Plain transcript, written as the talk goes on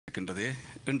இருக்கின்றது.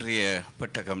 இன்றைய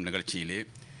பெட்டகம் நிகழ்ச்சியிலே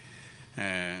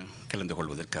கலந்து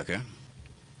கொள்வதற்காக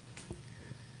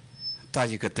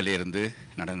தாயகத்திலிருந்து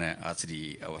நடன ஆசிரியை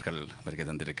அவர்கள் வருகை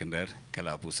தந்திருக்கின்றார்.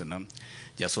 கலாபூசணம்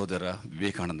யசோதரா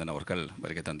விவேகானந்தன் அவர்கள்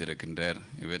வருகை தந்திருக்கின்றார்.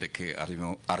 இவருக்கு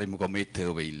அறிமுகமே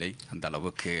தேவையில்லை. அந்த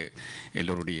அளவுக்கு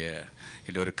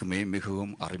எல்லோருக்குமே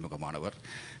மிகவும் அறிமுகமானவர்.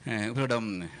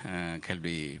 இவரிடம்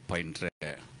கல்வி பயின்ற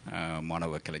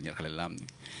மாணவ கலைஞர்கள் எல்லாம்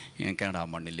கனடா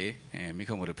மண்ணிலே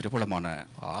மிகவும் ஒரு பிரபலமான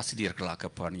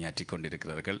ஆசிரியர்களாக பணியாற்றி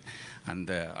கொண்டிருக்கிறார்கள்.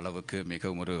 அந்த அளவுக்கு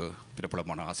மிகவும் ஒரு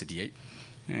பிரபலமான ஆசிரியை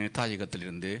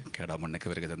தாயகத்திலிருந்து கனடா மண்ணுக்கு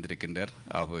வருகை தந்திருக்கின்றார்.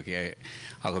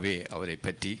 ஆகவே அவரை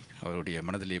பற்றி அவருடைய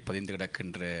மனதிலே பதிந்து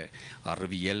கிடக்கின்ற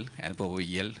அறிவியல்,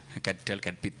 அனுபவியல், கற்றல்,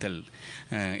 கற்பித்தல்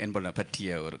என்பன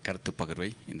பற்றிய ஒரு கருத்து பகிர்வை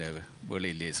இந்த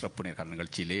வேளையிலே சிறப்பு நேர்காணல்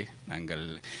நிகழ்ச்சியிலே நாங்கள்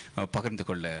பகிர்ந்து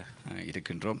கொள்ள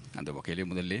இருக்கின்றோம். அந்த வகையிலே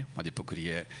முதலிலே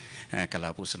மதிப்புக்குரிய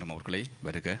கலாபூசணம் அவர்களை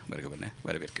வருகவென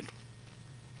வரவேற்கின்றோம்.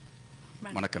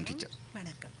 வணக்கம் டீச்சர்.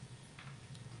 வணக்கம்.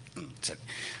 சரி,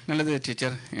 நல்லது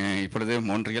டீச்சர். இப்பொழுது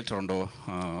மோன்ட்ரியல், டொரண்டோ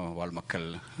வாழ் மக்கள்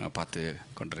பார்த்து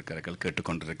கொண்டிருக்கிறார்கள்,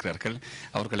 கேட்டுக்கொண்டிருக்கிறார்கள்.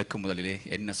 அவர்களுக்கு முதலிலே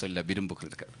என்ன சொல்ல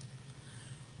விரும்புகிறீர்கள்?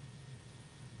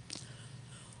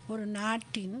 ஒரு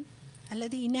நாட்டின்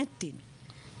அல்லது இனத்தின்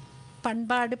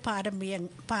பண்பாடு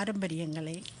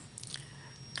பாரம்பரியங்களை,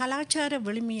 கலாச்சார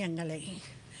விழுமியங்களை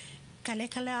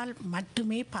கலைகளால்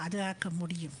மட்டுமே பாதுகாக்க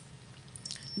முடியும்.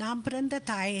 நாம் பிறந்த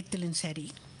தாயத்திலும் சரி,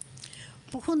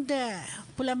 புகுந்த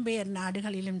புலம்பெயர்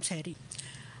நாடுகளிலும் சரி,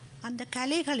 அந்த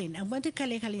எமது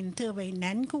கலைகளின் தேவை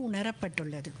நன்கு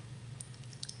உணரப்பட்டுள்ளது.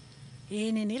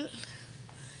 ஏனெனில்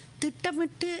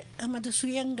திட்டமிட்டு எமது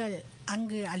சுயங்கள்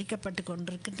அங்கு அளிக்கப்பட்டு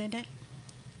கொண்டிருக்கின்றன.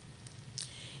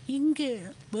 இங்கு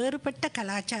வேறுபட்ட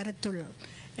கலாச்சாரத்துள்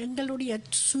எங்களுடைய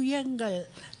சுயங்கள்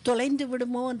தொலைந்து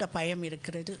விடுமோ என்ற பயம்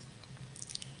இருக்கிறது.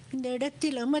 இந்த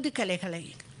இடத்தில் எமது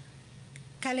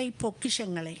கலை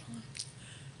பொக்கிஷங்களை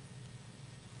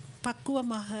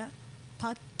பக்குவமாக,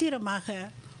 பத்திரமாக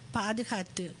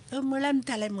பாதுகாத்து இளம்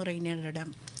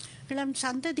தலைமுறையினரிடம், இளம்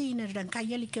சந்ததியினரிடம்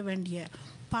கையளிக்க வேண்டிய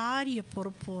பாரிய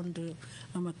பொறுப்பு ஒன்று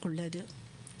நமக்குள்ளது.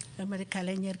 எமது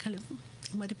கலைஞர்களும்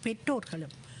எமது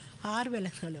பெற்றோர்களும்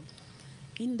ஆர்வலர்களும்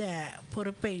இந்த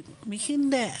பொறுப்பை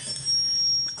மிகுந்த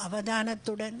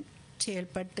அவதானத்துடன்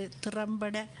செயல்பட்டு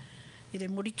திறம்பட இதை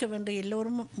முடிக்க வேண்டிய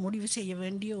எல்லோரும் முடிவு செய்ய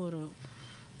வேண்டிய ஒரு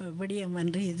விடயம்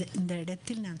என்று இந்த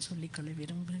இடத்தில் நான் சொல்லிக்கொள்ள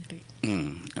விரும்புகிறேன்.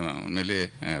 உண்மையிலே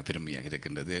பெருமையாக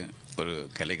இருக்கின்றது. ஒரு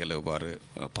கலைகள் எவ்வாறு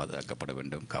பாதுகாக்கப்பட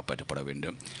வேண்டும், காப்பாற்றப்பட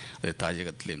வேண்டும், அது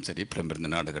தாயகத்திலையும் சரி,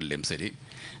 புலம்பெயர்ந்த நாடுகளிலும் சரி,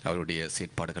 அவருடைய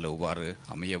செயற்பாடுகள் எவ்வாறு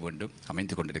அமைய வேண்டும்,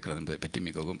 அமைந்து கொண்டிருக்கிறது என்பதை பற்றி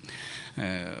மிகவும்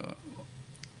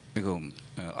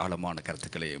ஆழமான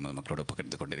கருத்துக்களை மக்களோடு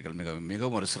பகிர்ந்து கொண்டீர்கள்.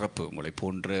 மிகவும் ஒரு சிறப்பு. உங்களை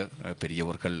போன்ற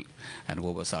பெரியவர்கள்,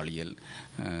 அனுபவசாலிகள்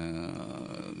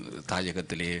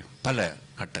தாயகத்திலே பல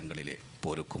கட்டங்களிலே,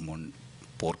 போருக்கு முன்,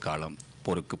 போர்க்காலம்,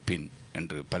 போருக்கு பின்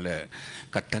என்று பல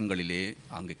கட்டங்களிலே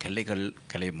அங்கு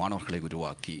கலை மாணவர்களை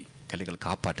உருவாக்கி கலைகள்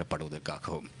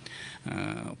காப்பாற்றப்படுவதற்காகவும்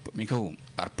மிகவும்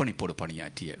அர்ப்பணிப்போடு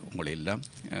பணியாற்றிய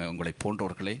உங்களை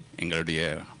போன்றவர்களை எங்களுடைய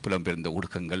புலம்பெயர்ந்த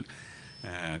ஊடகங்கள்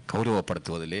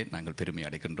கௌரவப்படுத்துவதிலே நாங்கள் பெருமை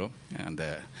அடைகின்றோம். அந்த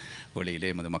வழியிலே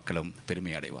எமது மக்களும்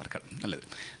பெருமை அடைவார்கள். நல்லது.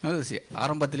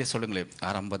 ஆரம்பத்திலே சொல்லுங்களேன்,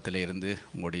 ஆரம்பத்திலே இருந்து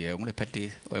உங்களை பற்றி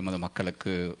எமது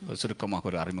மக்களுக்கு சுருக்கமாக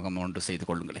ஒரு அறிமுகம் ஒன்று செய்து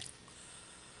கொள்ளுங்களேன்.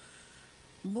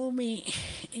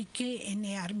 பூமிக்கு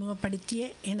என்னை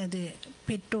அறிமுகப்படுத்திய எனது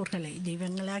பெற்றோர்களை,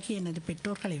 தெய்வங்களாகி எனது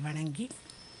பெற்றோர்களை வணங்கி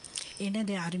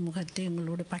எனது அறிமுகத்தை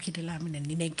உங்களோடு பகிரலாம் என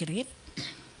நினைக்கிறேன்.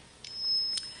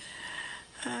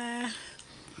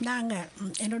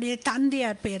 என்னுடைய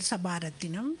தந்தையார் பெயர்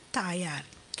சபாரத்தினம், தாயார்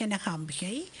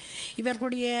கனகாம்பிகை.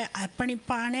 இவர்களுடைய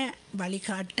அர்ப்பணிப்பான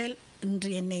வழிகாட்டல் இன்று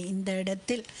என்னை இந்த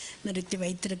இடத்தில் நிறுத்தி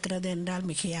வைத்திருக்கிறது என்றால்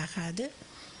மிகையாகாது.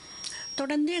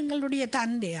 தொடர்ந்து எங்களுடைய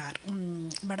தந்தையார்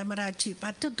வடமராட்சி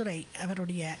பத்துத்துறை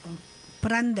அவருடைய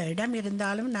பிறந்த இடம்.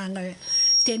 இருந்தாலும்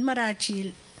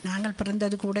நாங்கள்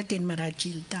பிறந்தது கூட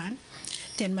தென்மராட்சியில் தான்.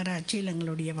 தென்மராட்சியில்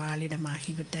எங்களுடைய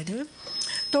வாழிடமாகிவிட்டது.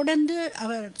 தொடர்ந்து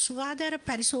அவர் சுகாதார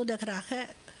பரிசோதகராக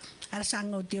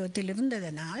அரசாங்க உத்தியோகத்தில்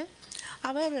இருந்ததனால்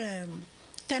அவர்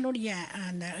தன்னுடைய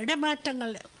அந்த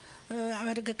இடமாற்றங்கள்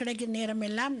அவருக்கு கிடைக்கும்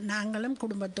நேரமெல்லாம் நாங்களும்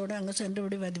குடும்பத்தோடு அங்கே சென்று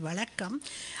விடுவது வழக்கம்.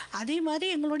 அதே மாதிரி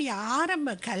எங்களுடைய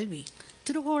ஆரம்ப கல்வி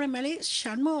திருகோணமலை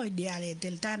சண்முக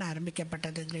வித்தியாலயத்தில் தான்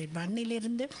ஆரம்பிக்கப்பட்டது. கிரேட்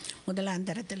 1 முதலாம்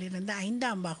தரத்திலிருந்து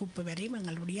 5ஆம் வகுப்பு வரையும்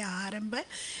எங்களுடைய ஆரம்ப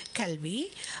கல்வி.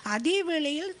 அதே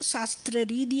வேளையில் சாஸ்திர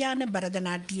ரீதியான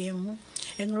பரதநாட்டியம்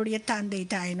எங்களுடைய தந்தை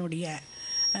தாயினுடைய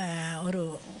ஒரு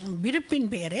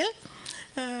விருப்பின் பேரில்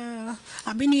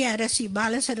அபிநய அரசி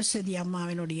பாலசரஸ்வதி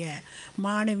அம்மாவினுடைய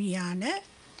மாணவியான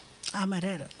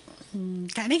அமரர்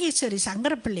கனகேஸ்வரி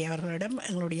சங்கரப்பிள்ளை அவர்களிடம்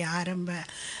எங்களுடைய ஆரம்ப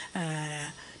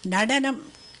நடனம்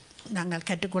நாங்கள்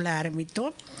கற்றுக்கொள்ள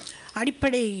ஆரம்பித்தோம்.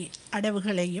 அடிப்படை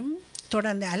அடவுகளையும்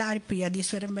தொடர்ந்து அலாரிப்பு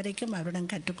யதீஸ்வரம் வரைக்கும்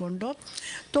அவரிடம் கற்றுக்கொண்டோம்.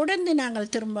 தொடர்ந்து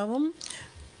நாங்கள் திரும்பவும்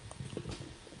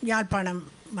யாழ்ப்பாணம்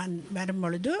வரும்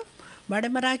பொழுது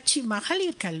வடமராட்சி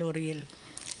மகளிர் கல்லூரியில்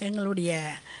எங்களுடைய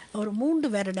ஒரு 3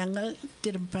 வருடங்கள்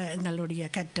திரும்ப எங்களுடைய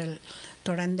கற்றல்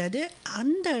தொடர்ந்தது.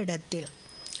 அந்த இடத்தில்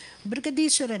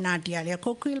பிருகதீஸ்வர நாட்டியாலய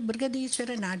கொக்குயில்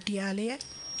பிருகதீஸ்வர நாட்டியாலய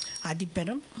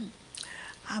அதிபரும்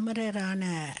அமரரான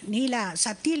நீலா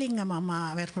சத்தியலிங்கம் அம்மா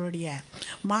அவர்களுடைய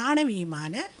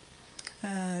மாணவியுமான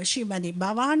ஸ்ரீமதி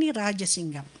பவானி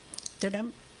ராஜசிங்கம்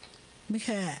திடம்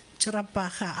மிக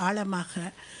சிறப்பாக ஆழமாக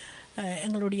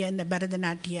எங்களுடைய இந்த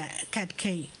பரதநாட்டிய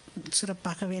கற்கை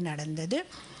சிறப்பாகவே நடந்தது.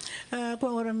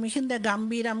 ஒரு மிகுந்த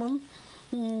கம்பீரமும்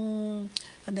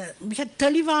அந்த மிக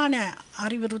தெளிவான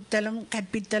அறிவுறுத்தலும்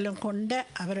கற்பித்தலும் கொண்ட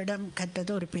அவரிடம்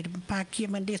கற்றது ஒரு பெரும்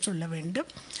பாக்கியம் என்றே சொல்ல வேண்டும்.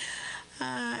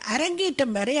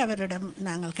 அரங்கேற்றம் வரை அவரிடம்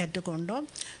நாங்கள் கற்றுக்கொண்டோம்.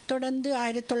 தொடர்ந்து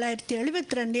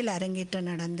 1972 அரங்கேற்றம்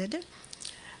நடந்தது.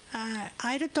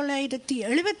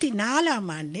 1974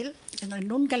 ஆண்டில் எங்கள்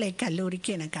நுண்கலை கல்லூரிக்கு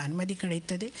எனக்கு அனுமதி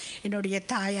கிடைத்தது. என்னுடைய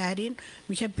தாயாரின்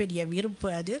மிகப்பெரிய விருப்பு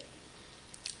அது.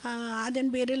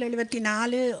 அதன் பேரில்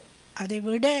 74 அதை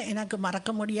விட எனக்கு மறக்க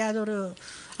முடியாத ஒரு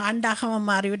ஆண்டாகவும்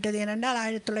மாறிவிட்டது. ஏனென்றால்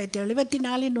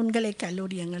 1974 நுண்கலை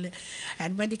கல்லூரி எங்களுக்கு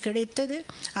அனுமதி கிடைத்தது.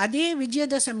 அதே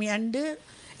விஜயதசமி அன்று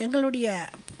எங்களுடைய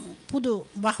புது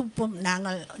வகுப்பும்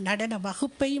நாங்கள் நடன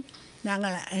வகுப்பையும்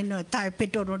நாங்கள் என்னுடைய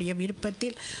பெற்றோருடைய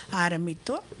விருப்பத்தில்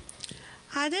ஆரம்பித்தோம்.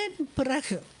 அதன்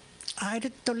பிறகு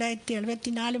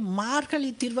 1974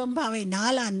 மார்கழி திருவம்பாவை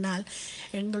 4ஆம் நாள்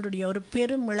எங்களுடைய ஒரு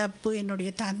பெரும் இழப்பு.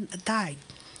 என்னுடைய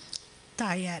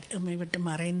தாயார் எம்மை விட்டு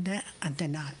மறைந்த அந்த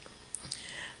நாள்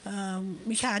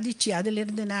மிக அதிர்ச்சி.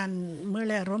 அதிலிருந்து நான்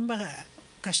மீள ரொம்ப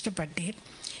கஷ்டப்பட்டேன்.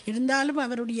 இருந்தாலும்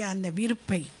அவருடைய அந்த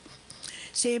விருப்பை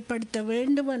செயற்படுத்த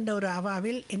வேண்டும் என்ற ஒரு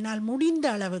அவாவில் என்னால் முடிந்த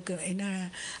அளவுக்கு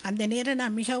அந்த நேரம்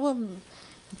நான் மிகவும்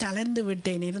தளர்ந்து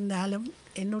விட்டேன். இருந்தாலும்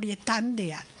என்னுடைய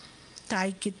தந்தையார்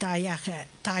தாய்க்கு தாயாக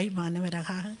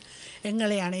தாய்மானவராக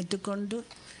எங்களை அணைத்து கொண்டு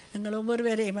எங்கள்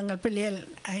ஒவ்வொருவரையும் எங்கள் பிள்ளைகள்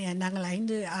நாங்கள்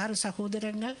 5-6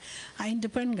 சகோதரங்கள் 5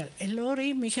 பெண்கள்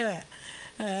எல்லோரையும் மிக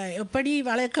எப்படி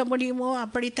வளர்க்க முடியுமோ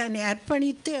அப்படி தன்னை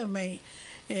அர்ப்பணித்து நம்மை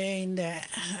இந்த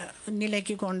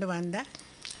நிலைக்கு கொண்டு வந்தார்.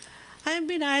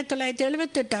 அதன்பின்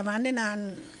 1978 ஆண்டு நான்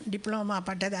டிப்ளமா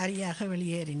பட்டதாரியாக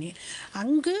வெளியேறினேன்.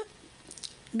 அங்கு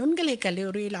நுண்கலை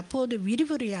கல்லூரியில் அப்போது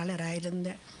விரிவுரையாளராக இருந்த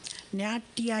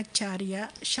நாட்டியாச்சாரியா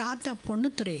சாதா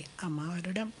பொன்னுத்துறை அம்மா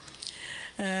அவரிடம்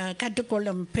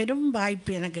கற்றுக்கொள்ளும் பெரும்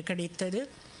வாய்ப்பு எனக்கு கிடைத்தது.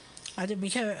 அது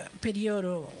மிக பெரிய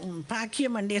ஒரு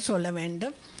பாக்கியம் என்றே சொல்ல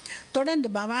வேண்டும். தொடர்ந்து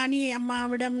பவானி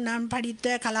அம்மாவிடம் நான்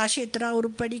படித்த கலாஷேத்ரா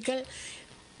உருப்படிகள்,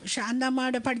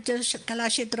 சாந்தம்மாவோட படித்த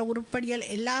கலாஷேத்திர உருப்படிகள்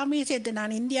எல்லாமே சேர்த்து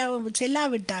நான் இந்தியாவை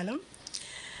செல்லாவிட்டாலும்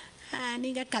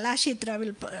நீங்கள்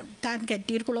கலாஷேத்ராவில் தான்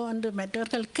கட்டீர்களோ என்று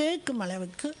மற்றவர்கள் கேட்கும்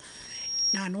அளவுக்கு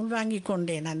நான் உள்வாங்கி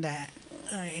கொண்டேன் அந்த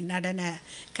நடன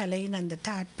கலையின் அந்த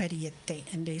தாற்பயத்தை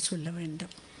என்றே சொல்ல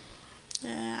வேண்டும்.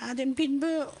 அதன் பின்பு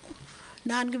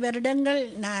 4 வருடங்கள்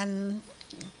நான்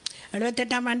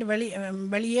 78ஆம் ஆண்டு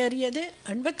வெளியேறியது.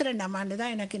 82ஆம் ஆண்டு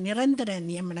தான் எனக்கு நிரந்தர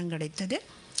நியமனம் கிடைத்தது.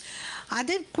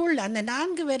 அதற்குள் அந்த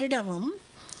 4 வருடமும்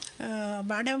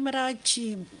வடமராட்சி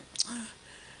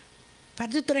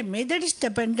பரதத்துறை மெதடிஸ்ட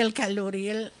பெண்கள்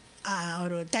கல்லூரியில்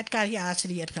ஒரு தற்காலிக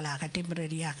ஆசிரியர்களாக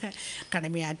டெம்பரரியாக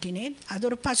கடமையாற்றினேன். அது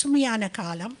ஒரு பசுமையான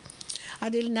காலம்.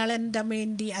 அதில்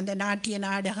நலந்தமேந்தி அந்த நாட்டிய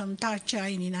நாடகம்,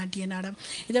 தாட்சாயினி நாட்டிய நாடகம்,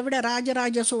 இதை விட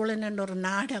ராஜராஜ சோழன் என்ற ஒரு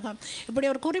நாடகம், இப்படி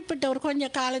ஒரு குறிப்பிட்ட ஒரு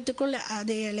கொஞ்சம் காலத்துக்குள்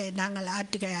அதை நாங்கள்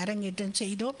ஆற்றுகை அரங்கேற்றம்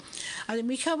செய்தோம். அது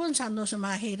மிகவும்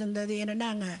சந்தோஷமாக இருந்தது. ஏன்னா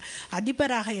நாங்கள்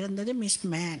அதிபராக இருந்தது மிஸ்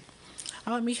மேன்.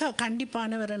 அவள் மிக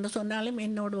கண்டிப்பானவர் என்று சொன்னாலும்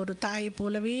என்னோட ஒரு தாயை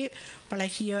போலவே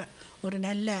பழகிய ஒரு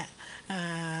நல்ல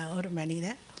ஒரு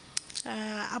மனிதர்.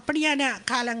 அப்படியான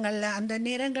காலங்களில் அந்த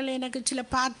நேரங்களில் எனக்கு சில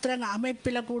பாத்திரங்கள்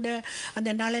அமைப்பில் கூட அந்த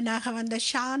நலனாக வந்த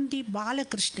சாந்தி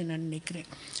பாலகிருஷ்ணன் நினைக்கிறேன்.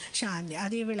 சாந்தி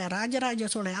அதே வேளை ராஜராஜ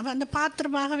சோழன் அவன் அந்த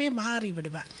பாத்திரமாகவே மாறி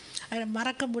விடுவான்.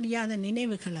 மறக்க முடியாத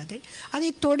நினைவுகள் அது.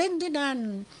 அதை தொடர்ந்து நான்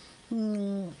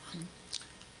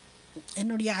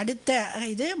என்னுடைய அடுத்த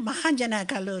இது மகாஜன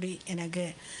கல்லூரி எனக்கு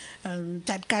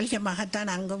தற்காலிகமாகத்தான்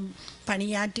அங்கும்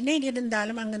பணியாற்றினேன்.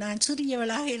 இருந்தாலும் அங்கு நான்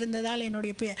சிறியவளாக இருந்ததால்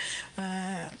என்னுடைய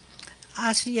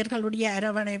ஆசிரியர்களுடைய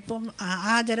அரவணைப்பும்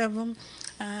ஆதரவும்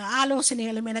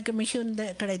ஆலோசனைகளும் எனக்கு மிகுந்த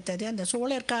கிடைத்தது. அந்த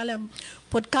சோழர் காலம்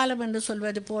பொற்காலம் என்று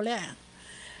சொல்வது போல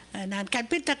நான்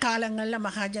கற்பித்த காலங்களில்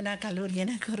மகாஜன கல்லூரி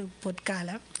எனக்கு ஒரு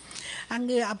பொற்காலம்.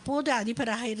 அங்கு அப்போது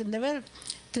அதிபராக இருந்தவர்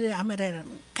திரு அமரர்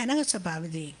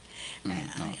கனகசபாபதி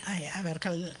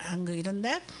அவர்கள் அங்கு இருந்த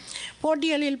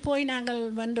போட்டிகளில் போய் நாங்கள்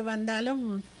வென்று வந்தாலும்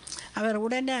அவர்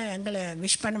உடனே எங்களை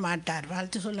விஷ் பண்ண மாட்டார்,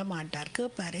 வாழ்த்து சொல்ல மாட்டார்,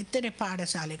 கேட்பார் எத்தனை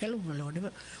பாடசாலைகள்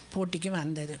உங்களோட போட்டிக்கு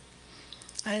வந்தது.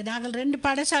 அது நாங்கள் 2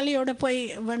 பாடசாலையோடு போய்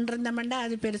வென்றிருந்தோம்னா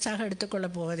அது பெருசாக எடுத்துக்கொள்ள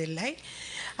போவதில்லை.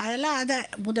 அதெல்லாம் அதை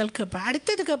முதல் கேட்பார்.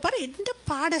 அடுத்தது கேட்பார் எந்த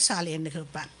பாடசாலைன்னு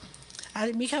கேட்பார்.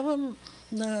 அது மிகவும்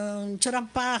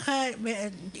சிறப்பாக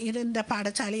இருந்த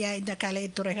பாடசாலையாக இந்த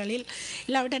கலைத்துறைகளில்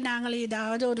இல்லாவிட்டால் நாங்கள்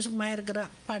ஏதாவது ஒரு சும்மா இருக்கிற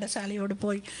பாடசாலையோடு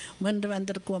போய் வென்று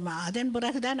வந்திருக்குவோமா, அதன்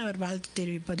பிறகுதான் அவர் வாழ்த்து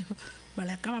தெரிவிப்பது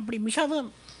வழக்கம். அப்படி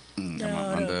மிகவும்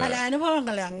பல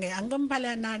அனுபவங்கள் அங்கும்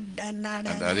பல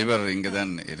அதிபர் இங்கே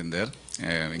தான் இருந்தார்.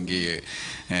 இங்கே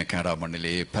கனடா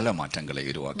மண்ணிலே பல மாற்றங்களை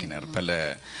உருவாக்கினார். பல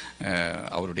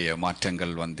அவருடைய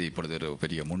மாற்றங்கள் இப்பொழுது ஒரு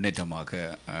பெரிய முன்னேற்றமாக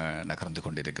நகர்ந்து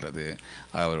கொண்டிருக்கிறது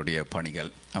அவருடைய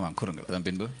பணிகள். ஆமாம், கூறுங்கள்.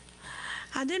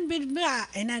 அதன் பின்பு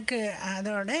எனக்கு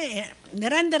அதோட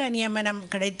நிரந்தர நியமனம்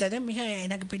கிடைத்தது. மிக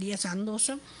எனக்கு பெரிய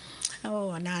சந்தோஷம்.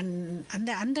 நான்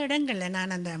அந்த இடங்களில்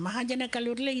நான் அந்த மகாஜன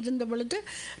கல்லூரியில் இருந்த பொழுது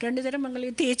 2 தரம்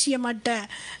எங்களுக்கு தேசிய மட்ட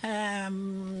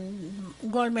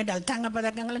கோல்டு மெடல்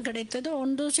தங்கப்பதக்கங்களும் கிடைத்தது.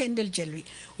 ஒன்று செந்தில் செல்வி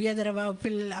உயர்தர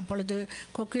வகுப்பில் அப்பொழுது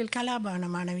கொக்கியில்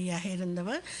கலாபவன மாணவியாக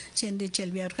இருந்தவர் செந்தில்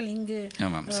செல்வி அவர்கள் இங்கு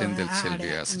செந்தில்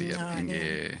செல்வி ஆசிரியர்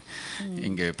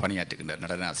இங்கே பணியாற்றுகின்றார்.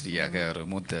 நடன ஆசிரியாக ஒரு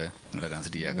மூத்த நடன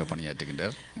ஆசிரியாக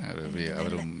பணியாற்றுகின்றார்.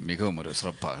 அவரும் மிகவும் ஒரு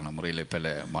சிறப்பான முறையில்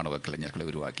பல மாணவ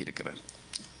கலைஞர்களை உருவாக்கி இருக்கிறார்,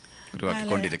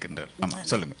 கொண்டிருக்கின்றார்.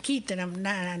 சொல்லுங்க. கீர்த்தனம்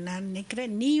நான்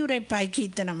நினைக்கிறேன் நீயுரைப்பாய்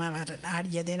கீர்த்தனம் அவர்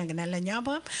ஆடியது எனக்கு நல்ல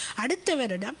ஞாபகம். அடுத்த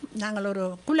வருடம் நாங்கள் ஒரு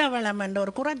குலவளம் என்ற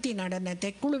ஒரு குரத்தி நடனத்தை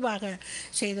குழுவாக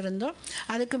செய்திருந்தோம்.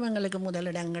 அதுக்கும் எங்களுக்கு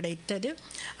முதலிடம் கிடைத்தது.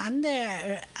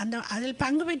 அதில்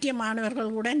பங்கு பெற்றிய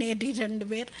மாணவர்கள் கூட நேற்று 2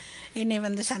 பேர்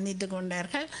என்னை சந்தித்து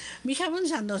கொண்டார்கள். மிகவும்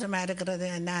சந்தோஷமாக இருக்கிறது.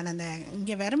 நான்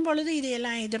இங்கே வரும்பொழுது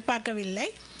இதையெல்லாம் எதிர்பார்க்கவில்லை.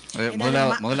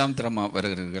 முதலாம் தரமா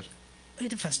வருகிறீர்கள்?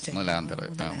 இது ஃபர்ஸ்ட்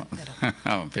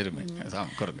பெருமை.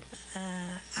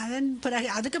 அதன் பிறகு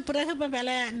அதுக்கு பிறகு இப்போ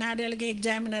பல நாடுகளுக்கு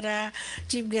எக்ஸாமினராக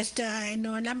சீஃப் கெஸ்ட்டாக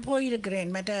இன்னும் எல்லாம்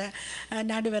போயிருக்கிறேன், மற்ற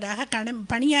நடுவராக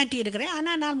பணியாற்றி இருக்கிறேன்.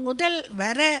 ஆனால் நான் முதல்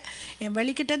வர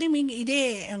வெளிக்கிட்டதும் இதே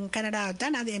கனடாவில்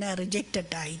தான். அது என்ன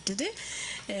ரிஜெக்டட் ஆகிட்டுது.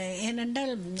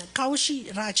 ஏனென்றால் கௌஷி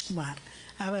ராஜ்குமார்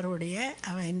அவர்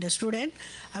இந்த ஸ்டூடெண்ட்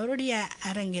அவருடைய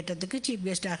அரங்கேற்றத்துக்கு சீஃப்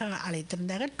கெஸ்டாக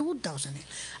அழைத்திருந்தாங்க 2000.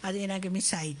 அது எனக்கு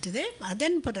மிஸ் ஆயிட்டுது.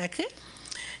 அதன் பிறகு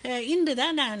இன்று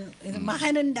தான் நான்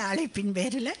மகனண்ட அழைப்பின்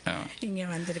பேரில் இங்கே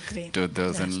வந்திருக்கிறேன்.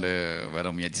 2000 வர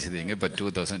முயற்சி செய்தீங்க, இப்போ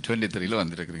 2023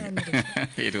 வந்திருக்கிறீங்க.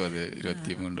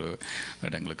 23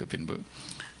 வருடங்களுக்கு பின்பு.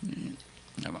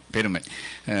 ஆமாம், பெருமை.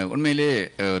 உண்மையிலே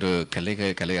ஒரு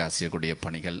கலை ஆசிரியர்களுடைய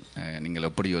பணிகள் நீங்கள்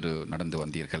எப்படி நடந்து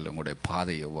வந்தீர்கள், உங்களுடைய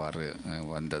பாதை எவ்வாறு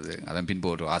வந்தது, அதன் பின்பு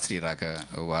ஒரு ஆசிரியராக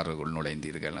எவ்வாறு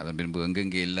உள்நுழைந்தீர்கள், அதன் பின்பு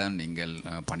எங்கெங்கே எல்லாம் நீங்கள்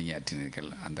பணியாற்றினீர்கள்,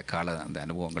 அந்த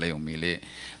அனுபவங்களை உண்மையிலே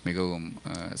மிகவும்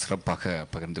சிறப்பாக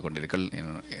பகிர்ந்து கொண்டீர்கள்.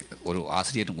 ஒரு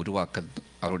ஆசிரியர் உருவாக்க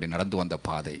அவருடைய நடந்து வந்த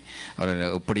பாதை, அவர்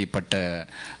எப்படிப்பட்ட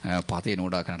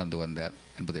பாதையினூடாக நடந்து வந்தார்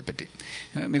என்பதை பற்றி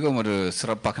மிகவும் ஒரு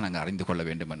சிறப்பாக நாங்கள் அறிந்து கொள்ள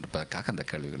வேண்டும் என்பதற்காக அந்த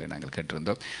கேள்விகளை நாங்கள்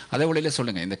கேட்டிருந்தோம். அதே வழியில்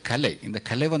சொல்லுங்கள், இந்த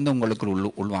கலை உங்களுக்கு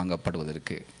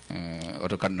உள்வாங்கப்படுவதற்கு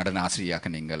ஒரு நடன ஆசிரியராக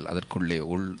நீங்கள் அதற்குள்ளே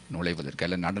நுழைவதற்கு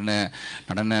அல்ல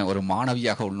நடன ஒரு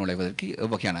மாணவியாக உள்நுழைவதற்கு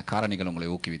எவ்வகையான காரணிகள் உங்களை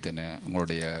ஊக்குவித்தன?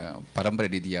 உங்களுடைய பரம்பரை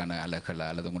ரீதியான அழகல்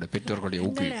அல்லது உங்களுடைய பெற்றோர்களுடைய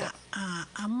ஊக்குவிப்பு?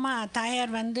 அம்மா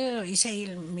தாயார்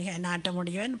இசையில் மிக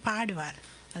நாட்டமுடையவன், பாடுவார்,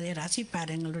 அதை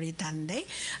ரசிப்பார் எங்களுடைய தந்தை.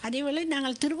 அதேபோல்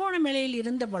நாங்கள் திருகோணமலையில்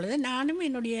இருந்த பொழுது நானும்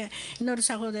என்னுடைய இன்னொரு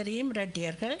சகோதரியும்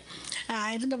இரட்டியர்கள்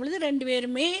இருந்த பொழுது 2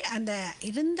 பேருமே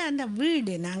அந்த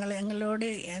வீடு, நாங்கள் எங்களோடு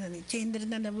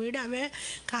சேர்ந்திருந்த அந்த வீடு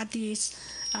காத்தீஸ்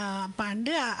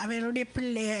பாண்டு அவர்களுடைய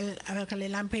பிள்ளைகள் அவர்கள்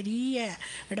எல்லாம் பெரிய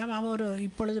இடம். அவர்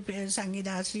இப்பொழுது சங்கீத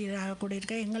ஆசிரியராக கூட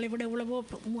இருக்க எங்களை விட எவ்வளவோ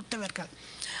மூத்தவர்கள்.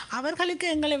 அவர்களுக்கு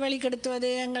எங்களை வழிகெடுத்துவது,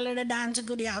 எங்களோட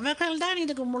டான்ஸுக்குரிய அவர்கள் தான்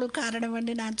இதுக்கு முழு காரணம்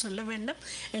என்று நான் சொல்ல வேண்டும்.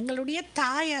 எங்களுடைய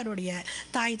தாயாருடைய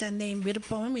தாய் தந்தையின்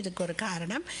விருப்பமும் இதுக்கு ஒரு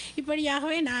காரணம்.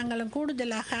 இப்படியாகவே நாங்களும்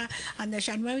கூடுதலாக அந்த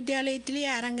சண்ம வித்தியாலயத்திலே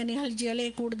அரங்க நிகழ்ச்சிகளை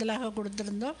கூடுதலாக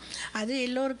கொடுத்திருந்தோம். அது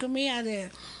எல்லோருக்குமே அது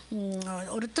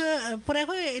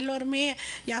பிறகு எல்லோருமே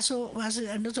வாசு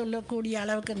என்று சொல்லக்கூடிய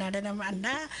அளவுக்கு நடனம்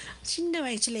என்றால் சின்ன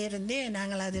வயசுலேருந்தே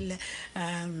நாங்கள் அதில்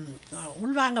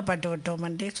உள்வாங்கப்பட்டு விட்டோம்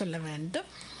என்றே சொல்ல வேண்டும்.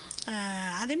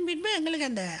 அதன் பின்பு எங்களுக்கு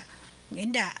இந்த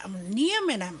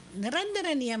நியமனம், நிரந்தர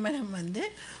நியமனம்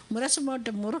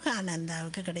முரசுமோட்டு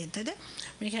முருகானந்தாவுக்கு கிடைத்தது.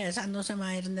 மிக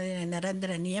சந்தோஷமாக இருந்தது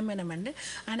நிரந்தர நியமனம் என்று.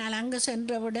 ஆனால் அங்கு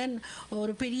சென்றவுடன்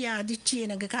ஒரு பெரிய அதிர்ச்சி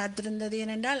எனக்கு காத்திருந்தது.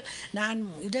 ஏனென்றால் நான்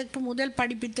இதற்கு முதல்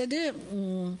படிப்பித்தது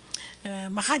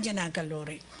மகாஜனா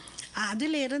கல்லூரி.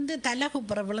 அதிலிருந்து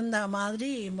தலகுப்புற விழுந்த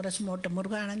மாதிரி முரசுமோட்டு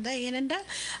முருகானந்தா. ஏனென்றால்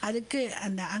அதுக்கு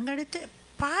அங்கடுத்து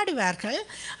பாடுவார்கள்.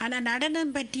 ஆனால்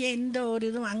நடனம் பற்றிய எந்த ஒரு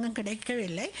இதுவும் அங்கே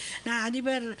கிடைக்கவில்லை. நான்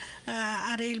அதிபர்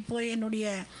அறையில் போய் என்னுடைய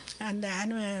அந்த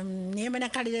நியமன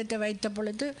கடிதத்தை வைத்த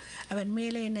பொழுது அவர்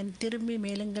மேலே என்னை திரும்பி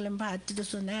மேலுங்களும் பார்த்துட்டு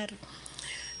சொன்னார்,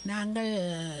 நாங்கள்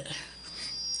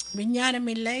விஞ்ஞானம்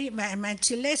இல்லை,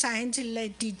 மேத்ஸ் இல்லை, சயின்ஸ் இல்லை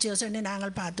டீச்சர்ஸ்ன்னு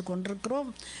நாங்கள் பார்த்து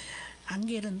கொண்டிருக்கிறோம்.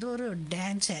 அங்கேருந்து ஒரு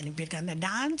டான்ஸ் அனுப்பியிருக்கேன். அந்த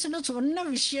டான்ஸ்னு சொன்ன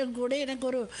விஷயம் கூட எனக்கு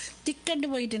ஒரு திக்கண்டு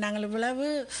போயிட்டு. நாங்கள் இவ்வளவு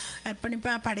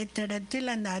அர்ப்பணிப்பாக படைத்த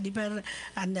இடத்தில் அந்த அதிபர்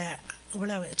அந்த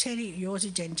இவ்வளவு சரி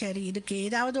யோசித்தேன், சரி இதுக்கு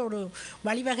ஏதாவது ஒரு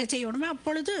வழிவகை செய்யணுமா.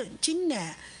 அப்பொழுது சின்ன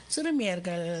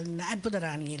சிறுமியர்கள் அற்புத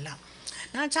ராணி எல்லாம்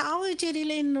நான்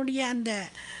சாவகச்சேரியில் என்னுடைய அந்த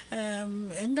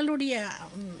எங்களுடைய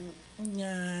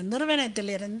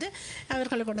நிறுவனத்திலிருந்து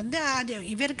அவர்களை கொண்டு வந்து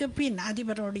இவருக்கு பின்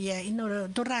அதிபருடைய இன்னொரு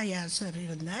துராயாசர்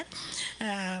இருந்தார்.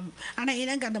 ஆனால்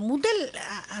எனக்கு அந்த முதல்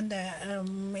அந்த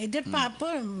எதிர்பார்ப்பு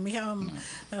மிகவும்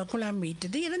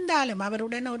குழம்பிட்டது. இருந்தாலும்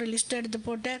அவருடன் ஒரு லிஸ்ட் எடுத்து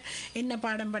போட்டார், என்ன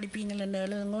பாடம் படிப்பீங்கன்னு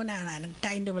எழுதுங்கோ, நான்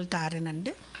டைம் டேபிள்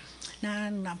தாரேன்னு.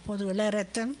 நான் அப்போது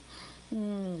இளரத்தன்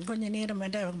கொஞ்சம் நேரம்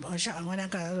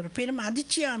எனக்கு ஒரு பெரும்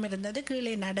அதிர்ச்சியாகவும் இருந்தது.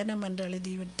 கீழே நடனம் என்று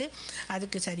எழுதிவிட்டு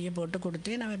அதுக்கு சரியை போட்டு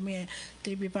கொடுத்தேன். அவர்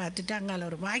திருப்பி பார்த்துட்டு அங்கால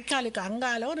ஒரு வாய்க்காலுக்கு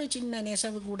அங்கால ஒரு சின்ன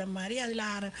நெசவு கூட மாதிரி அதில்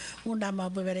 3ஆம்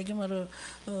வகுப்பு வரைக்கும் ஒரு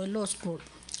லோ ஸ்கூல்,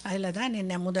 அதில் தான்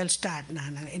என்ன முதல் ஸ்டார்ட்.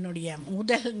 நான் என்னுடைய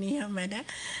முதல் நியமன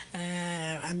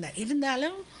அந்த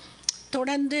இருந்தாலும்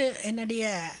தொடர்ந்து என்னுடைய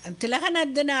திலக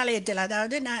நர்த்தனாலயத்தில்,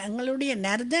 அதாவது எங்களுடைய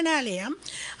நர்த்தனாலயம்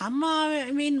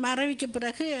அம்மாவின் மறைவுக்கு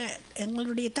பிறகு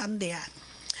எங்களுடைய தந்தையார்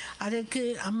அதற்கு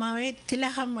அம்மாவை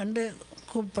திலகம் என்று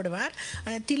கூப்பிடுவார்.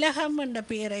 திலகம் என்ற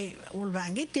பெயரை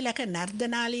உள்வாங்கி திலக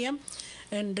நர்த்தனாலயம்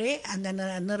என்றே அந்த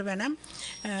நிறுவனம்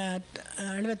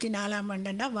 74ஆம்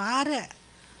ஆண்டுண்டா வார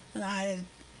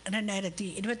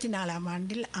 2024ஆம்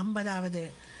ஆண்டில் 50வது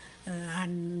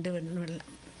ஆண்டு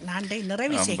ஆண்டை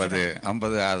நிறைவு செய்கிறோம்.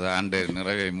 50வது ஆண்டு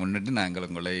நிறைவை முன்னிட்டு நாங்கள்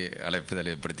உங்களை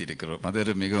அழைப்புதல் ஏற்படுத்தி இருக்கிறோம். அது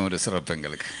ஒரு மிகவும் ஒரு சிறப்பு,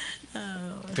 எங்களுக்கு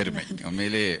பெருமை.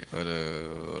 உண்மையிலே ஒரு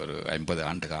 50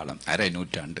 ஆண்டு காலம், அரை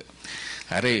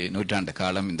நூற்றாண்டு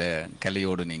காலம் இந்த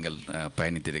கலையோடு நீங்கள்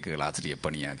பயணித்திருக்கிறீர்கள். ஆசிரியர்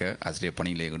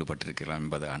பணியிலே ஈடுபட்டிருக்கிறோம்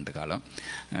 50 ஆண்டு காலம்.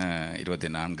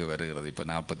 24 வருகிறது, இப்போ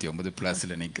 49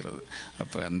 ப்ளஸில் நிற்கிறது.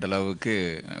 அப்போ அந்த அளவுக்கு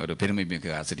ஒரு பெருமை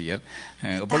மிகு ஆசிரியர்.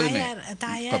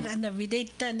 தாயார் அந்த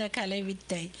விதைத்த அந்த கலை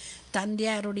வித்தை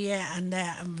தந்தையாருடைய அந்த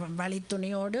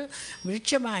வழித்துணையோடு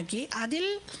விருட்சமாக்கி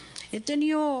அதில்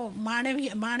எத்தனையோ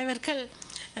மாணவர்கள்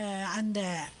அந்த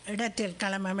இடத்தில்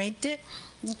களம் அமைத்து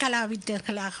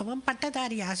கலாவித்தர்களாகவும்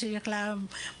பட்டதாரி ஆசிரியர்களாகவும்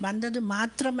வந்தது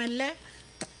மாத்திரமல்ல,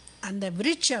 அந்த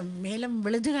விருட்சம் மேலும்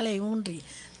விழுதுகளை ஊன்றி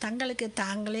தங்களுக்கு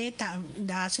தாங்களே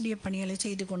இந்த ஆசிரியர் பணிகளை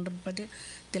செய்து கொண்டிருப்பது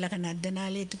திலக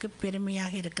நர்த்தனாலயத்துக்கு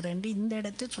பெருமையாக இருக்கிறேன் இந்த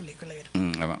இடத்தை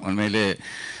சொல்லிக்கொள்கிறேன். உண்மையிலே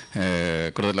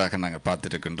கூடுதலாக நாங்கள்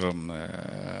பார்த்துருக்கின்றோம்.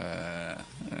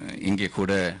 இங்கே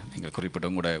கூட நீங்கள்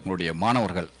குறிப்பிட்ட உங்களுடைய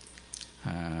மாணவர்கள்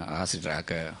ஆசிரியராக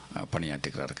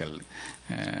பணியாற்றுகிறார்கள்.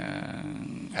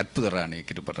 அற்புத ராணி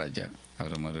கிருபராஜா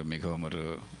அவரும் மிகவும்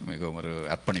ஒரு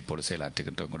அர்ப்பணிப்போடு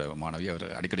செயலாற்றுகின்ற கூட மாணவி. அவர்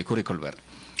அடிக்கடி கூறிக்கொள்வார்,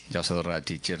 ஜோசதரா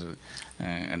டீச்சர்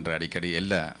என்று அடிக்கடி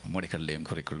எல்லா மொழிகளிலையும்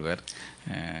கூறிக்கொள்வார்.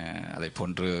 அதை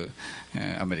போன்று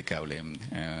அமெரிக்காவிலேயும்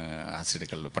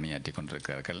ஆசிரியர்கள் பணியாற்றி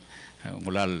கொண்டிருக்கிறார்கள்.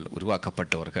 உங்களால்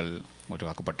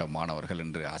உருவாக்கப்பட்ட மாணவர்கள்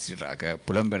என்று ஆசிரியராக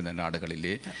புலம்பெயர்ந்த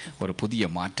நாடுகளிலே ஒரு புதிய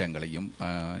மாற்றங்களையும்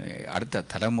அடுத்த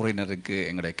தலைமுறையினருக்கு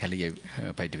எங்களுடைய கலையை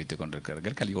பயிற்றுவித்துக்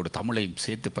கொண்டிருக்கிறார்கள். கலையோடு தமிழையும்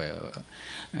சேர்த்து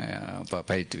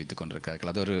பயிற்றுவித்துக்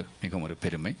கொண்டிருக்கிறார்கள். அது ஒரு மிகவும் ஒரு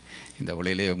பெருமை. இந்த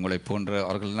வழியிலே உங்களை போன்ற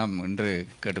அவர்களெல்லாம் இன்று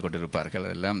கேட்டுக்கொண்டிருப்பார்கள்.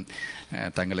 அதெல்லாம்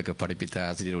தங்களுக்கு படிப்பித்த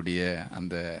ஆசிரியருடைய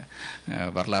அந்த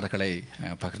வரலாறுகளை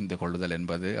பகிர்ந்து கொள்ளுதல்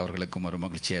என்பது அவர்களுக்கும் ஒரு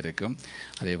மகிழ்ச்சியாக இருக்கும்.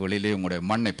 அதே வழியிலே உங்களுடைய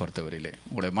மண்ணை பொறுத்தவரையிலே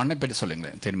உங்களுடைய மண்ணை பற்றி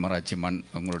சொல்லுங்களேன். தென்மராட்சி மண்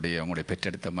உங்களுடைய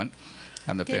பெற்றெடுத்த மண்.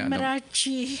 அந்த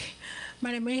தென்மராட்சி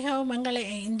மிகவும் எங்களை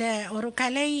இந்த ஒரு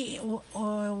கலை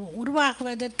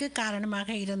உருவாகுவதற்கு காரணமாக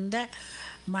இருந்த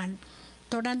மண்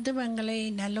தொடர்ந்து எங்களை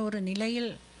நல்ல ஒரு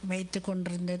நிலையில் வைத்து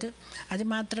கொண்டிருந்தது. அது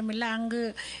மாத்திரமில்லை, அங்கு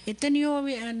எத்தனையோ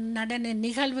நடன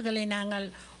நிகழ்வுகளை நாங்கள்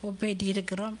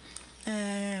ஒப்பேற்றியிருக்கிறோம்.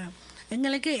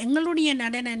 எங்களுடைய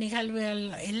நடன நிகழ்வுகள்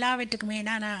எல்லாவற்றுக்குமே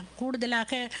நான்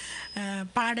கூடுதலாக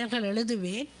பாடல்கள்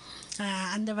எழுதுவேன்.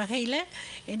 அந்த வகையில்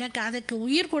எனக்கு அதுக்கு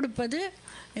உயிர் கொடுப்பது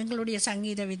எங்களுடைய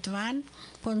சங்கீத வித்வான்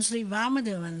பொன்ஸ்ரீ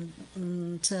வாமதேவன்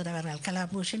சார் அவர்கள்,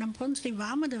 கலாபூஷணம் பொன்ஸ்ரீ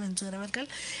வாமதேவன் சார் அவர்கள்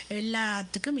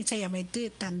எல்லாத்துக்கும் இசையமைத்து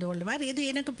தந்து கொள்வார். இது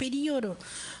எனக்கு பெரிய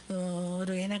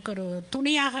எனக்கு ஒரு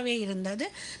துணையாகவே இருந்தது.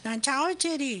 நான்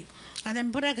சாவச்சேரி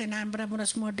அதன் பிறகு நான்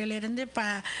பிரபுரஸ்மோட்டிலிருந்து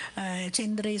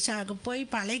செந்திரேசாவுக்கு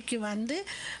போய் பழைக்கு வந்து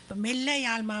மெல்ல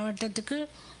யாழ் மாவட்டத்துக்கு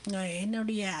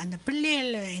என்னுடைய அந்த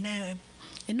பிள்ளைகள்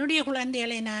என்னுடைய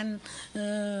குழந்தைகளை நான்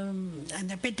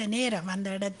அந்த பெற்ற நேரம் அந்த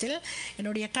இடத்தில்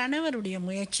என்னுடைய கணவருடைய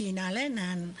முயற்சியினால்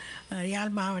நான்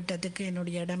யாழ் மாவட்டத்துக்கு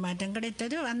என்னுடைய இடமாற்றம்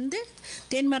கிடைத்தது. வந்து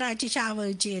தென்மராட்சி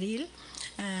சாவகச்சேரியில்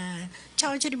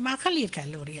சாவச்சேரி மகளிர்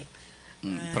கல்லூரியில்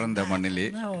பிறந்த மண்ணிலே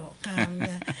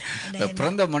அந்த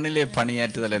பிறந்த மண்ணிலே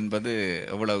பணியாற்றுதல் என்பது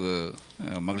எவ்வளவு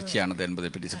மகிழ்ச்சியானது என்பதை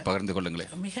பற்றி பகிர்ந்து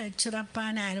கொள்ளுங்களேன். மிக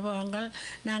சிறப்பான அனுபவங்கள்.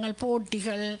 நாங்கள்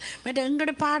போட்டிகள் மற்ற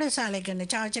எங்களோட பாடசாலைக்கு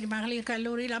சாவச்சேரி மகளிர்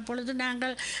கல்லூரியில் அப்பொழுது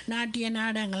நாங்கள் நாட்டிய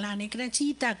நாடகங்கள், நான் நினைக்கிறேன்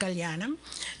சீதா கல்யாணம்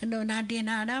இன்னும் நாட்டிய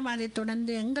நாடகம், அதை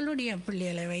தொடர்ந்து எங்களுடைய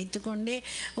பிள்ளைகளை வைத்துக்கொண்டே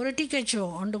ஒரு டிக்கெட் ஷோ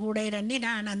ஒன்று கூட இறங்கி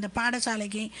நான் அந்த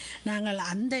பாடசாலைக்கு நாங்கள்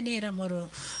அந்த நேரம் ஒரு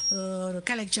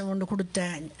கலெக்ஷன் ஒன்று கொடுத்த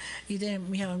இது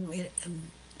மிகவும்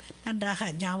நன்றாக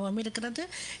ஞாபகம் இருக்கிறது.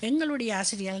 எங்களுடைய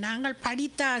ஆசிரியர்கள், நாங்கள்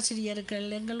படித்த ஆசிரியர்கள்,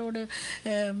 எங்களோடு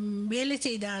வேலை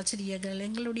செய்த ஆசிரியர்கள்,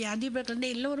 எங்களுடைய அதிபர்கள்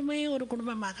எல்லோருமே ஒரு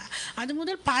குடும்பமாக. அது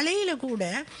முதல் பழையில் கூட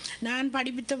நான்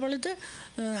படிப்பித்த பொழுது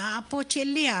அப்போது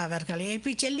செல்லியா அவர்கள்,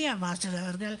 ஏபி செல்லியா மாஸ்டர்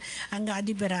அவர்கள் அங்கே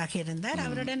அதிபராக இருந்தார்.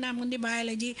 அவருடன் நான் முந்தி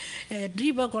பயாலஜி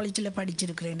ட்ரீபா காலேஜில்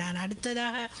படிச்சிருக்கிறேன். நான்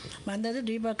அடுத்ததாக வந்தது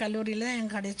ட்ரீபா கல்லூரியில் தான்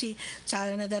என் கடைசி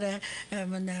சாதனதர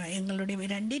எங்களுடைய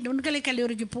 2 நுண்கலை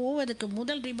கல்லூரிக்கு போவதற்கு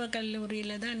முதல் ட்ரீபா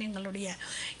கல்லூரியில் தான் எங்களுடைய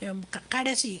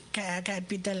கடைசி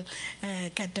கற்பித்தல்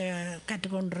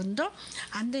கற்றுக்கொண்டிருந்தோம்.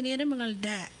 அந்த நேரம் எங்கள்கிட்ட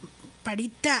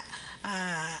படித்த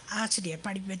ஆசிரியர்,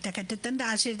 படிப்பித்த கற்றுத்தந்த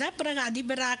ஆசிரியர் தான். பிறகு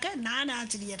அதிபராக நான்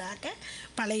ஆசிரியராக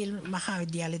பழைய மகா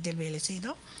வித்தியாலயத்தில் வேலை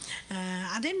செய்தோம்.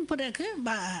 அதன் பிறகு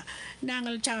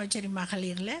நாங்கள் சாவச்சேரி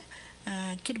மகளிரில்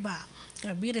கிருபா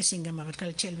வீரசிங்கம்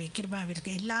அவர்கள், செல்வி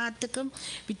கிருபாவிற்கு எல்லாத்துக்கும்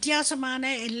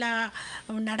வித்தியாசமான எல்லா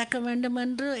நடக்க வேண்டும்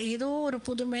என்று ஏதோ ஒரு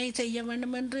புதுமை செய்ய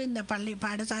வேண்டும் என்று இந்த பள்ளி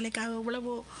பாடசாலைக்காக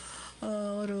இவ்வளவோ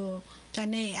ஒரு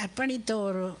தன்னை அர்ப்பணித்த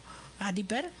ஒரு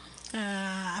அதிபர்.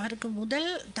 அவருக்கு முதல்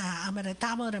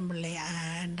தாமரம் பிள்ளை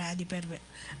என்ற அதிபர்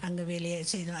அங்கே வேலையை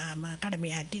செய்து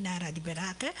கடமையாற்றினார்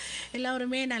அதிபராக.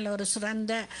 எல்லோருமே நல்ல ஒரு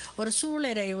சிறந்த ஒரு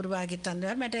சூழலை உருவாக்கி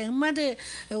தந்தவர். மற்ற எமது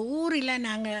ஊரில்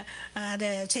நாங்கள் அதை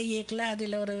செய்யக்கல,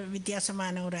 அதில் ஒரு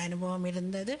வித்தியாசமான ஒரு அனுபவம்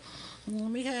இருந்தது.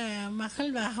 மிக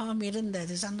மகிழ்வாகவும்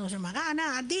இருந்தது, சந்தோஷமாக.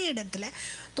 ஆனால் அதே இடத்துல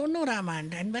 90ஆம்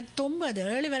ஆண்டு 89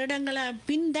 7 வருடங்களை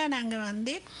பின் தான் நாங்கள்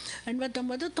வந்து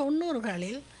 89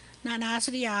 90களில் நான்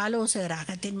ஆசிரியர்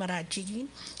ஆலோசகராக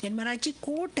தென்மராட்சி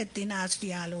கோட்டத்தின்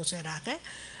ஆசிரியர் ஆலோசகராக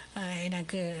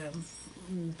எனக்கு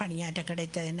பணியாற்ற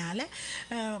கிடைத்ததுனால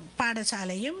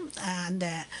பாடசாலையும் அந்த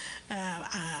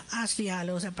ஆசிரியர்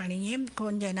ஆலோசனை பணியையும்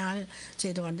கொஞ்ச நாள்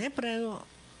செய்து வந்தேன். பிறகு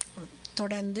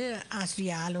தொடர்ந்து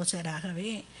ஆசிரியர்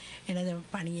ஆலோசகராகவே எனது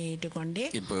பணியை ஏற்றுக்கொண்டே.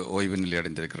 இப்போ ஓய்வு நிலை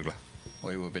அடைந்திருக்கிறீர்களா?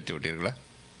 ஓய்வு பெற்று விட்டீர்களா?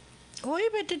 ஓய்வு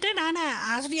பெற்றுட்டு நான்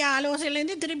ஆசிரியர்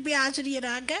ஆலோசனையிலேருந்து திருப்பி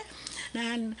ஆசிரியராக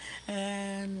நான்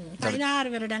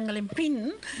 16 வருடங்களின் பின்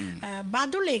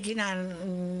பதுளைக்கு நான்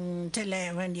செல்ல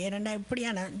வேண்டிய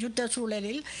இப்படியான யுத்த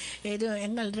சூழலில் இது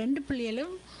எங்கள் 2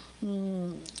 பிள்ளைகளும்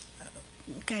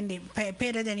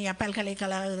பேரதனியா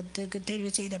பல்கலைக்கழகத்துக்கு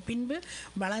தேர்வு செய்த பின்பு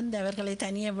வளர்ந்தவர்களை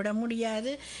தனியாக விட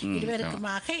முடியாது.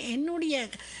 இருவருக்குமாக என்னுடைய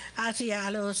ஆசிரியர்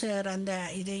ஆலோசகர் அந்த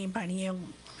இதையும் பணியும்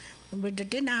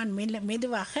விட்டுட்டு நான்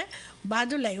மெதுவாக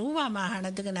பதுளை ஊவா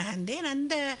மாகாணத்துக்கு நகர்ந்தேன்.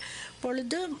 அந்த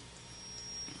பொழுது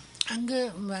அங்கு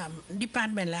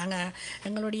டிபார்ட்மெண்ட்டில் அங்கே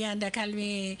எங்களுடைய அந்த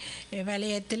கல்வி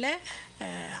வலயத்தில்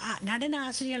நடன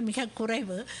ஆசிரியர்கள் மிக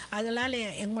குறைவு, அதனால்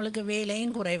எங்களுக்கு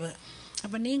வேலையும் குறைவு.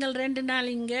 அப்போ நீங்கள் 2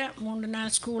 நாள் இங்கே 3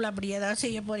 நாள் ஸ்கூல் அப்படி ஏதாவது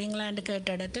செய்ய போகிறீங்களான்னு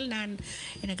கேட்ட இடத்தில் நான்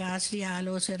எனக்கு ஆசிரியர்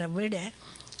ஆலோசகரை விட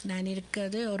நான்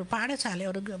இருக்கிறது ஒரு பாடசாலை,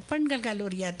 ஒரு பெண்கள்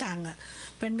கல்லூரியாக தாங்க,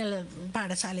 பெண்கள்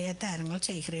பாடசாலையாக தாருங்கள்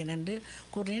செய்கிறேன் என்று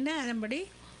கூறினேன். அதன்படி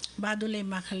பதுளை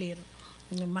மகளிர்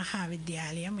மகா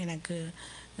வித்தியாலயம் எனக்கு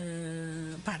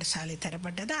பாடசாலை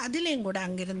தரப்பட்டது. அதிலேயும் கூட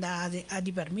அங்கிருந்த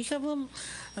அதிபர் மிகவும்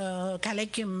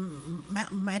கலைக்கும்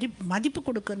மதிப்பு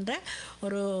கொடுக்கின்ற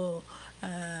ஒரு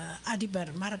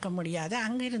அதிபர், மறக்க முடியாது.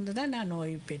 அங்கிருந்து தான் நான்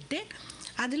ஓய்வு பெற்றேன்.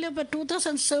 அதில் இப்போ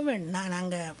 2007 நான்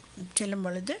அங்கே செல்லும்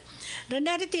பொழுது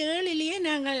 2007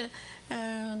 நாங்கள்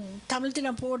தமிழ்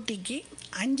தின போட்டிக்கு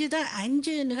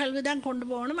 5 நிகழ்வு தான் கொண்டு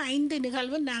போகணும். 5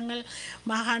 நிகழ்வு நாங்கள்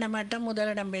மாகாண மட்டம்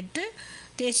முதலிடம் பெற்று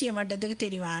தேசிய மட்டத்துக்கு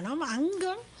தெரிவானோம்.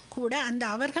 அங்கும் கூட அந்த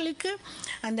அவர்களுக்கு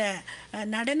அந்த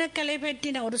நடனக்கலை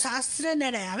பற்றின ஒரு சாஸ்திர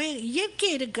நடை அவை இயற்கை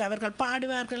இருக்குது. அவர்கள்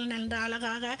பாடுவார்கள் நன்ற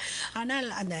அழகாக, ஆனால்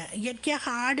அந்த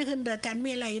இயற்கையாக ஆடுகின்ற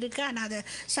தன்மையெல்லாம் இருக்குது. ஆனால் அதை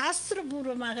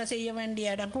சாஸ்திரபூர்வமாக செய்ய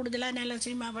வேண்டிய இடம் கூடுதலாக நல்ல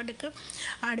சினிமா பாட்டுக்கு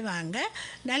ஆடுவாங்க.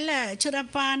 நல்ல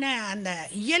சிறப்பான அந்த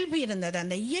இயல்பு இருந்தது,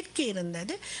 அந்த இயற்கை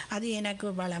இருந்தது. அது எனக்கு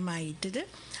பலமாயிட்டுது.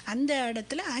 அந்த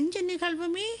இடத்துல 5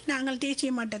 நிகழ்வுமே நாங்கள்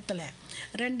தேசிய மட்டத்தில்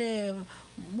 2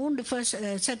 3 ஃபர்ஸ்ட்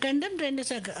செகண்டும் 2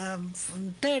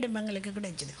 தேர்டும் எங்களுக்கு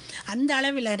கிடைச்சிது. அந்த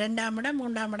அளவில் 2ஆம் இடம்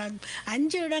 3ஆம் இடம்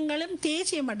 5 இடங்களும்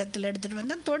தேசிய மட்டத்தில் எடுத்துகிட்டு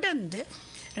வந்தோம். தொடர்ந்து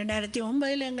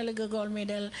 2009 எங்களுக்கு கோல்ட்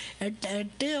மெடல்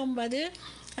 8 9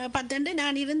 10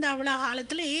 நான் இருந்த அவ்வளோ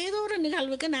காலத்தில் ஏதோ ஒரு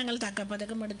நிகழ்வுக்கு நாங்கள்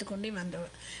தக்கப்பதக்கம் எடுத்துக்கொண்டே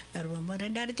வருவோம்.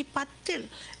 2010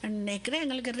 நினைக்கிறேன்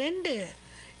எங்களுக்கு 2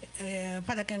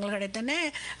 பதக்கங்கள் கிடைத்தன.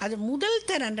 அது முதல்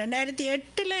தரம்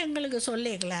 2008 எங்களுக்கு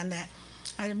சொல்லிக்கலாம்.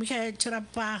 அது மிக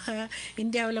சிறப்பாக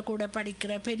இந்தியாவில் கூட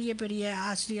படிக்கிற பெரிய பெரிய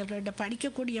ஆசிரியர்கள்ட்ட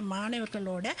படிக்கக்கூடிய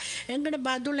மாணவர்களோட எங்களோட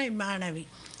பதுளை மாணவி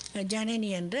ஜனனி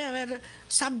என்று அவர்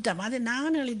சப்தம், அது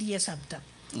நான் எழுதிய சப்தம்.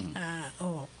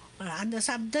 அந்த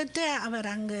சப்தத்தை அவர்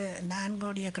அங்கு 4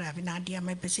 கோரியோகிராஃபி நாட்டிய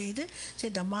அமைப்பு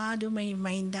செய்த மாதுமை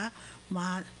மைந்தா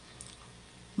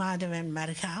மாதவன்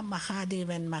மருகா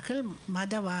மகாதேவன் மகள்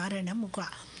மதவாரண முகா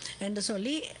என்று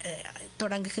சொல்லி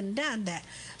தொடங்குகின்ற அந்த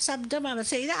சப்தம்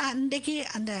அவர் செய்த அன்றைக்கு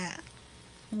அந்த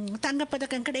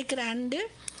தங்கப்பதக்கம் கிடைக்கிற ஆண்டு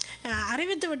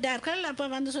அறிவித்து விட்டார்கள். அப்போ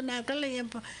வந்து சொன்னார்கள்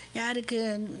யாருக்கு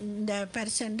இந்த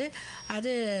பர்சன்ட்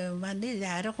அது வந்து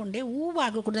யாரை கொண்டே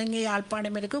ஊவாக்கு கொடுத்து, இங்கே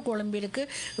யாழ்ப்பாணம் இருக்குது, கொழும்பு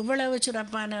இருக்குது, இவ்வளவு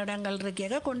சிறப்பான இடங்கள்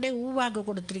இருக்க கொண்டே ஊவாக்கு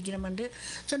கொடுத்துருக்கிறோம் என்று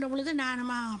சொன்ன பொழுது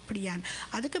நானுமா அப்படியான்.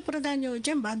 அதுக்கப்புறம் தான்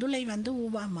யோசித்தேன் பதுளை வந்து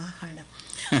ஊவா மாகாணம்.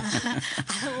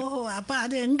 அப்போ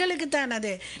அது எங்களுக்கு தான்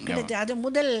அது கிடைத்தது. அது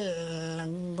முதல்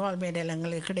கோல்ட் மெடல்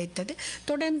எங்களுக்கு கிடைத்தது.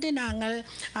 தொடர்ந்து நாங்கள்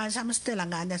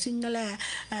சமஸ்தலங்க அந்த சிங்கள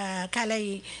கலை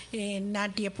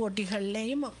நாட்டிய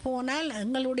போட்டிகள்லேயும் போனால்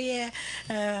எங்களுடைய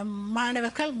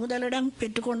மாணவர்கள் முதலிடம்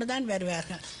பெற்றுக்கொண்டு தான்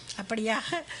வருவார்கள்.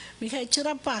 அப்படியாக மிகச்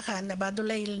சிறப்பாக அந்த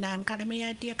பதுளையில் நான்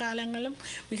கடமையாற்றிய காலங்களும்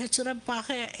மிகச்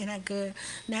சிறப்பாக எனக்கு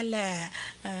நல்ல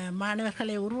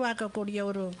மாணவர்களை உருவாக்கக்கூடிய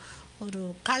ஒரு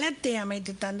களத்தை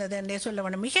அமைத்து தந்தது என்றே சொல்ல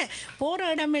வேண்டும். மிக போகிற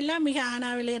இடமெல்லாம் மிக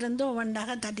ஆனாவிலிருந்து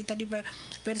ஒவ்வொன்றாக தட்டி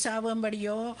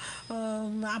பெருசாகும்படியோ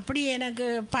அப்படி எனக்கு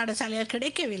பாடசாலைகள்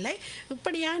கிடைக்கவில்லை.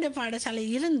 இப்படியான பாடசாலை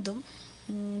இருந்தும்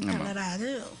தளராது.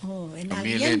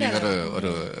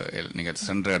 நீங்கள்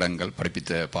சென்ற இடங்கள்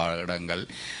படிப்பித்த பாடங்கள்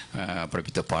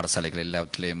படிப்பித்த பாடசாலைகள்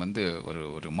எல்லாத்திலையும் வந்து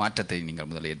ஒரு மாற்றத்தை நீங்கள்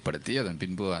முதல்ல ஏற்படுத்தி அதன்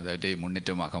பின்பு அதை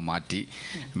முன்னேற்றமாக மாற்றி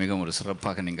மிகவும் ஒரு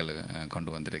சிறப்பாக நீங்கள்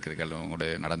கொண்டு வந்திருக்கிறீர்கள்.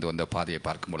 உங்களுடைய நடந்து வந்த பாதையை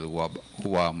பார்க்கும்பொழுது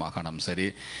ஊவா மாகாணம் சரி,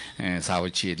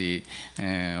 சாவச்சேரி,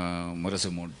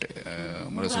 முரசு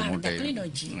மூட்டை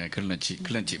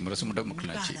கிளிநொச்சி முரசு மூட்டை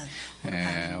கிளிநொச்சி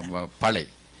பளை,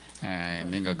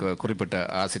 நீங்கள் குறிப்பிட்ட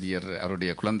ஆசிரியர்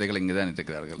அவருடைய குழந்தைகள் இங்கே தான்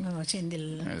இருக்கிறார்கள்.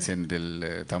 செந்தில்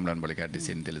தமிழன் வழிகாட்டி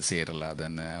செந்தில்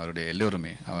சேரலாதன் அவருடைய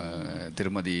எல்லோருமே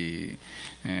திருமதி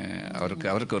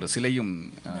அவருக்கு ஒரு சிலையும்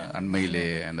அண்மையிலே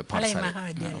அந்த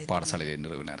பாடசாலையை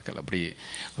நிறுவினார்கள். அப்படி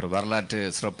ஒரு வரலாற்று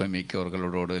சிறப்பு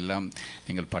மிக்கவர்களோடு எல்லாம்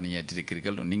நீங்கள்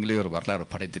பணியாற்றிருக்கிறீர்கள். நீங்களே ஒரு வரலாறு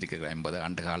படைத்திருக்கிறீர்கள். 50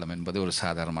 ஆண்டு காலம் என்பது ஒரு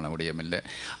சாதாரணமான விடயம் இல்லை.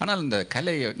 ஆனால் இந்த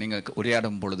கலையை நீங்கள்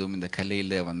உரையாடும் பொழுதும் இந்த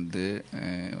கலையில் வந்து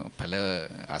பல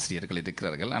ஆசிரியர்கள்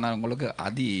இருக்கிறார்கள். ஆனால் உங்களுக்கு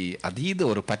அதீத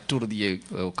ஒரு பற்றுறுதியை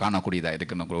காணக்கூடியதாக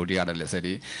இருக்கணும். உரையாடலில்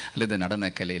சரி அல்லது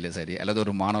நடன கலையில் சரி அல்லது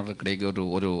ஒரு மாணவர்களுக்கு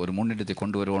ஒரு முன்னேற்றத்தை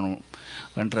கொண்டு வருவோம்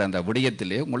என்ற அந்த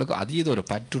விடயத்திலே உங்களுக்கு அதீத ஒரு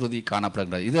பற்றுறுதி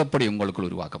காணப்படுகிறது. இது அப்படி உங்களுக்கு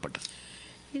உருவாக்கப்பட்டது?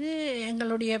 இது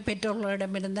எங்களுடைய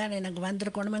பெற்றோர்களிடமிருந்தான் எனக்கு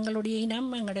வந்திருக்கணும். எங்களுடைய இனம்,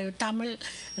 எங்களுடைய தமிழ்,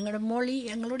 எங்களோட மொழி,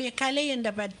 எங்களுடைய கலை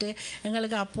என்ற பற்று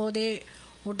எங்களுக்கு அப்போதே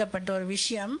ஊட்டப்பட்ட ஒரு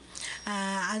விஷயம்.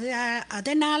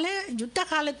 அதனால் யுத்த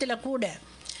காலத்தில் கூட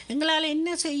எங்களால் என்ன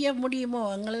செய்ய முடியுமோ,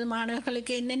 எங்களது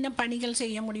மாணவர்களுக்கு என்னென்ன பணிகள்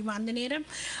செய்ய முடியுமோ அந்த நேரம்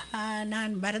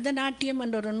நான் பரதநாட்டியம்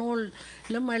என்ற ஒரு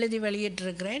நூலும் எழுதி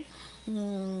வெளியிட்டிருக்கிறேன்.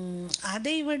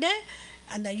 அதைவிட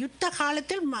அந்த யுத்த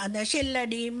காலத்தில் அந்த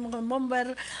ஷெல்லடி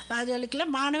பொம்பர்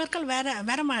அதுகளுக்கெல்லாம் மாணவர்கள்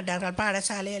வரமாட்டார்கள்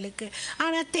பாடசாலைகளுக்கு.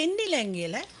 ஆனால்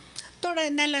தென்னிலங்கையில்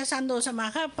நல்ல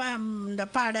சந்தோஷமாக இந்த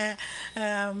பாட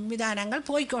விதானங்கள்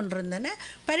போய்கொண்டிருந்தன,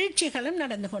 பரீட்சைகளும்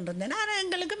நடந்து கொண்டிருந்தன. ஆனால்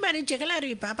எங்களுக்கு பரீட்சைகள்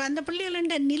அறிவிப்பா. அப்போ அந்த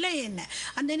பிள்ளைகளோட நிலை என்ன?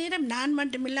 அந்த நேரம் நான்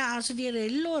மட்டுமில்லை, ஆசிரியர்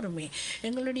எல்லோருமே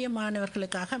எங்களுடைய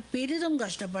மாணவர்களுக்காக பெரிதும்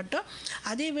கஷ்டப்பட்டோம்.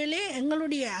 அதேவேளை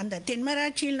எங்களுடைய அந்த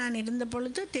தென்மராட்சியில் நான் இருந்த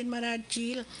பொழுது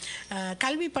தென்மராட்சியில்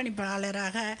கல்வி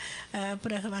பணிப்பாளராக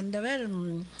பிறகு வந்தவர்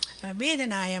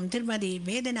வேதநாயம், திருமதி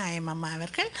வேதநாயம் அம்மா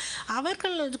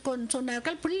அவர்கள்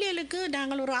சொன்னார்கள், பிள்ளைகளுக்கு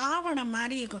நாங்கள் ஒரு ஆவணம்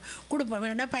மாதிரி கொடுப்போம்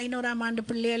வேணும். 11ஆம் ஆண்டு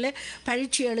பிள்ளைகள்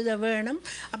பரீட்சை எழுத வேணும்.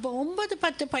 அப்போ 9,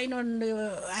 10, 11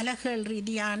 அலகுகள்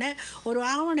ரீதியான ஒரு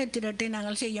ஆவண திரட்டை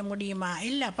நாங்கள் செய்ய முடியுமா?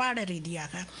 இல்லை, பாட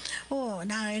ரீதியாக.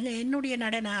 நான் என்னுடைய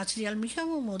நடன ஆசிரியர்கள்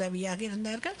மிகவும் உதவியாக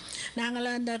இருந்தார்கள். நாங்கள்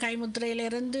அந்த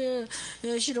கைமுத்திரையிலிருந்து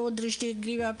சிரோதிருஷ்டி,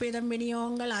 கிரீவா பேதம்,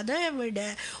 விநியோகங்கள், அதை விட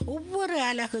ஒவ்வொரு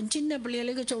அலகும் சின்ன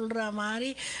பிள்ளைகளுக்கு சொல்கிற மாதிரி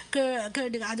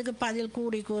கேட்டு அதுக்கு பதில்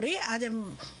கூறி அதை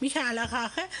மிக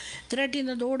அழகாக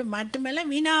திரட்டினதோடு மட்டுமல்ல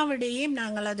வினாவிடையும்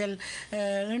நாங்கள் அதில்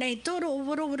இணைத்து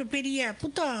ஒரு பெரிய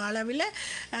புத்தக அளவில்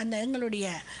அந்த எங்களுடைய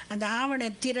அந்த ஆவண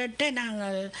திரட்டை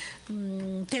நாங்கள்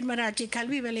தென்மராட்சி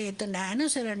கல்வி வலயத்தின்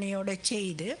அனுசரணையோடு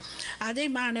செய்து அதை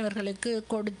மாணவர்களுக்கு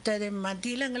கொடுத்தது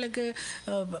மத்தியில் எங்களுக்கு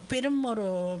பெரும் ஒரு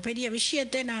பெரிய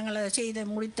விஷயத்தை நாங்கள் அதை செய்து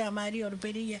முடித்த மாதிரி ஒரு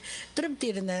பெரிய திருப்தி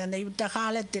இருந்தது. அந்த யுத்த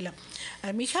காலத்தில்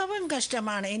மிகவும்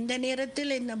கஷ்டமான இந்த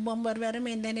நேரத்தில் இந்த பொம்பர்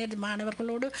வரும் இந்த நேரத்தில்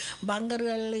மாணவர்களோடு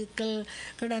பங்கர்களுக்கு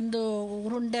கிடந்து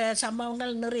உருண்ட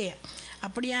சம்பவங்கள் நிறைய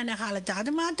அப்படியான காலத்து.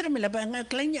 அது மாத்திரமில்லை, இப்போ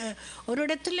எங்கள் ஒரு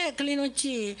இடத்துல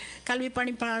கிளிநொச்சி கல்வி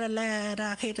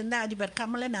பணிப்பாளராக இருந்த அதிபர்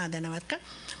கமலநாதன் அவர்கள்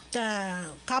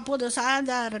காப்போது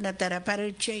சாதாரண தர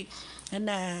பரீட்சை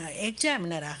என்ன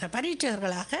எக்ஸாமினராக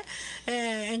பரீட்சகர்களாக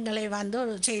எங்களை வந்து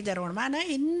செய்தரணும்.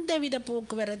 ஆனால் எந்த வித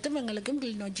போக்குவரத்தும் எங்களுக்கும்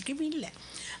கிளிநொச்சிக்கும் இல்லை.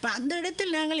 இப்போ அந்த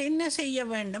இடத்தில் நாங்கள் என்ன செய்ய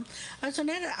வேண்டும்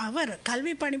சொன்னார். அவர்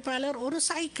கல்வி பணிப்பாளர் ஒரு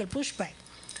சைக்கிள் புஷ்பை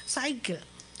சைக்கிள்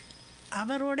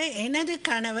அவரோட எனது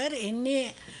கணவர் என்னை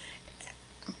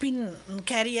பின்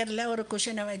கேரியரில் ஒரு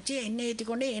குஷனை வச்சு என்னை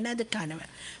ஏற்றிக்கொண்டு எனது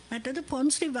கணவர். மற்றது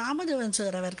பொன்ஸ்ரீ வாமதேவன்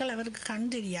சார் அவர்கள் அவருக்கு கண்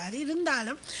தெரியாது,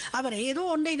 இருந்தாலும் அவர் ஏதோ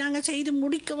ஒன்றை நாங்கள் செய்து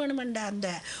முடிக்க வேணும் என்ற அந்த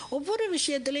ஒவ்வொரு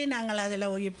விஷயத்துலேயும் நாங்கள்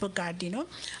அதில் ஒய்ப்பு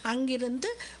காட்டினோம். அங்கிருந்து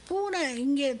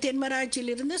இங்கே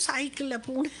தென்மராட்சியிலிருந்து சைக்கிளில்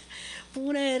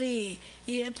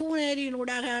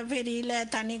பூனேரியினூடாக பெரியில்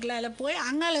தண்ணிகளால் போய்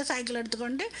அங்கால சைக்கிள்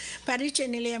எடுத்துக்கொண்டு பரீட்சை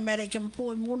நிலையம் வரைக்கும்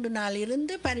போய் 3 நாள்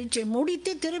இருந்து பரீட்சை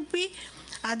முடித்து திருப்பி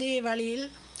அதே வழியில்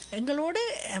எங்களோடு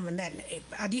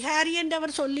அதிகாரி என்று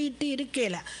அவர் சொல்லிட்டு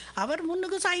இருக்கல, அவர்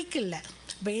முன்னுக்கு சைக்கிளில்.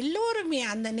 இப்போ எல்லோருமே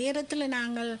அந்த நேரத்தில்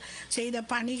நாங்கள் செய்த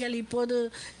பணிகள் இப்போது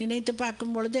நினைத்து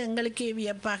பார்க்கும் பொழுது எங்களுக்கு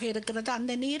வியப்பாக இருக்கிறது.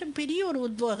 அந்த நேரம் பெரிய ஒரு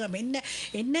உத்வேகம்.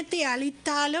 என்னத்தை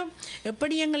அழித்தாலும்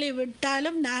எப்படி எங்களை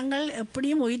விட்டாலும் நாங்கள்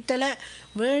எப்படியும் உயிர்த்தல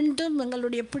வேண்டும்.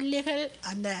 எங்களுடைய பிள்ளைகள்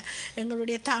அந்த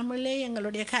எங்களுடைய தமிழை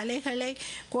எங்களுடைய கலைகளை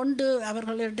கொண்டு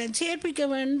அவர்களிடம் சேர்ப்பிக்க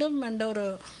வேண்டும் என்ற ஒரு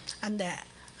அந்த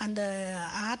அந்த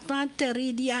ஆத்மார்த்த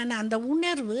ரீதியான அந்த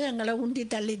உணர்வு எங்களை உந்தி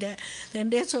தள்ளிட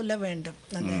என்றே சொல்ல வேண்டும்.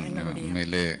 அந்த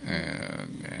உண்மையிலே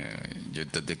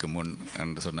யுத்தத்துக்கு முன்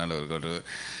என்று சொன்னால் ஒரு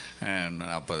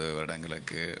 40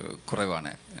 வருடங்களுக்கு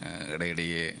குறைவான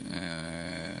இடையிடையே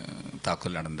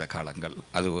தாக்குதல் நடந்த காலங்கள்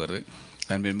அது ஒரு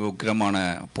மிக உக்கிரமான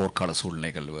போர்க்கால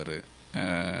சூழ்நிலைகள் வேறு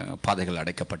பாதைகள்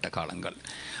அடைக்கப்பட்ட காலங்கள்.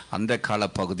 அந்த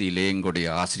காலப்பகுதியிலே எங்களுடைய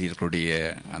ஆசிரியர்களுடைய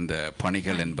அந்த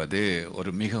பணிகள் என்பது ஒரு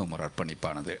மிகவும் ஒரு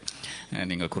அர்ப்பணிப்பானது.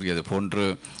 நீங்கள் கூறியது போன்று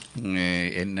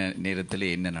என்ன நேரத்தில்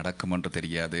என்ன நடக்கும் என்று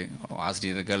தெரியாது.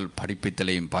 ஆசிரியர்கள்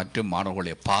படிப்பித்தலையும் பார்த்து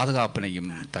மாணவர்களுடைய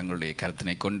பாதுகாப்பினையும் தங்களுடைய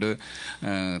கருத்தினை கொண்டு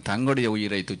தங்களுடைய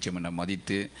உயிரை துச்சம் என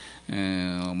மதித்து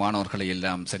மாணவர்களை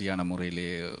எல்லாம் சரியான முறையிலே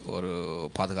ஒரு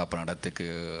பாதுகாப்பு நடத்துக்கு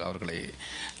அவர்களை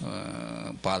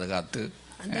பாதுகாத்து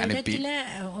அந்த இடத்துல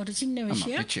ஒரு சின்ன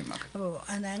விஷயம்.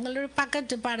 அந்த எங்களோட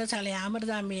பக்கத்து பாடசாலை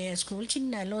அமிர்தாமி ஸ்கூல்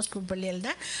சின்ன லோ ஸ்கூல் பள்ளியில்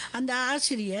தான் அந்த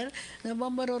ஆசிரியர்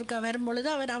பொம்பர் ஒருக்கா வரும்பொழுது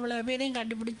அவர் அவ்வளோ பேரையும்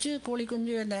கண்டுபிடிச்சி கோழி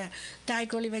குஞ்சு அந்த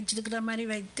தாய்க்கோழி வச்சுருக்கிற மாதிரி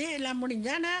வைத்து எல்லாம்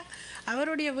முடிஞ்சு. ஆனால்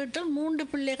அவருடைய வீட்டில் 3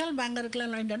 பிள்ளைகள்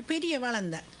பங்கருக்குலாம் வாங்கிட்டு பெரிய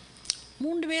வளர்ந்த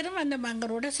 3 பேரும் அந்த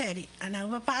பங்கரோட சரி. ஆனால்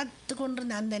அவள் பார்த்து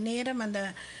கொண்டிருந்த அந்த நேரம் அந்த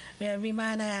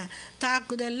விமான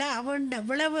தாக்குதலில் அவன்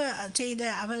விளைவு செய்த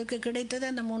அவருக்கு கிடைத்தது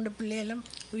அந்த 3 பிள்ளைகளும்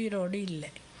உயிரோடு இல்லை.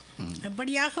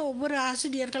 அப்படியாக ஒவ்வொரு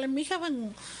ஆசிரியர்களும் மிகவும்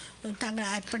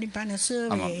தங்கள் அர்ப்பணிப்பான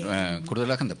சேவை.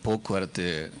 கூடுதலாக அந்த போக்குவரத்து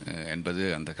என்பது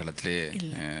அந்த காலத்திலே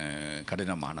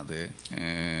கடினமானது.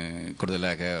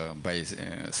 கூடுதலாக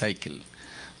சைக்கிள்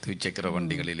துவிச்சக்கர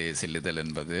வண்டிகளிலே செல்லுதல்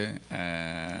என்பது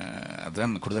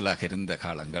அதுதான் கூடுதலாக இருந்த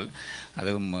காலங்கள்.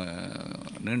 அதுவும்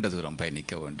நீண்ட தூரம்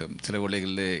பயணிக்க வேண்டும், சில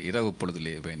வேளைகளில் இரவு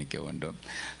பொழுதிலே பயணிக்க வேண்டும்,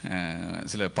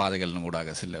 சில பாதைகள்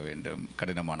ஊடாக செல்ல வேண்டும்,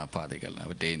 கடினமான பாதைகள்.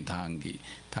 அவற்றையும்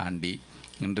தாண்டி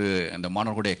இன்று அந்த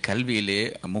மாணவர்களுடைய கல்வியிலே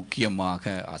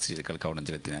முக்கியமாக ஆசிரியர்கள் கவனம்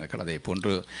செலுத்தினார்கள். அதே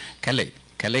போன்று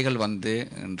கலைகள்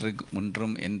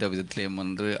இன்றும் எந்த விதத்திலையும்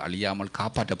அழியாமல்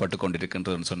காப்பாற்றப்பட்டு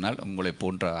கொண்டிருக்கின்றதுன்னு சொன்னால் உங்களை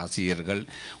போன்ற ஆசிரியர்கள்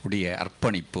உடைய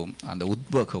அர்ப்பணிப்பும் அந்த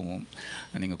உத்வேகமும்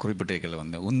நீங்கள் குறிப்பிட்டீர்கள்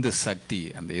உந்து சக்தி,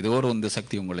 அந்த ஏதோ ஒரு உந்து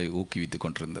சக்தி உங்களை ஊக்குவித்து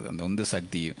கொண்டிருந்தது. அந்த உந்து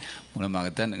சக்தி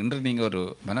மூலமாகத்தான் இன்று நீங்கள் ஒரு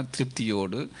மன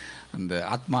திருப்தியோடு அந்த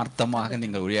ஆத்மார்த்தமாக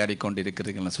நீங்கள் உரையாடி கொண்டு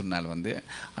இருக்கிறீர்கள்னு சொன்னால்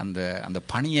அந்த அந்த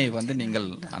பணியை நீங்கள்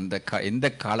அந்த எந்த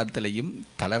காலத்திலையும்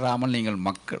தளராமல் நீங்கள்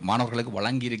மாணவர்களுக்கு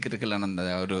வழங்கி இருக்கிறீர்கள்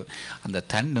அந்த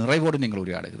தன் நிறைவோடு நீங்கள்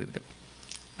உரையாடுகிறீர்கள்.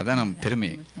 அதான்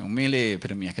பெருமை, உண்மையிலே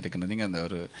பெருமையாக இருக்கின்றது. நீங்கள் அந்த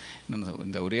ஒரு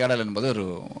இந்த உரையாடல் என்பது ஒரு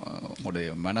உங்களுடைய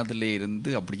மனதிலே இருந்து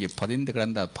அப்படியே பதிந்து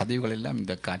கிடந்த பதிவுகள் எல்லாம்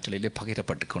இந்த காற்றலிலே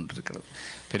பகிரப்பட்டு கொண்டிருக்கிறது.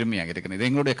 பெருமையாக இருக்கிறது. இது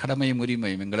எங்களுடைய கடமையும்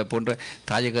உரிமையும். எங்களை போன்ற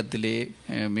தாயகத்திலே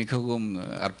மிகவும்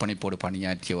அர்ப்பணிப்போடு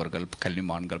பணியாற்றியவர்கள்,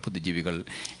 கல்விமான்கள், புத்திஜீவிகள்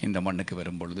இந்த மண்ணுக்கு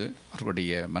வரும்பொழுது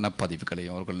அவர்களுடைய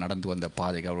மனப்பதிவுகளையும் அவர்கள் நடந்து வந்த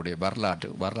பாதைகள், அவருடைய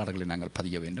வரலாறுகளை நாங்கள்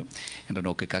பதிய வேண்டும் என்ற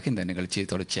நோக்குக்காக இந்த நிகழ்ச்சியை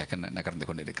தொடர்ச்சியாக நகர்ந்து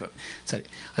கொண்டிருக்கிறது. சரி,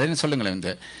 அதே சொல்லுங்களேன்,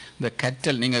 இந்த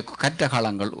கற்றல், நீங்கள் கற்ற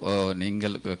காலங்கள்,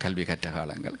 நீங்கள் கல்வி கற்ற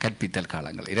காலங்கள், கற்பித்தல்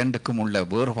காலங்கள், இரண்டுக்கும் உள்ள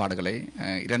வேறுபாடுகளை,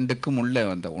 இரண்டுக்கும் உள்ள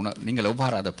அந்த நீங்கள்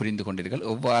எவ்வாறு அதை புரிந்து கொண்டீர்கள்,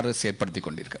 எவ்வாறு செயற்படுத்தி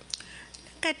கொண்டீர்கள்?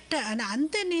 கற்ற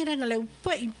அந்த நேரங்களை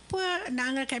இப்போ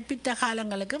நாங்கள் கற்பித்த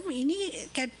காலங்களுக்கும் இனி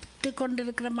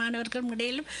கொண்டிருக்கிற மாணவர்கள்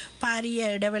இடையிலும் பாரிய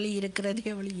இடைவெளி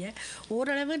இருக்கிறதே ஒழிய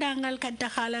ஓரளவு நாங்கள் கற்ற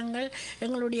காலங்கள்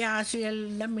எங்களுடைய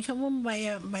ஆசிரியர்களிடம் மிகவும்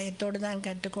பயத்தோடு தான்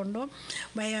கற்றுக்கொண்டோம்.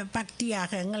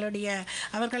 பக்தியாக எங்களுடைய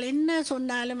அவர்கள் என்ன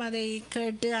சொன்னாலும் அதை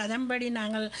கேட்டு அதன்படி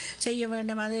நாங்கள் செய்ய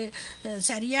வேண்டும். அது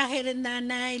சரியாக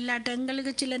இருந்தான இல்லாட்ட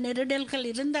எங்களுக்கு சில நெருடல்கள்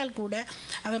இருந்தால் கூட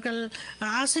அவர்கள்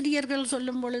ஆசிரியர்கள்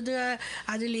சொல்லும் பொழுது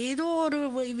அதில் ஏதோ ஒரு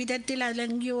விதத்தில் அதில்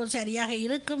எங்கேயோ சரியாக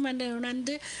இருக்கும் என்று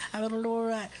உணர்ந்து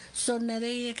அவர்களோட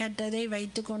சொன்னதை கற்றதை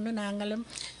வைத்து கொண்டு நாங்களும்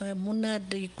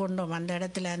முன்னேறி கொண்டோம். அந்த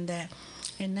இடத்துல அந்த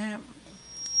என்ன,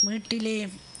 வீட்டிலே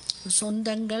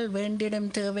சொந்தங்கள் வேண்டிடும்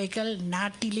தேவைகள்,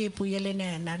 நாட்டிலே புயலென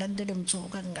நடந்திடும்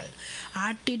சோகங்கள்,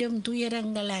 ஆட்டிடும்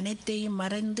துயரங்கள் அனைத்தையும்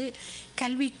மறந்து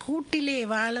கல்வி கூட்டிலே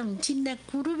வாழும் சின்ன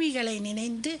குருவிகளை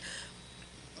நினைந்து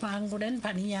பாங்குடன்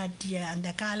பணியாற்றிய அந்த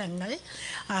காலங்கள்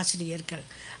ஆசிரியர்கள்.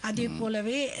 அதே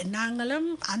போலவே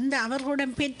நாங்களும் அந்த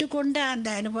அவர்களுடன் பெற்றுக்கொண்ட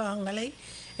அந்த அனுபவங்களை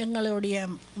எங்களுடைய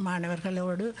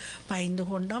மாணவர்களோடு பகிர்ந்து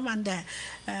கொண்டோம். அந்த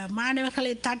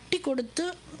மாணவர்களை தட்டி கொடுத்து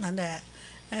அந்த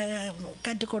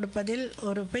கற்றுக் கொடுப்பதில்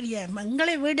ஒரு பெரிய,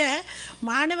 எங்களை விட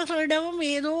மாணவர்களிடமும்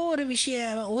ஏதோ ஒரு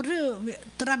ஒரு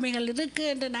திறமைகள்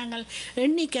இருக்குது என்று நாங்கள்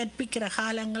எண்ணி கற்பிக்கிற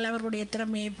காலங்கள், அவர்களுடைய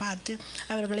திறமையை பார்த்து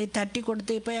அவர்களை தட்டி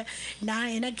கொடுத்து, இப்போ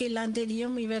எனக்கு எல்லாம்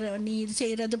தெரியும், நீ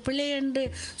செய்கிறது பிள்ளை என்று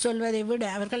சொல்வதை விட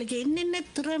அவர்களுக்கு என்னென்ன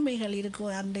திறமைகள்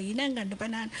இருக்கும் அந்த இனங்கண்டு.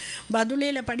 இப்போ நான்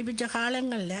பதுளையில் படிப்பித்த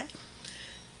காலங்களில்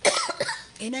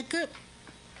எனக்கு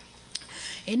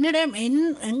என்னிடம்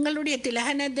எங்களுடைய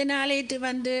திலகனத்தினாலே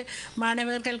வந்து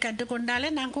மாணவர்கள் கற்றுக்கொண்டாலே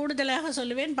நான் கூடுதலாக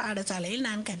சொல்லுவேன், பாடசாலையில்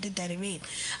நான் கற்றுத்தருவேன்.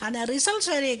 அந்த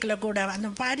ரிசல்ட்ஸ் வரைக்கில் கூட,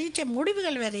 அந்த பரீட்சை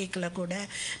முடிவுகள் வரைக்கில் கூட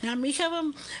நான்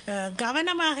மிகவும்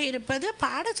கவனமாக இருப்பது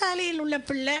பாடசாலையில் உள்ள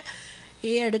பிள்ளை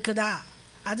எடுக்குதா,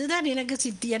 அதுதான் எனக்கு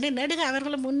சித்தியான நடுக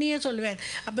அவர்களை முன்னையே சொல்லுவேன்.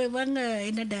 அப்போ இவங்க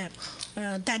என்னட்ட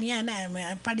தனியான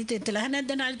படித்து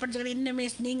திலகனத்தை நாள் படிச்சுக்கிறேன், இன்னுமே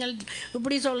நீங்கள்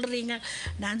இப்படி சொல்கிறீங்க.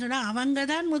 நான் சொன்னால் அவங்க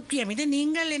தான் முக்கியம், இது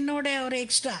நீங்கள் என்னோட ஒரு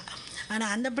எக்ஸ்ட்ரா.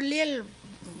 ஆனால் அந்த பிள்ளைகள்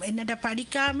என்னட்ட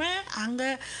படிக்காமல் அங்கே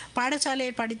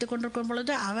பாடசாலையை படித்து கொண்டிருக்கும்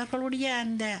பொழுது அவர்களுடைய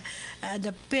அந்த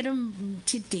பெரும்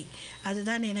சித்தி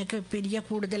அதுதான் எனக்கு பெரிய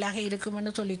கூடுதலாக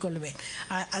இருக்குமென்னு சொல்லிக்கொள்வேன்.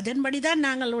 அதன்படி தான்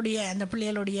நாங்களுடைய அந்த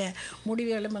பிள்ளைகளுடைய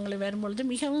முடிவுகளும் எங்களுக்கு வரும்பொழுது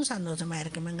மிகவும் சந்தோஷமாக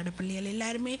இருக்கும். எங்களோட பிள்ளைகள்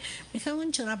எல்லாருமே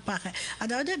மிகவும் சிறப்பாக,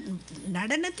 அதாவது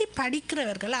நடனத்தை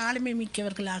படிக்கிறவர்கள் ஆளுமை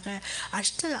மிக்கவர்களாக,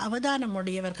 அவதானம்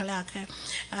உடையவர்களாக,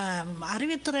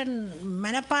 அறிவுத்திறன்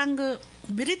மனப்பாங்கு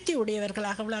விருத்தி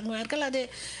உடையவர்களாக விளங்குவார்கள். அது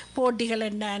போட்டிகள்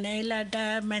என்னன்னு இல்லாட்ட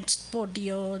மேட்ச்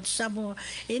போட்டியோ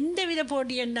எந்தவித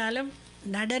போட்டி என்றாலும்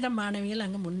நடன மாணவிகள்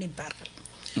அங்கு முன்னிப்பார்கள்.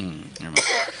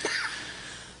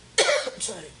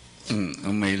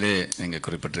 உண்மையிலே நீங்கள்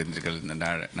குறிப்பிட்டிருந்தீர்கள், இந்த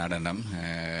நடனம்,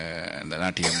 இந்த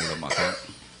நாட்டியம் மூலமாக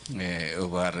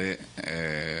எவ்வாறு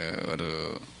ஒரு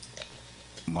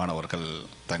மாணவர்கள்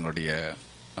தங்களுடைய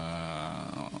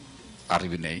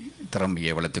அறிவினை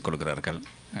திறமையை வளர்த்துக் கொள்கிறார்கள்.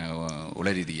 உள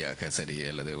ரீதியாக சரி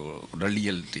அல்லது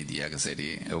உடலியல் ரீதியாக சரி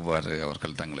எவ்வாறு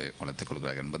அவர்கள் தங்களை வளர்த்துக்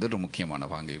கொள்கிறார்கள் என்பது ஒரு முக்கியமான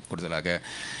பங்கு. கூடுதலாக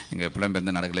இங்கே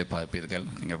புலம்பெயர்ந்த நாடுகளை பார்ப்பீர்கள்.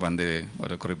 இங்கே வந்து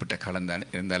ஒரு குறிப்பிட்ட காலம்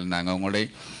இருந்தாலும் நாங்கள் உங்களை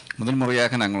முதல்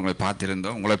முறையாக நாங்கள் உங்களை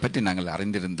பார்த்திருந்தோம், உங்களை பற்றி நாங்கள்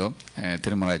அறிந்திருந்தோம்.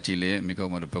 திருமலாட்சியிலே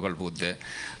மிகவும் ஒரு புகழ் பூத்த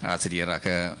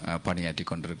ஆசிரியராக பணியாற்றி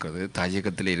கொண்டிருக்கிறது.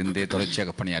 தாயகத்தில் இருந்தே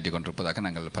தொடர்ச்சியாக பணியாற்றி கொண்டிருப்பதாக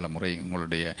நாங்கள் பல முறை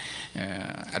உங்களுடைய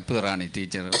அற்புத ராணி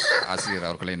டீச்சர் ஆசிரியர்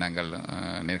அவர்களை நாங்கள்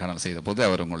நேர்காணல் செய்த போது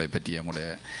அவர் உங்களை பற்றிய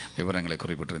உங்களுடைய விவரங்களை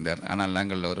குறிப்பிட்டிருந்தார். ஆனால்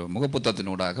நாங்கள் ஒரு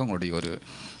முகப்புத்தகத்தினூடாக உங்களுடைய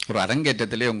ஒரு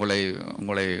அரங்கேற்றத்திலே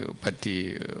உங்களை பற்றி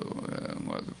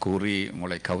கூறி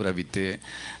உங்களை கௌரவித்து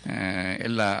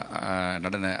எல்லா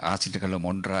நடன ஆசிரியர்களும்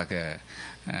ஒன்றாக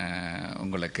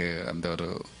உங்களுக்கு அந்த ஒரு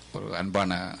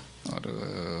அன்பான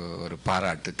ஒரு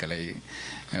பாராட்டுக்களை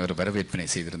ஒரு வரவேற்பினை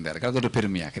செய்திருந்தார்கள். அது ஒரு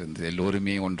பெருமையாக இருந்தது.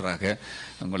 எல்லோருமே ஒன்றாக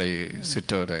உங்களை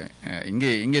சுற்ற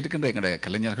இங்கே இருக்கின்ற எங்களுடைய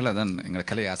கலைஞர்கள், அதான் எங்கள்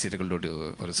கலை ஆசிரியர்களோட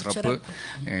ஒரு சிறப்பு.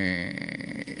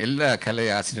 எல்லா கலை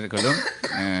ஆசிரியர்களும்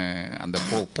அந்த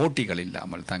போட்டிகள்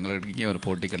இல்லாமல், தங்களுடைய ஒரு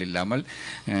போட்டிகள் இல்லாமல்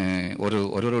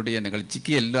ஒருவருடைய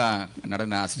நிகழ்ச்சிக்கு எல்லா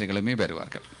நடன ஆசிரியர்களுமே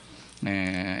வருவார்கள்.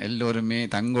 எல்லோருமே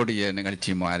தங்களுடைய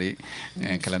நிகழ்ச்சி மாறி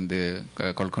கலந்து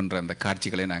கொள்கின்ற அந்த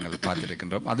காட்சிகளை நாங்கள்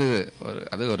பார்த்திருக்கின்றோம்.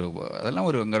 அதெல்லாம்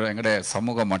ஒரு எங்களுடைய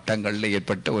சமூக மட்டங்களில்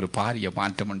ஏற்பட்ட ஒரு பாரிய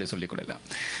மாற்றம் என்று சொல்லிக்கொள்ளலாம்.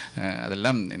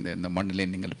 அதெல்லாம் இந்த மண்ணிலே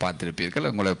நீங்கள் பார்த்திருப்பீர்கள்.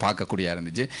 உங்களை பார்க்கக்கூடியதாக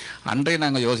இருந்துச்சு. அன்றைய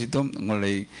நாங்கள் யோசித்தோம்,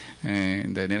 உங்களை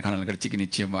இந்த நேர்காணல் நிகழ்ச்சிக்கு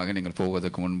நிச்சயமாக நீங்கள்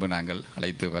போவதற்கு முன்பு நாங்கள்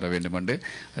அழைத்து வர வேண்டும் என்று.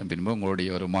 அதன் பின்பு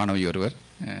உங்களுடைய ஒரு மாணவி ஒருவர்,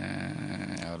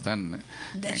 அவர்தான்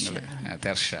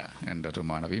தர்ஷா என்ற ஒரு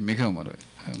மாணவி, மிகவும்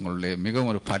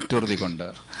ஒரு பற்றுறுதி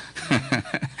கொண்டார்.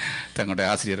 தங்களுடைய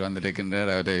ஆசிரியர்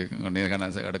வந்திருக்கின்றார், அவரை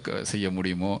நேர்காணல் செய்ய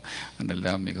முடியுமோ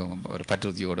என்றெல்லாம் மிகவும் ஒரு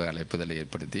பற்றுறுதியோடு அழைப்புதலை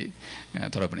ஏற்படுத்தி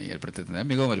தொடர்பினை ஏற்படுத்தி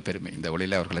மிகவும் ஒரு பெருமை. இந்த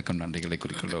வழியில் அவர்களுக்கும் நன்றிகளை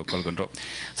கொள்கின்றோம்.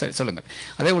 சரி, சொல்லுங்கள்.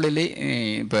 அதே வழியிலே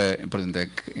இப்பொழுது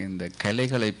இந்த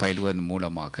கலைகளை பயிலுவதன்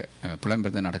மூலமாக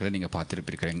புலம்பெயர்ந்த நாடுகளை நீங்கள்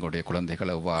பார்த்திருப்பீர்கள். எங்களுடைய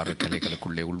குழந்தைகள் எவ்வாறு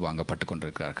கலைகளுக்குள்ளே உள்வாங்கப்பட்டு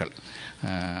கொண்டிருக்கிறார்கள்.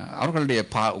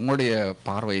 உங்களுடைய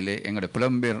பார்வையிலே எங்களுடைய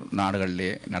புலம்பெயர் நாடுகளிலே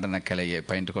நடன கலையை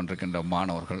பயின்று கொண்டிருக்கின்ற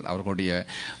மாணவர்கள், அவர்களுடைய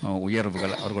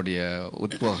உயர்வுகள், அவர்களுடைய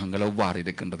உத்வேகங்கள் எவ்வாறு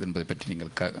இருக்கின்றது என்பதை பற்றி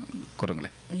நீங்கள்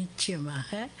கூறுங்களேன்.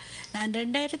 நிச்சயமாக. நான்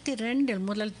 2002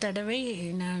 முதல் தடவை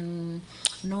நான்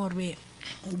நோர்வே,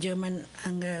 ஜெர்மன்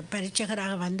அங்கே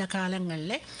பரீட்சகராக வந்த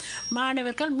காலங்களில்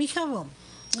மாணவர்கள் மிகவும்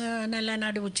நல்லா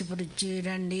நடுவுச்சி பிடிச்சி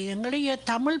எங்களுடைய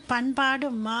தமிழ் பண்பாடு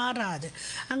மாறாது.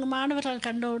 அங்கே மாணவர்கள்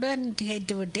கண்டவுடன்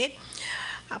திகைத்து விட்டேன்.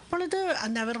 அப்பொழுது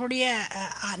அவர்களுடைய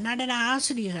நடன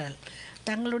ஆசிரியர்கள்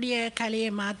தங்களுடைய கலையை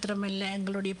மாத்திரமல்ல,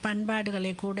 எங்களுடைய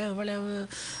பண்பாடுகளை கூட எவ்வளவு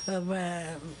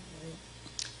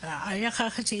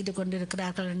அழகாக செய்து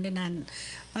கொண்டிருக்கிறார்கள் என்று நான்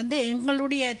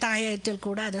எங்களுடைய தாயத்தில்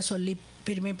கூட அதை சொல்லி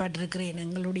பெருமைப்பட்டிருக்கிறேன்.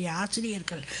 எங்களுடைய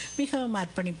ஆசிரியர்கள் மிகவும்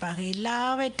அர்ப்பணிப்பாக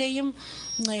எல்லாவற்றையும்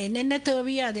என்னென்ன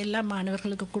தேவையோ அதெல்லாம்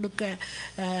மாணவர்களுக்கு கொடுக்க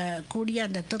கூடிய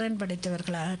அந்த திறன்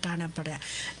படைத்தவர்களாக காணப்பட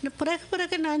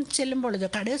பிறகு நான் செல்லும் பொழுது,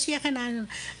 கடைசியாக நான்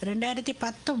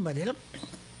 2019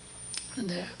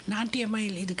 இந்த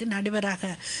நாட்டியமயில் இதுக்கு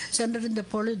நடுவராக சென்றிருந்த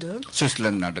பொழுது,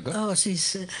 சுவிட்சர்லாந்து நாட்டுக்கு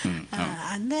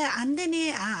அந்த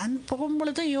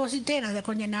போகும்பொழுதும் யோசித்தேன். அதை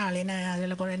கொஞ்ச நாள்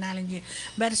அதில் கொஞ்சம் 4-5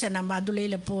 வருஷம் நம்ம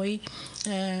அதுலையில் போய்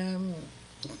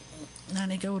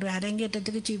நாளைக்கு ஒரு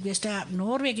அரங்கேற்றத்துக்கு சீஃப் கெஸ்ட்டாக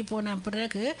நோர்வேக்கு போன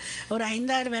பிறகு ஒரு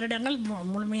 5-6 வருடங்கள்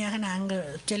முழுமையாக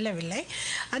நாங்கள் செல்லவில்லை.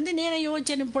 அந்த நேரம்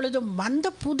யோசனை பொழுதும்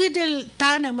வந்த புதிதில்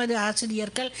தான் நமது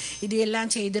ஆசிரியர்கள்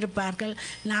இதையெல்லாம் செய்திருப்பார்கள்.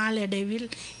 நாளடைவில்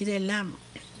இதெல்லாம்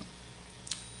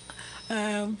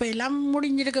இப்போ எல்லாம்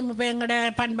முடிஞ்சிருக்கு. இப்போ எங்களோட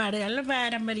பண்பாடுகள்,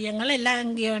 பாரம்பரியங்கள் எல்லாம்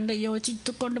இங்கே வந்து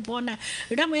யோசித்து கொண்டு போன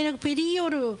இடம் எனக்கு பெரிய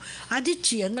ஒரு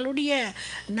அதிர்ச்சி. எங்களுடைய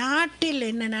நாட்டில்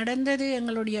என்ன நடந்தது,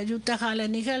 எங்களுடைய யுத்தகால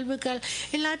நிகழ்வுகள்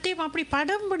எல்லாத்தையும் அப்படி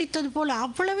படம் பிடித்தது போல்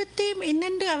அவ்வளவுத்தையும்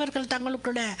என்னென்று அவர்கள்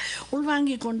தங்களுக்குள்ள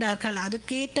உள்வாங்கி கொண்டார்கள்.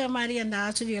 அதுக்கேற்ற மாதிரி அந்த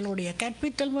ஆசிரியர்களுடைய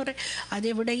கற்பித்தல் முறை,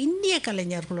 அதை விட இந்திய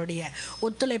கலைஞர்களுடைய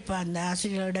ஒத்துழைப்பு அந்த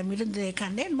ஆசிரியர்களிடம் இருந்ததை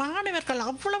கண்டேன். மாணவர்கள்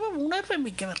அவ்வளவு உணர்வு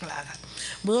மிக்கவர்களாக,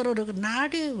 வேறொரு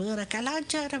நாடு, வேறு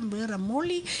கலாச்சாரம், வேறு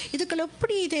மொழி, இதுக்கள்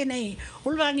எப்படி இதனை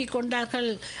உள்வாங்கி கொண்டார்கள்.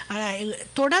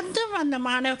 தொடர்ந்தும் அந்த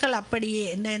மாணவர்கள் அப்படியே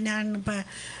நான் இப்போ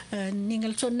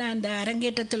நீங்கள் சொன்ன அந்த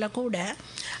அரங்கேற்றத்தில் கூட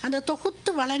அந்த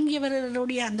தொகுத்து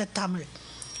வழங்கியவர்களுடைய அந்த தமிழ்,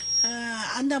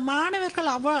 அந்த மாணவர்கள்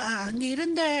அங்கே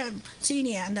இருந்த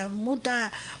சீனியர் அந்த மூத்த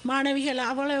மாணவிகள்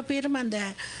அவ்வளோ பேரும் அந்த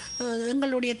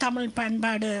எங்களுடைய தமிழ்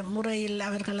பண்பாடு முறையில்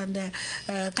அவர்கள் அந்த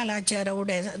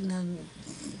கலாச்சாரோட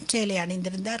சேலை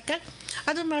அணிந்திருந்தார்கள்.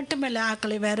 அது மட்டுமல்ல,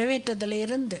 ஆக்களை வரவேற்றதில்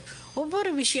இருந்து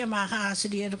ஒவ்வொரு விஷயமாக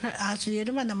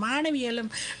ஆசிரியரும் அந்த மாணவியலும்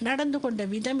நடந்து கொண்ட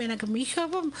விதம் எனக்கு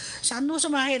மிகவும்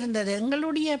சந்தோஷமாக இருந்தது.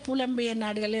 எங்களுடைய புலம்பெயர்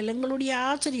நாடுகளில் எங்களுடைய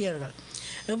ஆசிரியர்கள்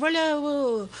எவ்வளவு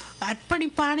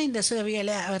அர்ப்பணிப்பான இந்த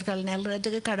சேவைகளை அவர்கள்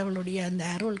நல்கிறதுக்கு கடவுளுடைய அந்த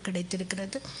அருள்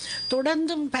கிடைத்திருக்கிறது.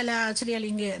 தொடர்ந்தும் பல ஆசிரியர்கள்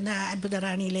இங்கே இந்த அற்புத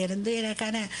ராணியிலிருந்து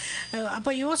எனக்கான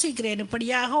அப்போ யோசிக்கிறேன்,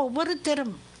 இப்படியாக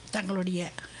ஒவ்வொருத்தரும்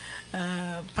தங்களுடைய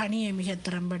பணியை மிக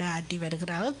திறம்பட ஆற்றி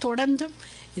வருகிறார்கள். தொடர்ந்தும்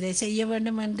இதை செய்ய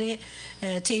வேண்டும் என்று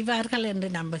செய்வார்கள் என்று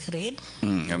நம்புகிறேன்.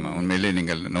 உண்மையிலே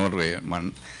நீங்கள்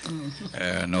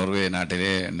நோர்வே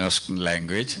நாட்டிலே நோர்ஸ்க்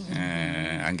லாங்குவேஜ்,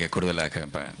 அங்கே கூடுதலாக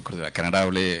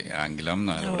கனடாவிலே ஆங்கிலம்,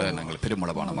 அதோட நாங்கள்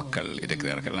பெருமளவான மக்கள்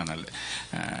இருக்கிறார்கள். ஆனால்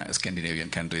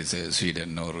ஸ்கேண்டினேவியன் கண்ட்ரிஸ்,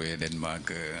 ஸ்வீடன், நோர்வே,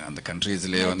 டென்மார்க், அந்த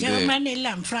கண்ட்ரீஸ்லேயே வந்து ஜெர்மன்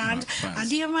எல்லாம் பிரான்ஸ்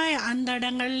அதிகமாக அந்த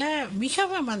இடங்களில்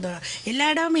மிகவும் அந்த எல்லா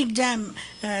இடமும் எக்ஸாம்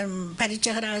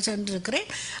பரீட்சகராக சென்றிருக்கிறேன்.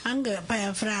 அங்கே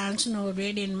பிரான்ஸ், நோர்வே,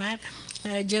 டென்மார்க்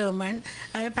ஜெர்மன்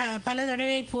பல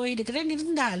தடவை போயிருக்கிறேன்.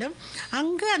 இருந்தாலும்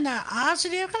அங்கு அந்த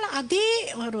ஆசிரியர்கள் அதே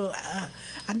ஒரு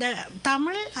அந்த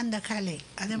தமிழ் அந்த கலை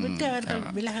அதை விட்டு அவர்கள்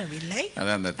விலகவில்லை.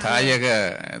 அதான் அந்த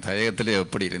தாயகத்திலே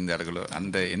எப்படி இருந்தார்களோ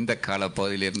அந்த எந்த கால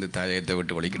பகுதியிலிருந்து தாயகத்தை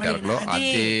விட்டு ஒழிக்கிட்டார்களோ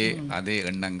அதே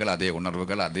எண்ணங்கள், அதே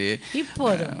உணர்வுகள், அதே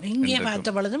இப்போதும் இங்கே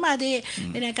பார்த்த பொழுதும் அதே.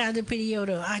 எனக்கு அது பெரிய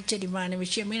ஒரு ஆச்சரியமான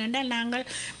விஷயம். ஏனென்றால் நாங்கள்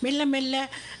மெல்ல மெல்ல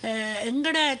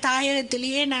எங்கட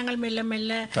தாயகத்திலேயே நாங்கள் மெல்ல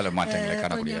மெல்ல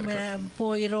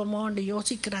போயிரோமோன்னு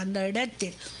யோசிக்கிற அந்த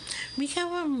இடத்தில்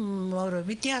மிகவும் ஒரு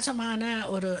வித்தியாசமான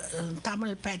ஒரு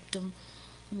தமிழ் பற்றும்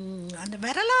அந்த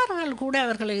வரலாறுகள் கூட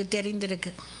அவர்களுக்கு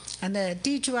தெரிந்திருக்கு. அந்த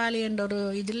தீச்சுவாலி என்ற ஒரு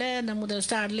இதில் அந்த முதல்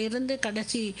ஸ்டார்ட்ல இருந்து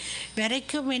கடைசி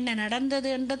வரைக்கும் என்ன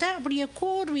நடந்ததுன்றதை அப்படியே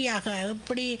கோர்வையாக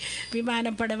எப்படி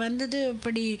விமானப்படை வந்தது,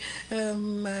 எப்படி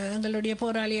எங்களுடைய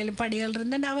போராளிகள் படைகள்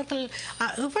இருந்தன, அவர்கள்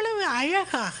இவ்வளவு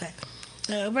அழகாக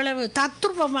இவ்வளவு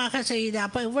தத்துரூபமாக செய்து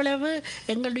அப்போ இவ்வளவு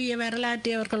எங்களுடைய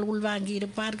வரலாற்றை அவர்கள் உள்வாங்கி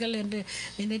இருப்பார்கள் என்று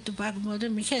நினைத்து பார்க்கும்போது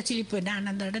மிக சிரிப்பு. நான்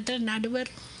அந்த இடத்துல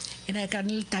நடுவர் எனக்கு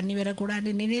கண்ணில் தண்ணி வரக்கூடாது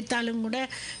நினைத்தாலும் கூட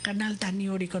கண்ணால் தண்ணி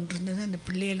ஓடிக்கொண்டிருந்தது. அந்த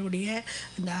பிள்ளைகளுடைய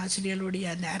அந்த ஆசிரியர்களுடைய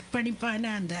அந்த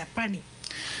அர்ப்பணிப்பான அந்த பணி.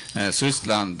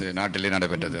 சுவிட்சர்லாந்து நாட்டிலே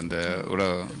நடைபெற்றது. அந்த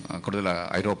கூடுதலாக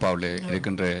ஐரோப்பாவில்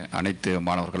இருக்கின்ற அனைத்து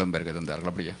மாணவர்களும்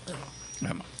பெருகிருந்தார்கள். அப்படியே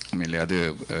ஆமாம் இல்லை, அது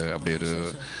அப்படி ஒரு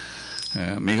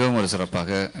மிகவும் ஒரு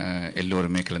சிறப்பாக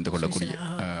எல்லோருமே கலந்து கொள்ளக்கூடிய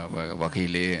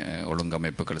வகையிலே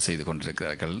ஒழுங்கமைப்புகள் செய்து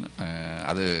கொண்டிருக்கிறார்கள்.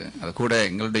 அது கூட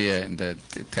எங்களுடைய இந்த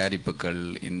தயாரிப்புகள்,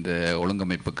 இந்த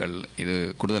ஒழுங்கமைப்புகள் இது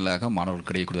கூடுதலாக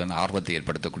மாணவர்களுக்கிடையே கூடுதலான ஆர்வத்தை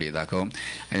ஏற்படுத்தக்கூடியதாகவும்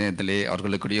இதிலே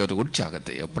அவர்களுக்குடைய ஒரு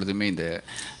உற்சாகத்தை எப்பொழுதுமே இந்த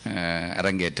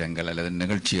அரங்கேற்றங்கள் அல்லது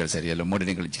நிகழ்ச்சிகள் சரி அல்ல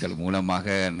மோடி நிகழ்ச்சிகள்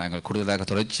மூலமாக நாங்கள் கூடுதலாக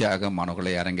தொடர்ச்சியாக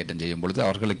மாணவர்களை அரங்கேற்றம் செய்யும் பொழுது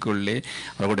அவர்களுக்குள்ளே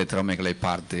அவர்களுடைய திறமைகளை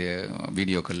பார்த்து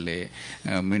வீடியோக்களிலே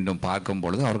மீண்டும் பார்க்கும்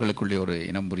பொழுது அவர்களுக்குள்ளே ஒரு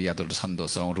இனம் புரியாத ஒரு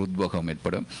சந்தோஷம், ஒரு உத்வேகம்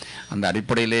ஏற்படும். அந்த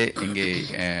அடிப்படையிலே இங்கே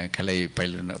கலை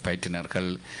பயிற்றுனர்கள்,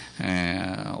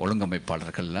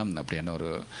 ஒழுங்கமைப்பாளர்கள் எல்லாம் அப்படியான ஒரு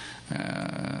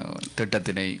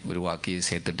திட்டத்தினை உருவாக்கி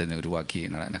செயற்திட்டத்தினை உருவாக்கி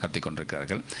நகர்த்தி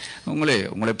கொண்டிருக்கிறார்கள்.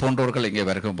 உங்களை போன்றவர்கள் இங்கே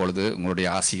வருகும் பொழுது உங்களுடைய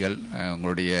ஆசிகள்,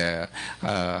 உங்களுடைய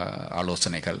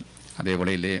ஆலோசனைகள் அதே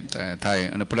வழியிலே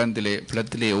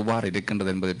பிளத்திலே எவ்வாறு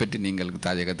இருக்கின்றது என்பதை பற்றி நீங்கள்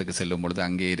தாயகத்துக்கு செல்லும் பொழுது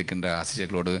அங்கே இருக்கின்ற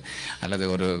ஆசிரியர்களோடு அல்லது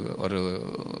ஒரு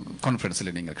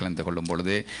கான்ஃபரன்ஸில் நீங்கள் கலந்து கொள்ளும்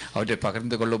பொழுது அவற்றை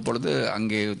பகிர்ந்து கொள்ளும் பொழுது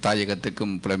அங்கே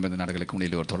தாயகத்துக்கும் புலம்பெயர்ந்த நாடுகளுக்கும்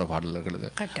இடையில் ஒரு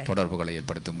தொடர்புகளை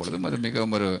ஏற்படுத்தும் பொழுதும் அது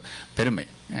மிகவும் ஒரு பெருமை.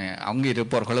 அங்கே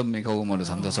இருப்பவர்களும் மிகவும் ஒரு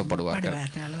சந்தோஷப்படுவார்கள்.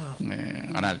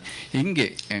 ஆனால் இங்கே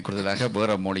கூடுதலாக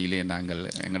வேறு மொழியிலே நாங்கள்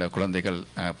எங்களோட குழந்தைகள்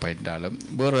பயின்றாலும்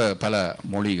வேறு பல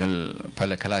மொழிகள்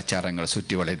பல கலாச்சாரங்கள்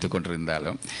சுற்றி வளைத்து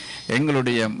கொண்டிருந்தாலும்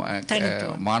எங்களுடைய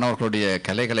மாணவர்களுடைய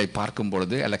கலைகளை பார்க்கும்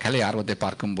பொழுது அல்ல கலை ஆர்வத்தை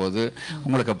பார்க்கும்போது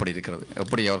உங்களுக்கு எப்படி இருக்கிறது?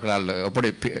 எப்படி அவர்களால்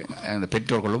எப்படி அந்த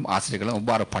பெற்றோர்களும் ஆசிரியர்களும்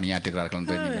எவ்வாறு பணியாற்றுகிறார்கள்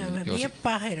என்று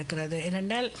வியப்பாக இருக்கிறது.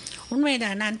 ஏனென்றால்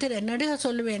உண்மைதான். நான் நடுக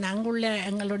சொல்லுவேன், அங்குள்ள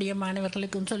எங்களுடைய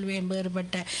மாணவர்களுக்கும் சொல்லுவேன்,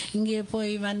 வேறுபட்ட இங்கே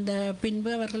போய் வந்த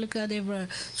பின்பு அவர்களுக்கு அதை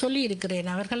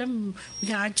சொல்லியிருக்கிறேன். அவர்களும்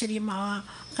மிக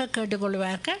ஆச்சரியமாக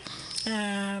கேட்டுக்கொள்வார்கள்.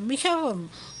 மிகவும்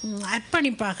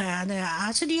அர்ப்பணிப்பாக அந்த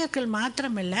ஆசிரியர்கள்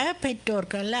மாத்திரமல்ல,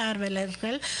 பெற்றோர்கள்,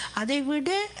 ஆர்வலர்கள், அதைவிட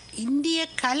இந்திய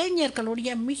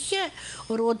கலைஞர்களுடைய மிக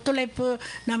ஒரு ஒத்துழைப்பு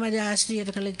நமது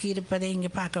ஆசிரியர்களுக்கு இருப்பதை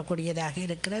இங்கே பார்க்கக்கூடியதாக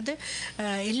இருக்கிறது.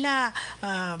 எல்லா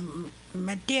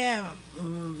மற்ற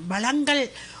வளங்கள்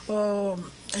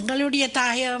எங்களுடைய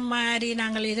தாயம் மாதிரி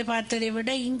நாங்கள் எதிர்பார்த்ததை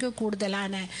விட இங்கு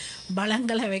கூடுதலான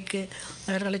பலங்களை வைக்க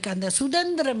அவர்களுக்கு அந்த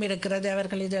சுதந்திரம் இருக்கிறது.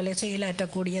 அவர்கள் இதில்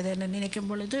செயலாற்றக்கூடியது என்று நினைக்கும்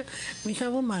பொழுது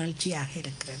மிகவும் மகிழ்ச்சியாக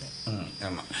இருக்கிறது.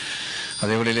 ஆமாம்,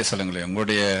 அதே வழியிலே சொல்லுங்களேன்,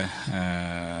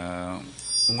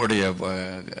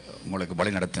 உங்களுக்கு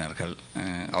வழி நடத்தினார்கள்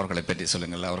அவர்களை பற்றி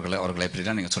சொல்லுங்கள். அவர்களை பற்றி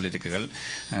தான் நீங்கள் சொல்லியிருக்கீர்கள்.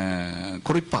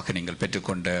 குறிப்பாக நீங்கள்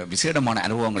பெற்றுக்கொண்ட விசேடமான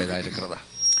அனுபவங்கள் ஏதாவது இருக்கிறதா?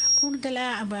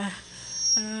 கூடுதலாக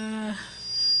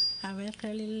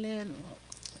அவர்களில்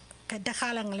கெட்ட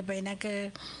காலங்கள் இப்போ எனக்கு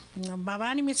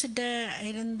பவானி மிஸ்கிட்ட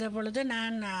இருந்த பொழுது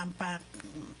நான்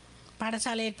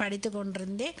பாடசாலையில் படித்து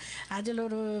கொண்டிருந்தேன். அதில்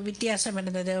ஒரு வித்தியாசம்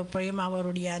இருந்தது. எப்பயும்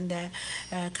அவருடைய அந்த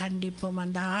கண்டிப்பும்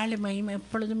அந்த ஆளுமையும்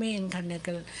எப்பொழுதுமே என்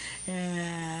கண்ணுக்கு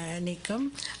நிற்கும்.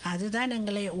 அதுதான்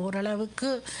எங்களை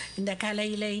ஓரளவுக்கு இந்த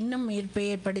கலையில் இன்னும் ஈர்ப்பை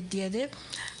ஏற்படுத்தியது.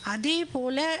 அதே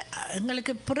போல்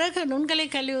எங்களுக்கு பிறகு நுண்கலை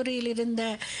கல்லூரியில் இருந்த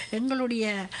எங்களுடைய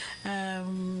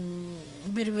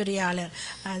விரிவுரையாளர்,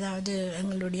 அதாவது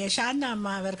எங்களுடைய சாந்தா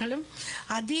அம்மா அவர்களும்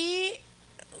அதே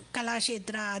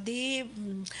கலாஷேத்ரா அதே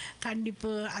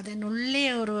கண்டிப்பு அதனுள்ளே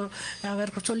ஒரு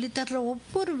அவர் சொல்லித்தர்ற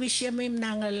ஒவ்வொரு விஷயமையும்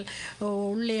நாங்கள்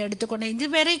உள்ளே எடுத்துக்கொண்டோம். இது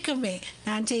வரைக்குமே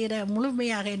நான் செய்கிற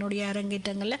முழுமையாக என்னுடைய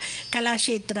அரங்கேற்றங்களில்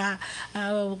கலாஷேத்ரா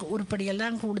உருப்படிகள்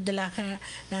தான் கூடுதலாக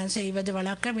நான் செய்வது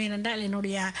வழக்கம். ஏனென்றால்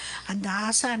என்னுடைய அந்த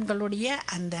ஆசான்களுடைய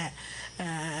அந்த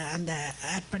அந்த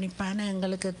அர்ப்பணிப்பான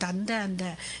எங்களுக்கு தந்த அந்த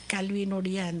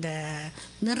கல்வியினுடைய அந்த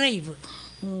நிறைவு.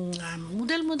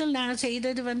 முதல் நான்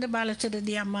செய்தது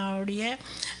பாலசுரதி அம்மாவுடைய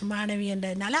மாணவி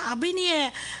என்றதுனால அபிநய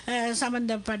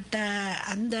சம்பந்தப்பட்ட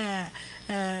அந்த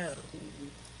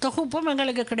தொகுப்பும்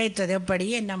எங்களுக்கு கிடைத்தது எப்படி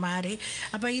என்ன மாதிரி.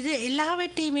 அப்போ இது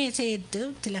எல்லாவற்றையுமே சேர்த்து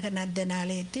திலக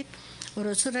நர்த்தனாலயத்தில்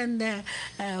ஒரு சிறந்த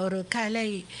ஒரு கலை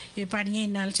பணியை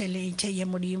என்னால் செய்ய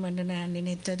முடியும் என்று நான்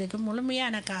நினைத்ததுக்கு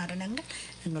முழுமையான காரணங்கள்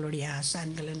எங்களுடைய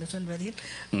ஆசான்கள் என்று சொல்வதில்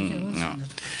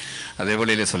அதே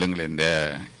போல சொல்லுங்கள்,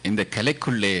 இந்த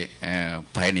கலைக்குள்ளே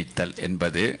பயணித்தல்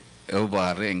என்பது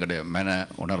எவ்வாறு எங்களுடைய மன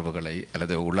உணர்வுகளை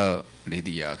அல்லது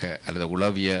ரீதியாக அல்லது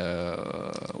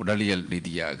உடலியல்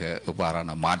ரீதியாக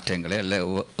எவ்வாறான மாற்றங்களை அல்ல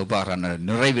எவ்வாறான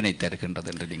நிறைவினை தருகின்றது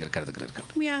என்று நீங்கள் கருதுகிறீர்கள்?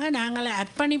 உண்மையாக நாங்கள்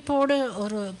அர்ப்பணிப்போடு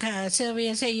ஒரு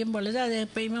சேவையை செய்யும் பொழுது அது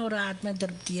எப்பயுமே ஒரு ஆத்ம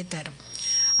திருப்தியை தரும்.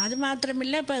 அது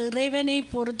மாத்திரமில்லை, இப்போ இறைவனை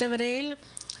பொறுத்தவரையில்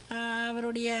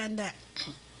அவருடைய அந்த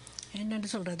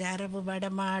என்னென்னு சொல்கிறது, அரபு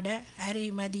வடமாட அரை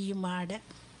மதியும் ஆட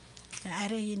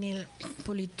அரையினில்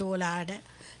புலித்தோல் ஆட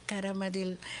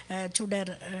கரமதில்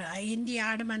சுடர் இந்தி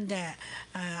ஆடும் அந்த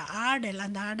ஆடல்,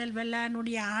 அந்த ஆடல்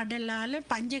வெள்ளானுடைய ஆடலால்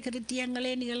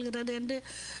பஞ்சகிருத்தியங்களே நிகழ்கிறது என்று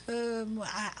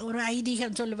ஒரு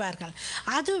ஐதீகம் சொல்லுவார்கள்.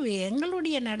 அதுவே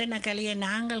எங்களுடைய நடன கலையை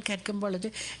நாங்கள் கற்கும்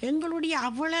பொழுது எங்களுடைய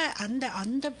அவ்வளோ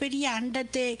அந்த பெரிய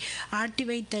அண்டத்தை ஆட்டி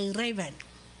வைத்த இறைவன்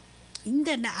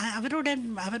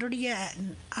அவருடைய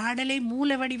ஆடலை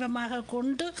மூல வடிவமாக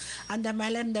கொண்டு அந்த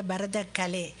மலர்ந்த பரத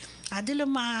கலை,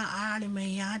 அதிலும் ஆளுமை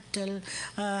ஆற்றல்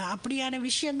அப்படியான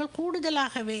விஷயங்கள்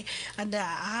கூடுதலாகவே அந்த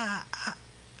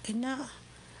என்ன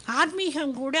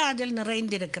ஆன்மீகம் கூட அதில்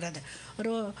நிறைந்திருக்கிறது.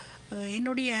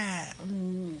 என்னுடைய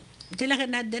திலக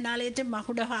நர்த்தனாலயத்தை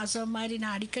மகுடஹாசம் மாதிரி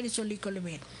நான் அடிக்கடி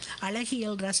சொல்லிக்கொள்வேன்.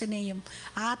 அழகியல் ரசனையும்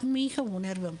ஆத்மீக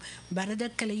உணர்வும்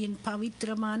பரதக்கலையின்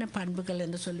பவித்திரமான பண்புகள்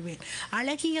என்று சொல்லுவேன்.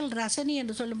 அழகியல் ரசனை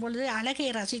என்று சொல்லும் பொழுது அழகை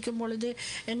ரசிக்கும் பொழுது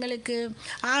எங்களுக்கு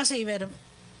ஆசை வரும்,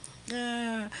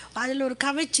 அதில் ஒரு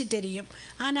கவர்ச்சி தெரியும்.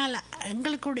 ஆனால்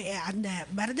எங்களுடைய அந்த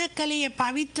பரதக்கலையை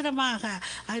பவித்திரமாக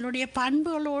அதனுடைய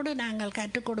பண்புகளோடு நாங்கள்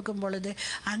கற்றுக் கொடுக்கும் பொழுது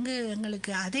அங்கு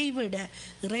எங்களுக்கு அதைவிட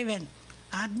இறைவன்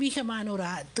ஆத்மீகமான ஒரு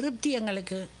திருப்தி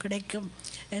எங்களுக்கு கிடைக்கும்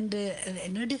என்று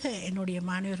நெடுக என்னுடைய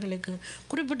மாணவர்களுக்கு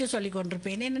குறிப்பிட்டு சொல்லி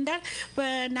கொண்டிருப்பேன். ஏனென்றால் இப்போ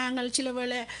நாங்கள் சில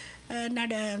வேளை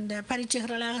அந்த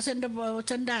பரீட்சைகளாக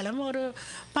சென்றாலும் ஒரு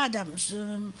பதம்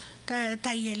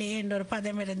தையலே என்ற ஒரு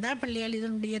பதம் இருந்தால் பிள்ளைகள்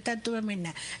இதனுடைய தத்துவம் என்ன,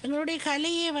 எங்களுடைய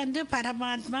கலையே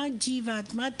பரமாத்மா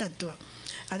ஜீவாத்மா தத்துவம்,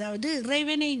 அதாவது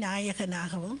இறைவனை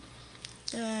நாயகனாகவும்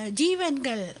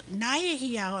ஜீவன்கள்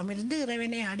நாயகியாகவும் இருந்து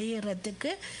இறைவனை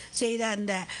அடையிறதுக்கு செய்த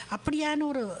அந்த அப்படியான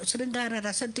ஒரு சிருங்கார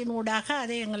ரசத்தினூடாக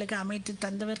அதை எங்களுக்கு அமைத்து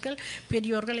தந்தவர்கள்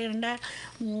பெரியோர்கள். என்றால்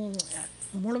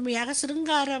முழுமையாக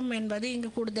சிருங்காரம் என்பது இங்கு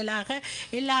கூடுதலாக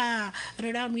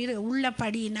எல்லாரிடம்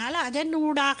உள்ளபடியினால்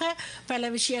அதனூடாக பல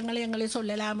விஷயங்களை எங்களை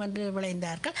சொல்லலாம் என்று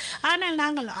விளைந்தார்கள். ஆனால்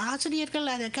நாங்கள்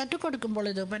ஆசிரியர்கள் அதை கற்றுக் கொடுக்கும்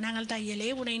பொழுது இப்போ நாங்கள்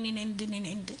தையலே உனை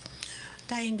நினைந்து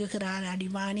தயங்குகிறார்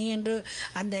அடிமானி என்று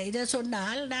அந்த இதை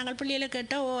சொன்னால் நாங்கள் பிள்ளைகளை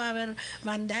கேட்டால் அவர்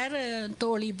வந்தார்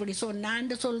தோழி இப்படி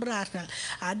சொன்னான்னு சொல்கிறார்கள்.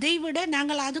 அதைவிட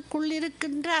நாங்கள்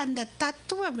அதுக்குள்ளிருக்கின்ற அந்த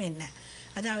தத்துவம் என்ன,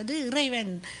 அதாவது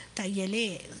இறைவன் தையலே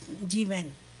ஜீவன்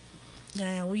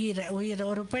உயிர்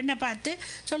ஒரு பெண்ணை பார்த்து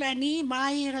சொல்ல, நீ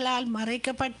மாயைகளால்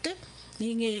மறைக்கப்பட்டு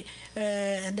நீங்கள்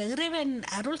அந்த இறைவன்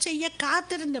அருள் செய்ய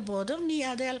காத்திருந்த போதும் நீ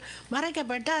அதில்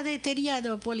மறைக்கப்பட்டு அதை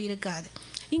தெரியாத போல் இருக்காது.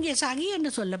 இங்கே சகி என்று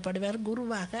சொல்லப்படுவார்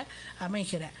குருவாக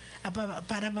அமைகிறார். அப்போ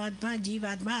பரமாத்மா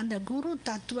ஜீவாத்மா அந்த குரு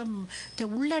தத்துவத்தை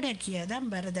உள்ளடக்கியதான்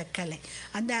பரதக்கலை.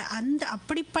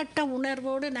 அப்படிப்பட்ட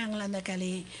உணர்வோடு நாங்கள் அந்த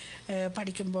கலையை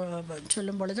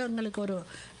சொல்லும் பொழுது எங்களுக்கு ஒரு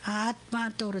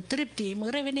ஆத்மாத்த ஒரு திருப்தி,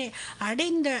 இறைவனை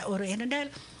அடைந்த ஒரு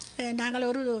என்னென்றால் நாங்கள்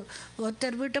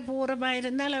ஒருத்தர் வீட்டை போகிறமாக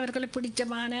இருந்தால் அவர்களுக்கு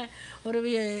பிடிச்சமான ஒரு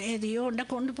எதையோ ஒன்றை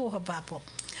கொண்டு போக பார்ப்போம்.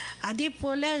 அதே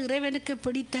போல் இறைவனுக்கு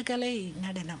பிடித்த கலை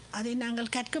நடனம். அதை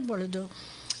நாங்கள் கற்கும் பொழுது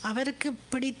அவருக்கு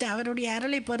பிடித்த அவருடைய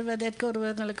அருளை பெறுவதற்கு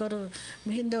ஒருவங்களுக்கு ஒரு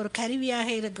மிகுந்த ஒரு கருவியாக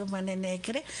இருக்கும் என்று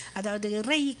நினைக்கிறேன். அதாவது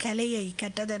இறை கலையை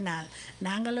கற்றதனால்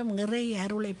நாங்களும் இறை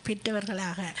அருளை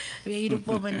பெற்றவர்களாக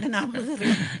இருப்போம் என்று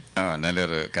நம்புகிறேன். நல்ல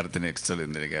ஒரு கருத்தினை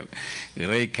சொல்லியிருந்தீர்கள்.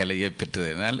 இறை கலையை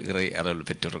பெற்றதனால் இறை அருள்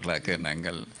பெற்றவர்களாக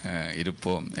நாங்கள்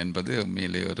இருப்போம் என்பது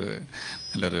உண்மையிலே ஒரு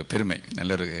நல்ல ஒரு பெருமை,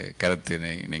 நல்ல ஒரு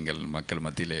கருத்தினை நீங்கள் மக்கள்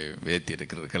மத்தியிலே வேத்தி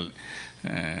இருக்கிறீர்கள்.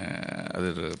 அது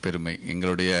ஒரு பெருமை.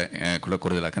 எங்களுடைய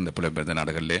கூடுதலாக இந்த புலம்பெயர்ந்த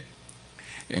நாடுகளிலே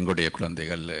எங்களுடைய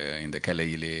குழந்தைகள் இந்த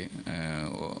கலையிலே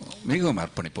மிகவும்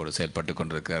அர்ப்பணிப்போடு செயல்பட்டு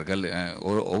கொண்டிருக்கிறார்கள்.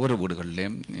 ஒவ்வொரு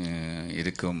வீடுகளிலேயும்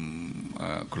இருக்கும்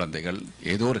குழந்தைகள்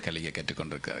ஏதோ ஒரு கலையை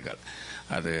கற்றுக்கொண்டிருக்கிறார்கள்.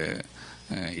 அது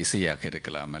இசையாக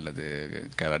இருக்கலாம், அல்லது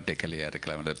கராட்டே கலையாக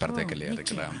இருக்கலாம், அல்லது பரத கலையாக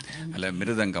இருக்கலாம், அல்லது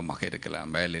மிருதங்கமாக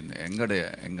இருக்கலாம், வயலின்.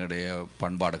 எங்களுடைய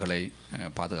பண்பாடுகளை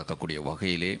பாதுகாக்கக்கூடிய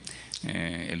வகையிலே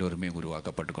எல்லோருமே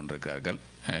உருவாக்கப்பட்டு கொண்டிருக்கிறார்கள்.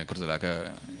 கூடுதலாக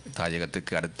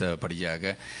தாயகத்துக்கு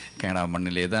அடுத்தபடியாக கனடா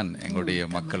மண்ணிலே தான் எங்களுடைய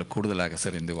மக்கள் கூடுதலாக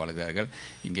செறிந்து வாழ்கிறார்கள்.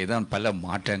 இங்கே தான் பல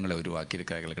மாற்றங்களை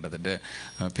உருவாக்கியிருக்கிறார்கள். கிட்டத்தட்ட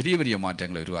பெரிய பெரிய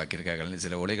மாற்றங்களை உருவாக்கியிருக்கிறார்கள்.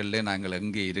 சில உலகளிலே நாங்கள்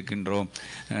எங்கே இருக்கின்றோம்,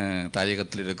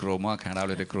 தாயகத்தில் இருக்கிறோமா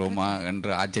கனடாவில் இருக்கிறோமா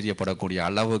என்று ஆச்சரியப்படக்கூடிய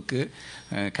அளவுக்கு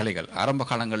கலைகள். ஆரம்ப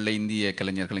காலங்களில் இந்திய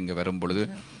கலைஞர்கள் இங்கே வரும் பொழுது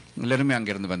எல்லாருமே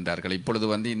அங்கிருந்து வந்தார்கள். இப்பொழுது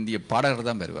இந்திய பாடகர்கள்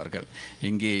தான் வருவார்கள்.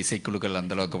 இங்கே இசைக்குழுக்கள்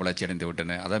அந்தளவுக்கு வளர்ச்சி அடைந்து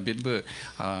விட்டன. அதன் பின்பு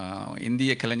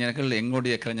இந்திய கலைஞர்கள்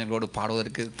எங்களுடைய கலைஞர்களோடு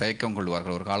பாடுவதற்கு தயக்கம்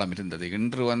கொள்வார்கள். ஒரு காலம் இருந்தது.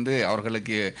 இன்று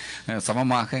அவர்களுக்கு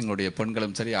சமமாக எங்களுடைய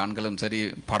பெண்களும் சரி ஆண்களும் சரி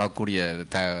பாடக்கூடிய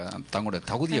தங்களுடைய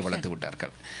தகுதியை வளர்த்து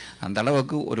விட்டார்கள். அந்த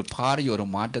அளவுக்கு ஒரு பாரிய ஒரு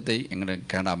மாற்றத்தை எங்களுடைய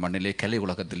கனடா மண்ணிலே கலை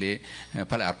உலகத்திலே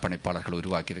பல அர்ப்பணிப்பாளர்கள்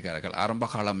உருவாக்கியிருக்கிறார்கள். ஆரம்ப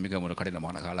காலம் மிகவும் ஒரு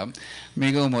கடினமான காலம்.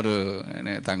 மிகவும் ஒரு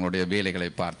தங்களுடைய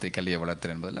வேலைகளை பார்த்து கல்வியை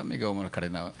வளர்த்தல் என்பதில் மிகவும் ஒரு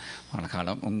கடினமான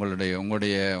காலம்.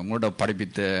 உங்களோட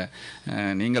படிப்பித்த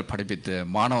நீங்கள் படிப்பித்த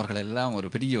மாணவர்கள் எல்லாம் ஒரு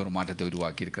பெரிய ஒரு மாற்றத்தை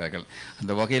உருவாக்கி இருக்கிறார்கள்.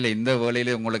 அந்த வகையில் இந்த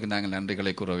வேளையிலே உங்களுக்கு நாங்கள்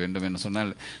நன்றிகளை கூற வேண்டும் என்று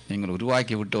சொன்னால், நீங்கள்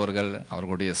உருவாக்கி விட்டவர்கள்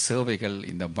அவர்களுடைய சேவைகள்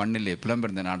இந்த மண்ணிலே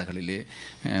புலம்பெயர்ந்த நாடுகளிலே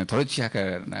தொடர்ச்சியாக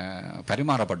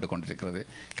பரிமாறப்பட்டு கொண்டிருக்கிறது.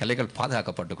 கலைகள்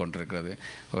பாதுகாக்கப்பட்டு கொண்டிருக்கிறது.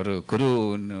 ஒரு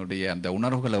குருவினுடைய அந்த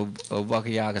உணர்வுகள்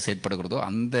எவ்வகையாக செயற்படுகிறதோ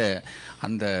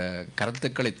அந்த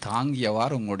கருத்துக்களை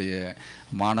தாங்கியவாறு உங்களுடைய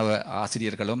மாணவ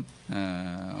ஆசிரியர்களும்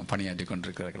பணியாற்றி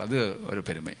கொண்டிருக்கிறார்கள். அது ஒரு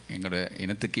பெருமை, எங்களுடைய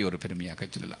இனத்துக்கே ஒரு பெருமையாக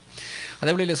சொல்லலாம்.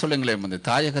 அதே வழியில் சொல்லுங்களேன்,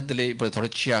 தாயகத்திலே இப்போ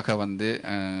தொடர்ச்சியாக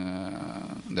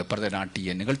இந்த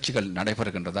பரதநாட்டிய நிகழ்ச்சிகள்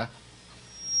நடைபெறுகின்றதா?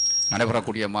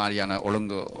 நடைபெறக்கூடிய மாதிரியான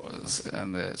ஒழுங்கு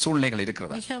அந்த சூழ்நிலைகள்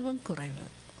இருக்கிறதா? மிகவும் குறைவு.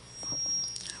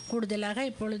 கூடுதலாக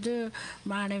இப்பொழுது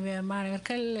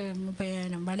மாணவர்கள்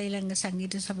வலயங்க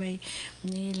சங்கீத சபை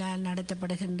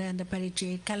நடத்தப்படுகின்ற அந்த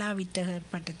பரீட்சையை கலாவித்தகர்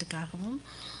பட்டத்துக்காகவும்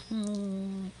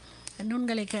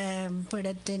நுண்கலை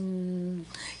பீடத்தின்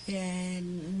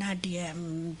நாட்டிய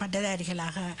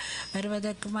பட்டதாரிகளாக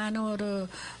வருவதற்குமான ஒரு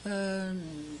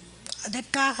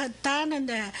அதற்காகத்தான்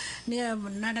அந்த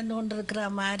நடந்து கொண்டிருக்கிற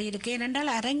மாதிரி இருக்கு. ஏனென்றால்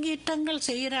அரங்கேற்றங்கள்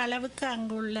செய்கிற அளவுக்கு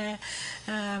அங்குள்ள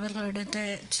அவர்களிடத்த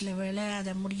சில வேளை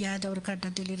அதை முடியாத ஒரு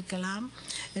கட்டத்தில் இருக்கலாம்.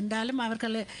 என்றாலும்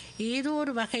அவர்கள் ஏதோ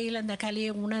ஒரு வகையில் அந்த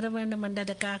கலையை உணர வேண்டும்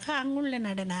என்றதற்காக அங்குள்ள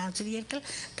நடன ஆசிரியர்கள்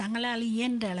தங்களால்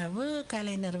இயன்ற அளவு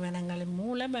கலை நிறுவனங்களின்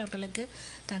மூலம் அவர்களுக்கு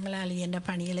தங்களால் இயன்ற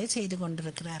பணிகளை செய்து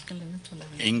கொண்டிருக்கிறார்கள் என்று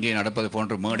சொல்லுவேன். இங்கே நடப்பது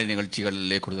போன்ற மேடை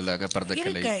நிகழ்ச்சிகளிலே கூடுதலாக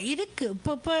இருக்கு.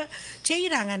 இப்போ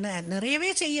செய்கிறாங்க, நிறையவே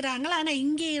செய்கிறாங்க. ஆனால்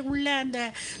இங்கே உள்ள அந்த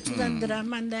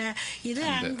சுதந்திரம் அந்த இது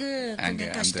அங்கு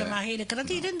கொஞ்சம் கஷ்டமாக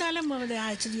இருக்கிறது. இருந்தாலும்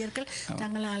ஆசிரியர்கள்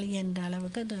தங்களால் என்ற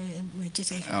அளவுக்கு வச்சு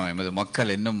செய்ய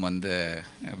மக்கள் இன்னும் அந்த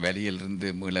வெளியிலிருந்து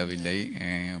மீளவில்லை.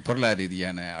 பொருளாதார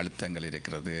ரீதியான அழுத்தங்கள்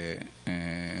இருக்கிறது.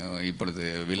 இப்பொழுது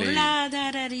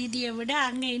பொருளாதார ரீதியை விட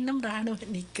அங்கே இன்னும்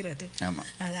இராணுவம் நிற்கிறது.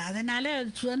 அதனால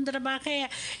சுதந்திரமாக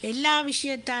எல்லா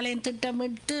விஷயத்தாலையும்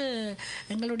திட்டமிட்டு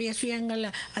எங்களுடைய சுயங்கள்,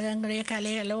 அது எங்களுடைய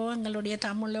கலைகளோ எங்களுடைய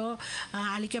தமிழோ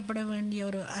அளிக்கப்பட வேண்டிய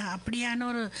ஒரு அப்படியான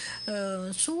ஒரு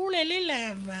சூழலில்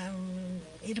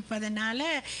இருப்பதனால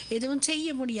எதுவும் செய்ய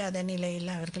முடியாத நிலையில்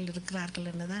அவர்கள் இருக்கிறார்கள்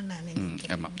என்று தான் நான்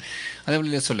நினைக்கிறேன். ஆமாம். அதே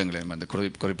வழியிலே சொல்லுங்களேன், அந்த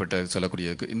குறிப்பிட்ட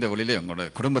சொல்லக்கூடிய இந்த வழியிலே உங்களோட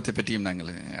குடும்பத்தை பற்றியும்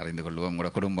நாங்கள் அறிந்து கொள்வோம்.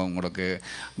 உங்களோட குடும்பம்,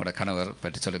 உங்களோட கணவர்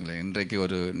பற்றி சொல்லுங்களேன். இன்றைக்கு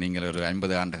நீங்கள் ஒரு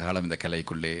 50 ஆண்டு காலம் இந்த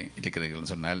கலைக்குள்ளே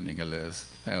இருக்கிறீர்கள் சொன்னால், நீங்கள்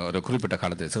ஒரு குறிப்பிட்ட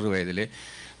காலத்தில் சிறு வயதிலே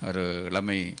ஒரு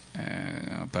இளமை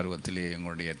பருவத்திலே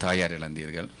உங்களுடைய தாயார்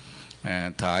இழந்தீர்கள்.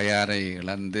 தாயாரை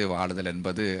இழந்து வாழுதல்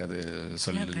என்பது அது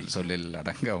சொல்லில்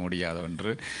அடங்க முடியாத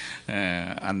ஒன்று.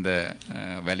 அந்த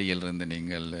வழியிலிருந்து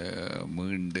நீங்கள்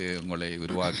மீண்டு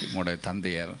உங்களுடைய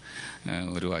தந்தையார்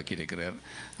உருவாக்கி இருக்கிறார்.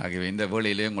 ஆகவே இந்த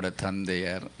வேளையிலே உங்களோட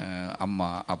தந்தையார், அம்மா,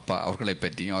 அப்பா அவர்களை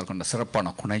பற்றியும் அவர்களுடைய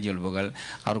சிறப்பான குணையல்வுகள்,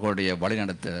 அவர்களுடைய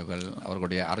வழிநடத்தல்கள்,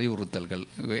 அவர்களுடைய அறிவுறுத்தல்கள்,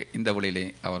 இந்த வேளையிலே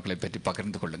அவர்களை பற்றி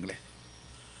பகிர்ந்து கொள்ளுங்களேன்.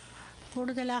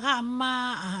 கூடுதலாக அம்மா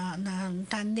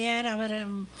தந்தையார் அவர்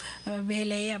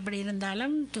வேலை அப்படி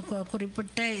இருந்தாலும்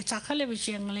குறிப்பிட்ட சகல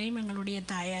விஷயங்களையும் எங்களுடைய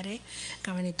தாயாரே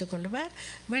கவனித்து கொள்வார்.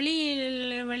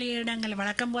 வெளியிடங்கள்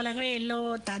வழக்கம் போலவே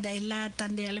எல்லா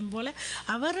தந்தையாலும் போல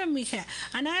அவரும்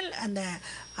ஆனால் அந்த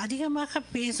அதிகமாக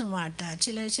பேச மாட்டார்.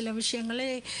 சில விஷயங்களை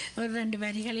ஒரு 2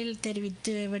 வரிகளில்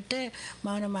தெரிவித்து விட்டு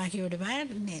மௌனமாகி விடுவார்.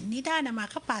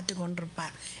 நிதானமாக பார்த்து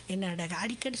கொண்டிருப்பார். என்னோட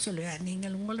அடிக்கடி சொல்லுவார்,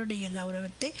 நீங்கள் உங்களுடைய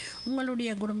கௌரவத்தை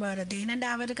உங்களுடைய குடும்பத்தை,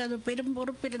 ஏனென்றால் அவருக்கு அது பெரும்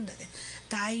பொறுப்பு இருந்தது.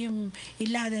 தாயும்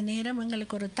இல்லாத நேரம்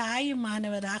எங்களுக்கு ஒரு தாயும்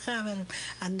மாணவராக அவர்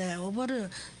அந்த ஒவ்வொரு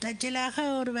தச்சலாக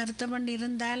ஒரு வருத்தம்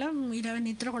இருந்தாலும் இரவு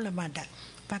நித்திர கொள்ள மாட்டார்,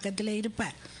 பக்கத்தில்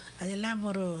இருப்பார். அதெல்லாம்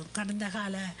ஒரு கடந்த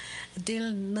காலத்தில்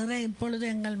இப்பொழுது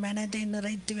எங்கள் மனதை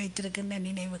நிறைத்து வைத்திருக்கின்ற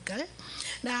நினைவுகள்.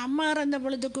 நான் அம்மா இறந்த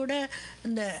பொழுது கூட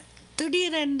இந்த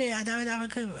திடீரென்று, அதாவது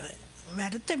அவருக்கு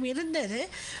வருத்தம் இருந்தது,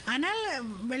 ஆனால்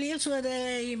வெளியில் சுவதை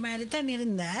மாதிரி தான்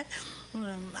இருந்தார்.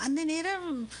 அந்த நேரம்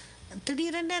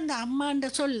திடீரென்று அந்த அம்மான்ற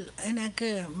சொல் எனக்கு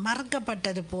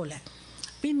மறக்கப்பட்டது போல.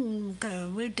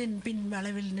 வீட்டின் பின்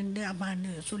வளைவில் நின்று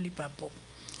அம்மான்னு சொல்லி பார்ப்போம்.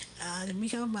 அது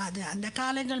மிகவும் அந்த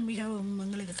காலங்கள் மிகவும்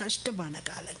எங்களுக்கு கஷ்டமான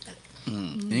காலங்கள்.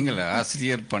 நீங்கள்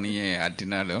ஆசிரியர் பணியை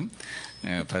ஆற்றினாலும்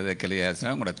பதக்கலை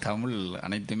ஆசிரியர் உங்களோட தமிழ்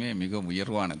அனைத்துமே மிகவும்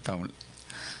உயர்வான தமிழ்.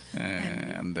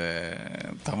 அந்த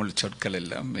தமிழ் சொற்கள்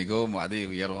எல்லாம் மிகவும் அதி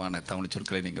உயர்வான தமிழ்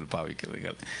சொற்களை நீங்கள்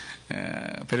பாவிக்கிறீர்கள்.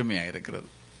 பெருமையாக இருக்கிறது.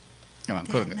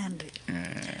 நன்றி.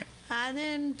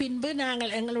 அதன் பின்பு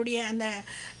நாங்கள் எங்களுடைய அந்த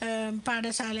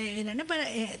பாடசாலை என்னென்னா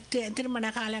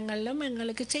திருமண காலங்களிலும்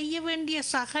எங்களுக்கு செய்ய வேண்டிய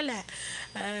சகல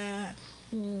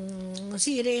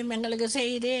சீரையும் எங்களுக்கு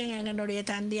செய்து எங்களுடைய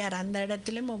தந்தையார் அந்த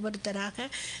இடத்திலும் ஒவ்வொருத்தராக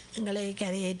எங்களை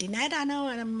கரையேற்றினார்.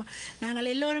 ஆனால் நாங்கள்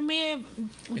எல்லோருமே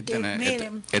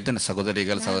எத்தனை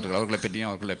சகோதரிகள் சகோதரர்கள் அவர்களை பற்றியும்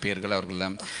அவர்களுடைய பெயர்கள்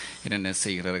அவர்களெல்லாம் என்னென்ன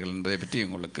செய்கிறார்கள் என்பதை பற்றி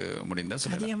உங்களுக்கு முடிந்தால்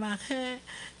சொல்லுங்கள். அதிகமாக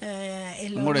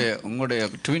உங்களுடைய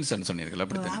ட்வின்ஸ் சொன்னீர்கள்,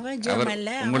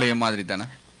 அப்படித்தானே? உங்களுடைய மாதிரி தானே?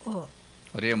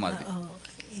 ஒரே மாதிரி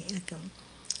இருக்கும்.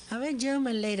 அவன்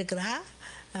ஜெர்மனில் இருக்கிறா.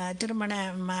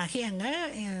 திருமணமாகி அங்கே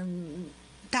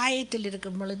தாயத்தில்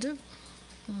இருக்கும் பொழுது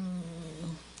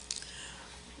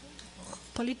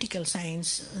பொலிட்டிக்கல்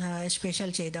சயின்ஸ்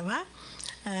ஸ்பெஷல் செய்தவா.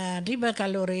 ரிப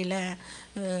கல்லூரியில்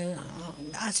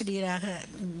ஆசிரியராக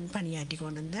பணியாற்றி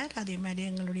கொண்டிருந்தார். அதே மாதிரி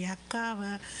எங்களுடைய அக்கா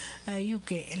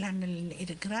யூகே லண்டனில்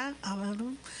இருக்கிறார்.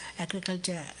 அவரும்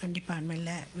அக்ரிகல்ச்சர்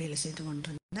டிபார்ட்மெண்ட்டில் வேலை செய்து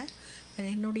கொண்டிருந்தார்.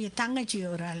 என்னுடைய தங்கச்சி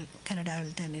ஒரு ஆள்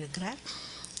கனடாவில் தான் இருக்கிறார்.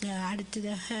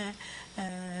 அடுத்ததாக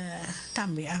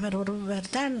தம்பி, அவர் ஒருவர்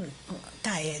தான்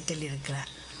தாயத்தில்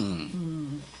இருக்கிறார்.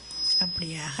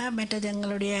 அப்படியாக மற்றது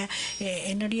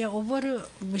என்னுடைய ஒவ்வொரு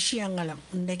விஷயங்களும்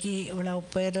இன்றைக்கு இவ்வளவு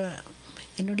பேர்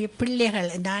என்னுடைய பிள்ளைகள்.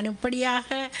 நான் இப்படியாக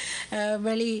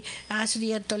வெளி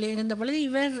ஆசிரியர் தொழில் இருந்த பொழுது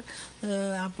இவர்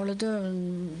அப்பொழுது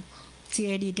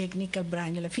சிஐடி டெக்னிக்கல்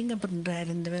பிராஞ்சில் ஃபிங்கர் பிரிண்டராக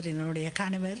இருந்தவர் என்னுடைய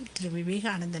கணவர் திரு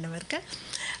விவேகானந்தன்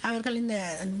அவர்கள் இந்த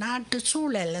நாட்டு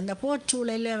சூழல், அந்த போர்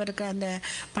சூழலில் அவருக்கு அந்த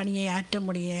பணியை ஆற்ற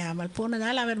முடியாமல்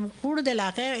போனதால் அவர்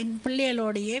கூடுதலாக என்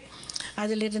பிள்ளைகளோடையே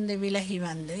அதிலிருந்து விலகி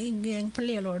வந்து இங்கே என்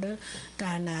பிள்ளைகளோடு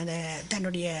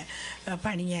தன்னுடைய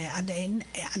பணியை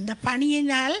அந்த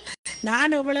பணியினால்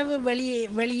நான் எவ்வளவு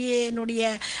வெளியே என்னுடைய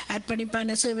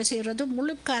அர்ப்பணிப்பான சேவை செய்கிறது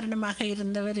முழு காரணமாக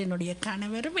இருந்தவர் என்னுடைய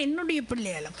கணவரும் என்னுடைய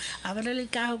பிள்ளைகளும்.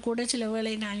 அவர்களுக்காக கூட சில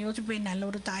வேளை நான் யோசிப்பேன், நல்ல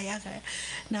ஒரு தாயாக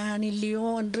நான் இல்லையோ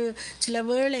என்று. சில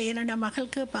வேளை என்னோட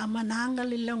மகளுக்கு, அம்மா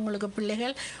நாங்கள் இல்லை, உங்களுக்கு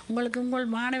பிள்ளைகள், உங்களுக்கு உங்கள்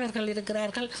மாணவர்கள்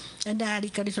இருக்கிறார்கள் என்று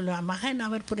அடிக்கடி சொல்லுவார். மகன்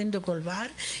அவர் புரிந்து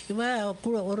கொள்வார்.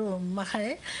 ஒரு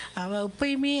மகள் அவள்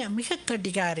எப்பயுமே மிக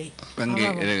கட்டிக்காரி.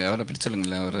 அவரை பற்றி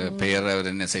சொல்லுங்களேன், ஒரு பெயர்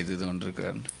அவர் என்ன செய்தது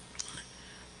கொண்டிருக்கிறார்?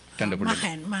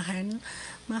 மகன்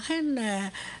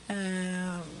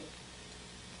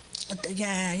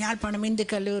யாழ்ப்பாணம் இந்து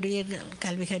கல்லூரியில்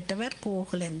கல்வி கற்றவர்.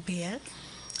 கோகுலன் பெயர்.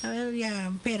 அவர்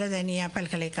பேரதனியா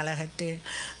பல்கலைக்கழகத்தில்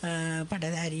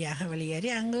பட்டதாரியாக வெளியேறி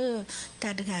அங்கு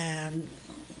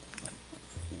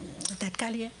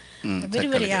தற்காலிக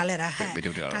விரிவுரையாளராக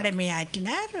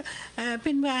கடமையாற்றினார்.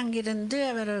 பின்பு அங்கிருந்து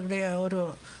அவருடைய ஒரு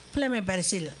புலமை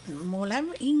பரிசில் மூலம்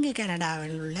இங்கு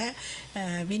கனடாவில் உள்ள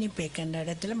வினிபெக் என்ற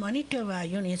இடத்துல மணிட்டோவா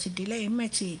யூனிவர்சிட்டியில்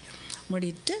எம்எஸ்சி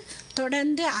முடித்து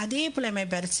தொடர்ந்து அதே புலமை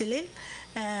பரிசிலில்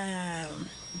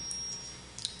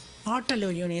ஆட்டலோ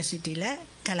யூனிவர்சிட்டியில்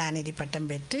கலாநிதி பட்டம்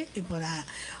பெற்று இப்போதான்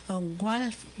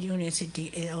குவால்ஃப் யூனிவர்சிட்டி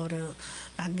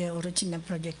அங்கே ஒரு சின்ன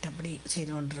ப்ராஜெக்ட் அப்படி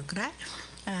செய்து கொண்டிருக்கிறார்.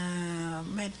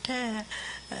 மற்ற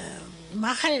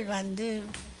மகள்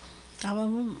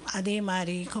அவவும் அதே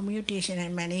மாதிரி கம்யூனிகேஷன்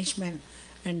அண்ட் மேனேஜ்மெண்ட்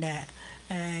என்ற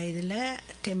இதில்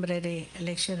டெம்பரரி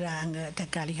லெக்சராக அங்கே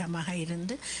தற்காலிகமாக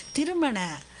இருந்து திருமண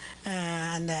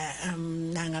அந்த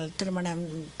நாங்கள்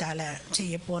திருமணத்தால்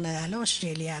செய்ய போனதால்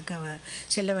ஆஸ்திரேலியாவுக்கு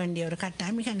செல்ல வேண்டிய ஒரு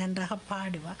கட்டாயம். மிக நன்றாக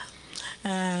பாடுவாள்.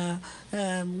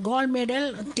 கோல்ட் மெடல்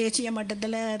தேசிய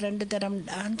மட்டத்தில் 2 தரம்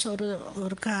டான்ஸ்,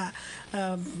 ஒரு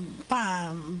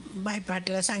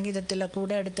பாய்ப்பாட்டில் சங்கீதத்தில்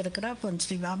கூட எடுத்திருக்கிறார். பொன்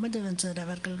ஸ்ரீ வாமதேவன் சார்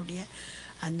அவர்களுடைய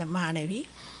அந்த மாணவி.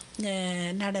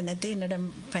 நடனத்தை என்னிடம்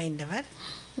பயின்றவர்.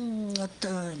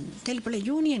 தெல்பளை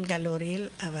யூனியன் கல்லூரியில்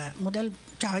அவர் முதல்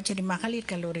சாவச்சேரி மகளிர்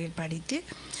கல்லூரியில் படித்து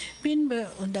பின்பு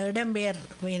இந்த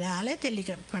இடம்பெயர்வினால்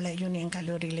தெல்லிப்பளை யூனியன்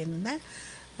கல்லூரியில் இருந்த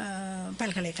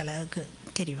பல்கலைக்கழகத்துக்கு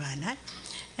தெரிவானார்.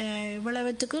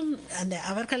 இவ்வளவுத்துக்கும் அந்த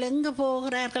அவர்கள் எங்கே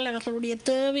போகிறார்கள், அவர்களுடைய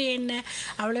தேவை என்ன,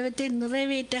 அவ்வளவத்தை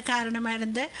நிறைவேற்ற காரணமாக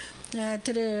இருந்த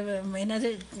திரு எனது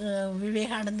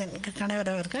விவேகானந்தன்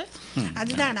கணவர் அவர்கள்.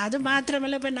 அதுதான், அது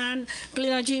மாத்திரமல்ல. இப்போ நான்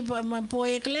கிளிநொச்சி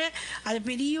போய்க்கல அது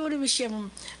பெரிய ஒரு விஷயம்.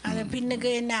 அது பின்னுக்கு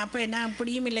என்ன அப்போ நான்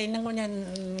அப்படியும் இல்லை, இன்னும் கொஞ்சம்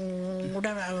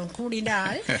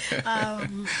கூடினால்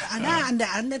ஆனால்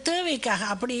அந்த தேவைக்காக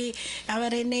அப்படி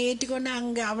அவர் என்னை ஏற்றிக்கொண்டு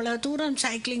அங்கே அவ்வளோ தூரம்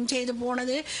சைக்கிளிங் செய்து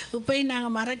போனது இப்போயும்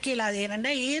நாங்கள் மறக்கலாது.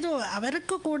 ஏனென்றா ஏதோ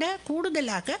அவருக்கு கூட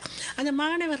கூடுதலாக அந்த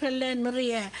மாணவர்களில்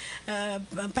நிறைய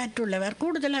பற்றுள்ளவர்,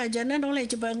 கூடுதலாக ஜெனரல்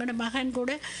நாலேஜ். இப்போ எங்களோட மகன்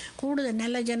கூட கூடுதல்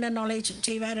நல்ல ஜெனரல் நாலேஜ்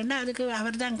செய்வாருன்னா அதுக்கு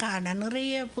அவர் தான் காரணம்.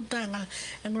 நிறைய புத்தகங்கள்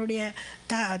எங்களுடைய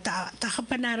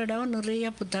தகப்பனாரிடம் நிறைய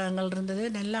புத்தகங்கள் இருந்தது.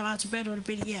 நல்லா வாசிப்பார், ஒரு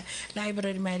பெரிய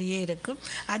லைப்ரரி மாதிரியே இருக்கும்.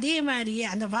 அதே மாதிரியே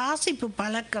அந்த வாசிப்பு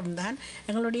பழக்கம்தான்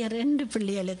எங்களுடைய 2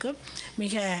 பிள்ளைகளுக்கும்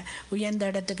மிக உயர்ந்த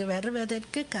இடத்துக்கு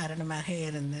வருவதற்கு காரணமாக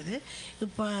இருந்தது.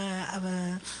 இப்போ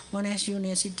மொனாஷ்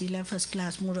யூனிவர்சிட்டியில் ஃபஸ்ட்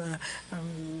கிளாஸ்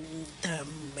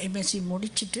எம்எஸ்சி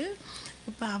முடிச்சுட்டு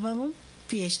இப்போ அவனும்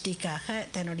பிஹெச்டிக்காக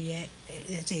தன்னுடைய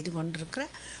செய்து கொண்டிருக்கிற.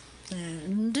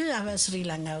 இன்று அவள்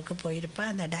ஸ்ரீலங்காவுக்கு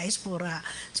போயிருப்பாள். அந்த டயஸ்போரா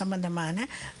சம்பந்தமான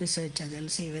ரிசர்ச் அதில்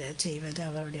செய்வது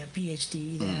அவருடைய பிஹெச்டி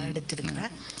இதை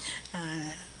எடுத்திருக்கிறார்.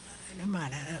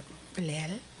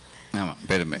 பிள்ளையால். ஆமாம்,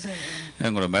 பெருமை.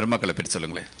 உங்களோட மருமக்களை பற்றி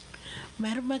சொல்லுங்களேன்.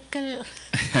 மருமக்கள்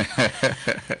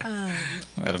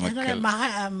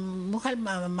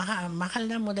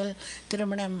மகள் தான் முதல்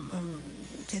திருமணம்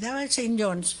ஏதாவது செயின்ட்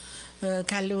ஜோன்ஸ்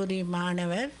கல்லூரி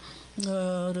மாணவர்.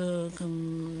 ஒரு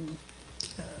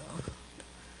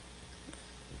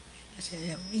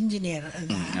இன்ஜினியர்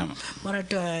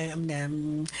மொரட்டு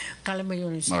கலம்பு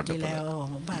யூனிவர்சிட்டியில்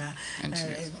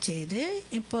செய்து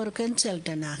இப்போ ஒரு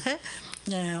கன்சல்டனாக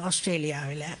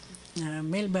ஆஸ்திரேலியாவில்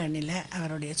மெல்பர்னில்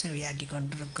அவருடைய சேவையாற்றி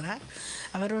கொண்டிருக்கிறார்.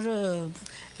 அவர் ஒரு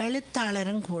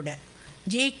எழுத்தாளரும் கூட.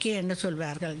 ஜேகே என்று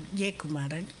சொல்வார்கள்,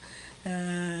 ஜெயக்குமாரன்.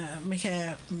 மிக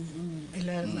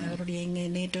எல்லோரும் அவருடைய இங்கே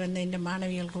நேற்று வந்த இந்த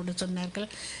மாணவிகள் கூட சொன்னார்கள்,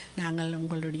 நாங்கள்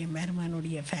உங்களுடைய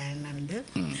மருமகனுடைய ஃபேன் உண்டு.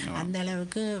 அந்த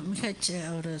அளவுக்கு மிகச்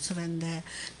ஒரு சிறந்த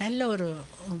நல்ல ஒரு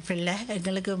பிள்ளை.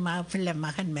 எங்களுக்கு பிள்ளை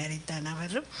மகன் மாரித்தான்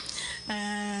அவரும்.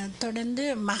 தொடர்ந்து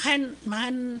மகன்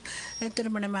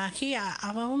திருமணமாகி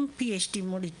அவவும் பிஹெச்டி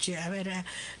முடித்து அவர்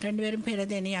 2 பேரும்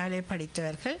பிரதனியாலே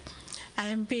படித்தவர்கள்.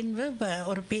 அதன் பின்பு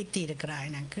ஒரு பேத்தி இருக்கிறார்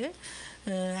எனக்கு.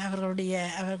 அவர்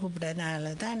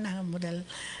கூப்பிட்டதுனால தான் நாங்கள் முதல்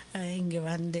இங்கே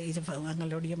வந்து இது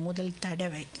எங்களுடைய முதல்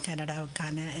தடவை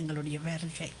கனடாவுக்கான எங்களுடைய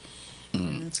வருகை.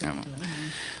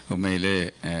 உண்மையிலே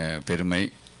பெருமை.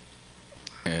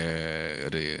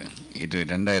 ஒரு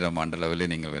 2000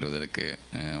 ஆண்டளவில் நீங்கள் வருவதற்கு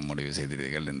முடிவு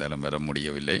செய்தீர்கள். இருந்தாலும் வர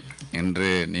முடியவில்லை.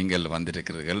 இன்று நீங்கள்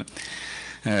வந்திருக்கிறீர்கள்.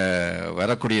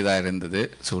 வரக்கூடியதாக இருந்தது.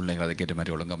 சூழ்நிலைகள் அதுக்கேற்ற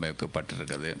மாதிரி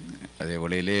ஒழுங்கமைக்கப்பட்டிருக்கிறது. அதே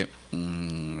வழியிலே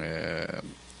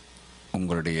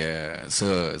உங்களுடைய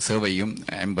சேவையும்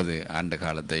 50 ஆண்டு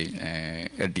காலத்தை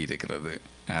எட்டியிருக்கிறது.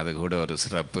 அது கூட ஒரு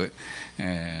சிறப்பு.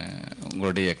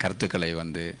 உங்களுடைய கருத்துக்களை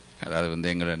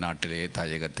அதாவது எங்களுடைய நாட்டிலே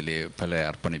தாயகத்திலே பல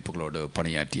அர்ப்பணிப்புகளோடு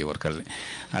பணியாற்றியவர்கள்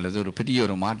அல்லது ஒரு பெரிய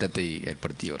ஒரு மாற்றத்தை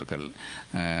ஏற்படுத்தியவர்கள்.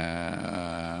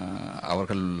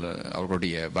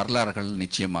 அவர்களுடைய வரலாறுகள்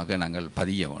நிச்சயமாக நாங்கள்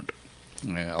பதிய வேண்டும்.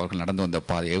 அவர்கள் நடந்து வந்த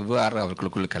பாதை, எவ்வாறு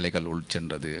அவர்களுக்குள் கலைகள்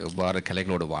உள்சென்றது, எவ்வாறு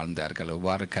கலைகளோடு வாழ்ந்தார்கள்,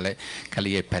 எவ்வாறு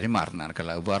கலையை பரிமாறினார்கள்,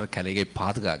 எவ்வாறு கலையை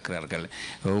பாதுகாக்கிறார்கள்,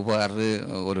 எவ்வாறு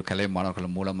ஒரு கலை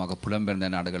மாணவர்கள் மூலமாக புலம்பெயர்ந்த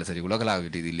நாடுகள் சரி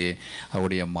உலகளாவிய ரீதியிலே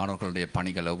அவருடைய மாணவர்களுடைய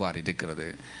பணிகள் எவ்வாறு இருக்கிறது.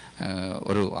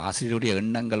 ஒரு ஆசிரியருடைய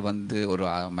எண்ணங்கள் ஒரு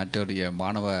மற்றவருடைய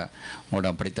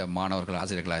மூலம் படித்த மாணவர்கள்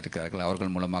ஆசிரியர்களாக இருக்கிறார்கள்.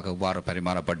 அவர்கள் மூலமாக எவ்வாறு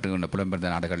பரிமாறப்பட்டு இந்த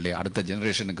புலம்பெயர்ந்த நாடுகளிலே அடுத்த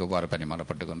ஜெனரேஷனுக்கு எவ்வாறு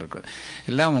பரிமாறப்பட்டு கொண்டிருக்கிறது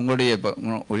எல்லாம் உங்களுடைய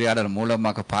உரையாடல்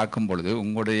மூலமாக பார்க்கும் பொழுது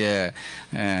உங்களுடைய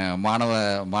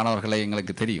மாணவர்களை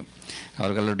எங்களுக்கு தெரியும்.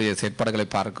 அவர்களுடைய செயற்பாடுகளை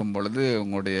பார்க்கும் பொழுது,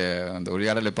 உங்களுடைய அந்த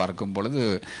உரையாடலை பார்க்கும் பொழுது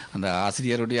அந்த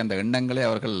ஆசிரியருடைய அந்த எண்ணங்களை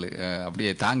அவர்கள்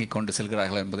அப்படியே தாங்கி கொண்டு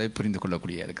செல்கிறார்கள் என்பதை புரிந்து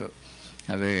கொள்ளக்கூடிய இருக்கிறது.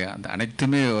 அது அந்த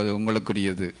அனைத்துமே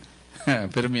உங்களுக்குரியது.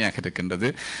 பெருமையாக இருக்கின்றது.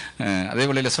 அதே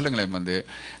வேளையில் சொல்லுங்களேன்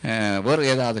வேறு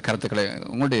ஏதாவது கருத்துக்களை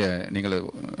உங்களுடைய நீங்கள்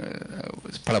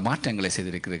பல மாற்றங்களை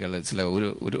செய்திருக்கிறீர்கள், சில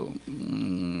ஒரு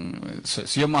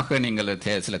சுயமாக நீங்கள்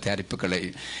சில தயாரிப்புகளை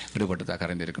ஈடுபட்டதாக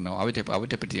அறிந்திருக்கணும்.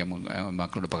 அவற்றை பற்றி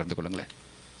மக்களோடு பகிர்ந்து கொள்ளுங்களேன்.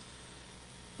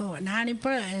 நான்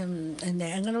இப்போ இந்த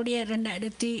எங்களுடைய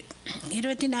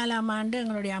 2024 ஆண்டு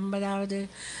எங்களுடைய 50வது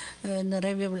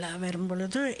நிறைவு விழா வரும்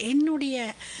பொழுது என்னுடைய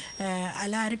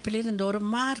அலாரிப்பிலிருந்து ஒரு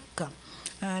மார்க்கம்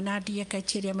நாட்டிய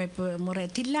கச்சேரி அமைப்பு முறை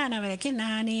தில்லான வரைக்கும்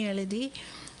நானே எழுதி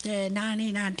நானே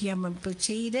நாட்டிய அமைப்பு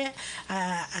செய்த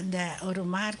அந்த ஒரு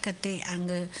மார்க்கத்தை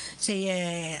அங்கு செய்ய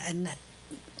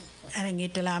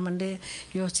அரங்கேற்றலாம் என்று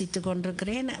யோசித்து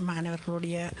கொண்டிருக்கிறேன்.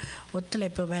 மாணவர்களுடைய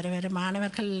ஒத்துழைப்பு வர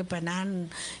மாணவர்கள் இப்போ நான்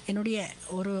என்னுடைய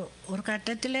ஒரு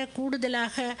கட்டத்தில்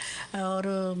கூடுதலாக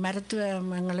ஒரு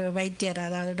மருத்துவ வைத்தியர்,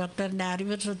 அதாவது டாக்டர்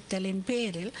அறிவுறுத்தலின்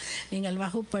பேரில் நீங்கள்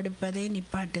வகுப்படுப்பதை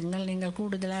நிப்பாட்டுங்கள், நீங்கள்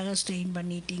கூடுதலாக ஸ்ட்ரெயின்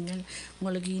பண்ணிட்டீங்கள்,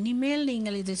 உங்களுக்கு இனிமேல்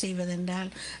நீங்கள் இது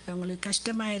செய்வதென்றால் உங்களுக்கு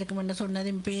கஷ்டமாக இருக்கும் என்று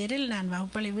சொன்னதின் பேரில் நான்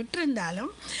வகுப்பலை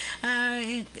விட்டிருந்தாலும்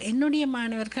என்னுடைய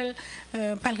மாணவர்கள்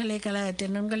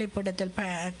பல்கலைக்கழகத்தின் நுண்கலைப்படத்தில்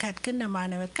கற்கின்ற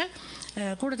மாணவர்கள்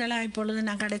கூடுதலாக இப்பொழுது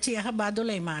நான் கடைசியாக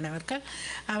பதுளை மாணவர்கள்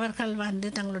அவர்கள் வந்து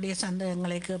தங்களுடைய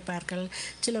சந்தேகங்களை கேட்பார்கள்.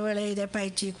 சில வேளை இதை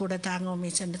பயிற்சி கூட தாங்கும்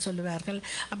மிஸ் என்று சொல்லுவார்கள்.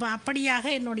 அப்போ அப்படியாக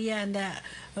என்னுடைய அந்த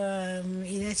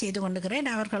இதை செய்து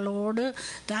கொண்டிருக்கிறேன். அவர்களோடு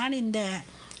தான் இந்த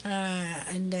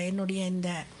என்னுடைய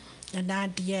இந்த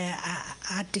நாட்டிய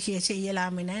ஆற்றுகையை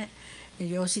செய்யலாம் என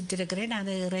யோசித்திருக்கிறேன்.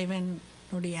 அது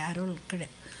இறைவனுடைய அருள்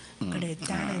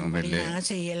கிடைத்தால்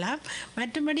செய்யலாம்.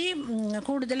 மற்றபடி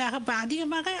கூடுதலாக இப்போ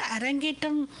அதிகமாக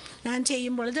அரங்கேற்றம் நான்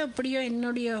செய்யும் பொழுது எப்படியோ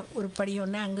என்னுடைய ஒரு படி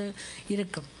ஒன்று அங்கு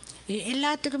இருக்கும்.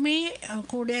 எல்லாத்துக்குமே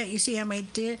கூட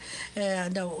இசையமைத்து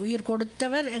அந்த உயிர்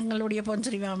கொடுத்தவர் எங்களுடைய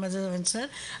பொன்சரி வாமதேவன்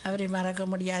சார், அவரை மறக்க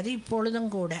முடியாது.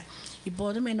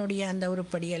 இப்போதும் என்னுடைய அந்த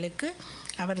உருப்படிகளுக்கு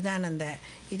அவர் தான் அந்த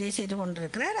இதை செய்து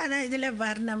கொண்டிருக்கிறார். ஆனால் இதில்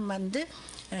வர்ணம் வந்து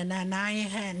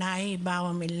நாயகி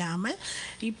பாவம் இல்லாமல்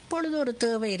இப்பொழுது ஒரு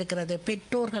தேவை இருக்கிறது,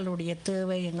 பெற்றோர்களுடைய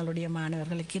தேவை எங்களுடைய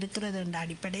மாணவர்களுக்கு இருக்கிறது என்ற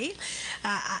அடிப்படையில்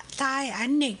தாய்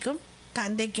அன்னைக்கும்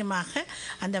தந்தைக்குமாக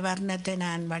அந்த வர்ணத்தை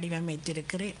நான்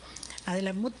வடிவமைத்திருக்கிறேன்.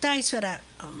 அதில் முத்தாய்ஸ்வர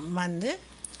வந்து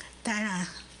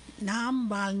நாம்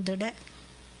வாழ்ந்திட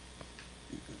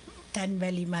தன்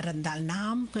வழி மறந்தாள்,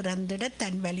 நாம் பிறந்திட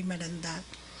தன் வழி மறந்தாள்,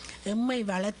 எம்மை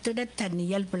வளர்த்திட தன்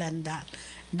இயல்பிழந்தாள்,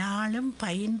 நாளும்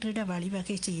பயின்றிட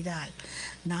வழிவகை செய்தாள்,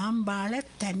 நாம் வாழ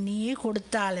தண்ணியே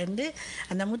கொடுத்தாள் என்று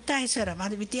அந்த முத்தாய்ஸ்வரம்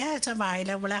அது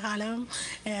வித்தியாசமாக உலகாலம்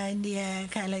இந்திய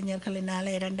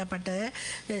கலைஞர்களினால் இரண்டப்பட்டது.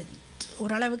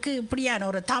 ஓரளவுக்கு இப்படியான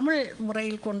ஒரு தமிழ்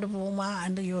முறையில் கொண்டு போகுமா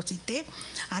என்று யோசித்தேன்.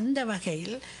 அந்த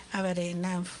வகையில் அவரை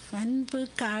அன்பு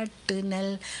காட்டு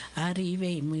நல்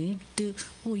அறிவை மீட்டு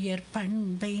உயர்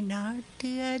பண்பை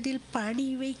நாட்டு அதில்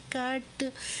பணிவை காட்டு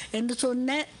என்று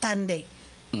சொன்ன தந்தை,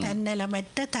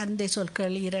 தன்னலமற்ற தந்தை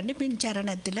சொற்கள் 2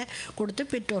 பின்சரணத்தில் கொடுத்து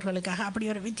பெற்றோர்களுக்காக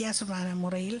அப்படி ஒரு வித்தியாசமான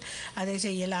முறையில் அதை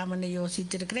செய்யலாம்னு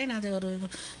யோசித்திருக்கிறேன். அது ஒரு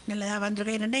நல்லதாக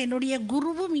வந்திருக்கேன். என்னென்னா என்னுடைய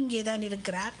குருவும் இங்கே தான்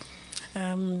இருக்கிறார்,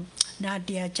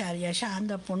 நாட்டியாச்சாரியா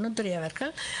சாந்த பொன்னுத்துறை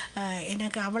அவர்கள்.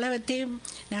 எனக்கு அவ்வளவத்தையும்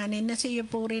நான் என்ன செய்ய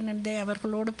போகிறேன் என்று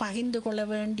அவர்களோடு பகிர்ந்து கொள்ள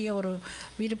வேண்டிய ஒரு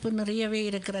விருப்பு நிறையவே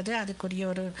இருக்கிறது. அதுக்குரிய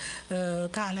ஒரு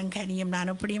காலங்கனியும்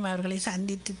நான் எப்படியும் அவர்களை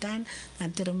சந்தித்து தான்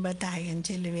நான் திரும்ப தாயன்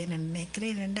செல்லுவேன்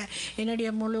நினைக்கிறேன்.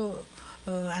 என்னுடைய முழு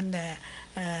அந்த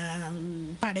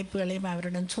படைப்புகளையும்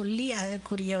அவரிடம் சொல்லி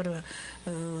அதற்குரிய ஒரு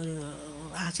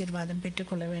ஆசீர்வாதம்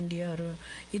பெற்றுக்கொள்ள வேண்டிய ஒரு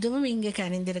இதுவும் இங்கே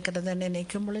கணிந்திருக்கிறது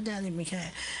நினைக்கும் பொழுது அது மிக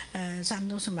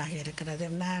சந்தோஷமாக இருக்கிறது.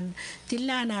 நான்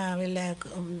தில்லானாவில்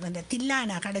அந்த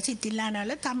கடைசி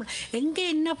தில்லானாவில் தமிழ் எங்கே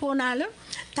என்ன போனாலும்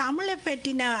தமிழை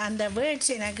பற்றின அந்த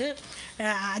வேர்ட்ஸ் எனக்கு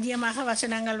அதிகமாக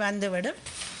வசனங்கள் வந்துவிடும்.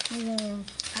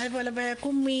 அதுபோல்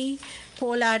கும்மி,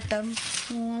 கோலாட்டம்,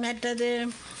 மற்றது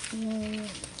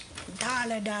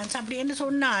தாள டான்ஸ் அப்படின்னு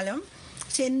சொன்னாலும்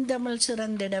செந்தமிழ்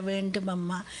சிறந்திட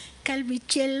வேண்டுமம்மா, கல்வி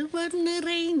செல்வர்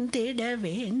நிறைந்திட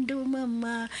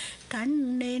வேண்டுமம்மா,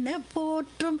 கண்ணென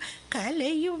போற்றும்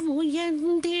கலையும்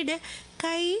உயர்ந்திட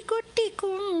கை கொட்டி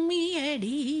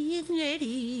கும்மியடி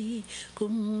எங்கடி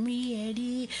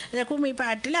கும்மியடி. அந்த கும்மி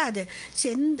பாட்டில் அது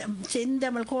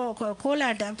செந்தமிழ்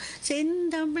கோலாட்டம்,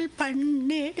 செந்தமிழ்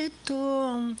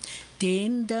பண்ணெடுத்தோம்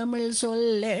தேந்தமிழ்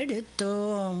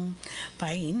சொல்லெடுத்தோம்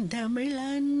பைந்தமிழ்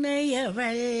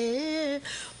அன்னையவள்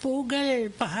புகழ்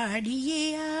பாடியே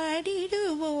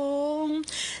ஆடிடுவோம்,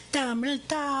 தமிழ்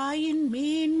தாயின்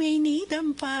மேன்மை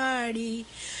நீதம் பாடி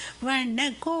வண்ண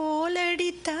கோலடி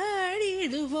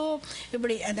தாடிடுவோம்.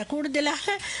 இப்படி அந்த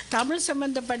கூடுதலாக தமிழ்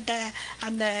சம்பந்தப்பட்ட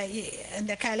அந்த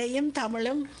அந்த கலையும்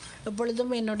தமிழும்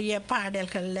எப்பொழுதும் என்னுடைய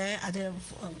பாடல்களில், அது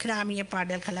கிராமிய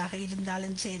பாடல்களாக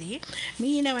இருந்தாலும் சரி.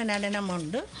 மீனவ நடனம்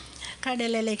உண்டு.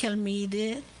 கடல் அலைகள் மீது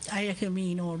அழகு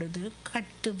மீனோடுது,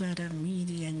 கட்டுமரம்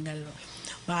மீது எங்கள்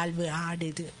வாழ்வு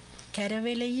ஆடுது,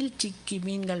 கரவலையில் சிக்கி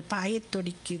மீன்கள் பாயத்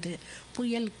துடிக்குது,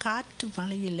 புயல் காற்று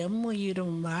மலையில்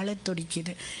எம்முயிரும் வாழத்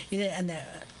துடிக்குது. இது அந்த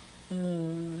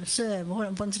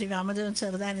பொன் ஸ்ரீ ராமதேவன்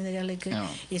சார் தான் இதுகளுக்கு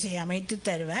இசை அமைத்து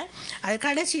தருவார். அது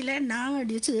கடைசியில்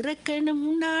நாடு சிறக்கணும்,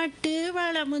 நாட்டு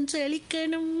வளமும்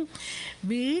செழிக்கணும்,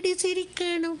 வீடு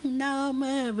சிரிக்கணும், நாம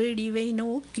வெடிவை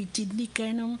நோக்கி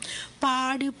சிந்திக்கணும்,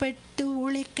 பாடுபட்டு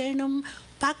உழைக்கணும்,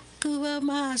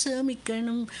 பக்குவமா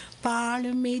சேமிக்கணும்,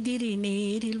 பாலும் எதிரி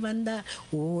நேரில் வந்தால்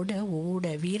ஓட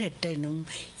ஓட விரட்டணும்,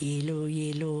 ஏலோ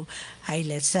ஏலோ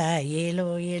ஐலசா ஏலோ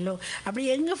ஏலோ. அப்படி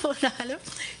எங்கே போனாலும்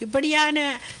இப்படியான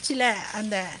சில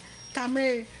அந்த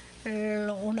தமிழ்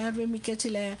உணர்வு மிக்க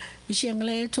சில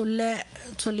விஷயங்களை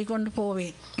சொல்லி கொண்டு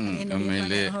போவேன்.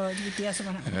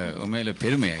 வித்தியாசமான உண்மையிலே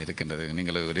பெருமையாக இருக்கின்றது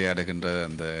நீங்கள் உரையாடுகின்ற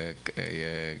அந்த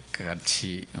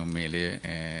காட்சி. உண்மையிலே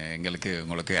எங்களுக்கு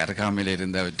உங்களுக்கு அருகாமையில்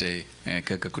இருந்தவற்றை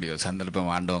கேட்கக்கூடிய ஒரு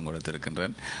சந்தர்ப்பம் ஆண்டவன்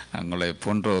கொடுத்திருக்கின்றேன். உங்களை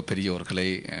போன்ற பெரியோர்களை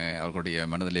அவர்களுடைய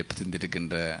மனதிலே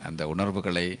பதிந்திருக்கின்ற அந்த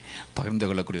உணர்வுகளை பகிர்ந்து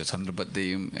கொள்ளக்கூடிய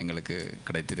சந்தர்ப்பத்தையும் எங்களுக்கு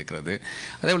கிடைத்திருக்கிறது.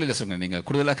 அதே வழியில் சொல்லுங்கள், நீங்கள்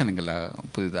கூடுதலாக நீங்கள்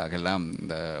புதிதாக எல்லாம்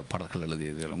இந்த பாடல்கள்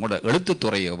எழுதியது உங்களோட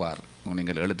எழுத்துத்துறை எவ்வாறு?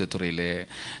 நீங்கள் எழுத்துத்துறையிலே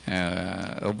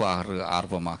எவ்வாறு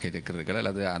ஆர்வமாக இருக்கிறீர்கள்,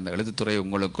 அல்லது அந்த எழுத்துத்துறை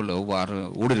உங்களுக்குள் எவ்வாறு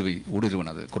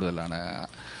ஊடுருவினது கூடுதலான?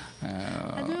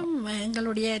 அதுவும்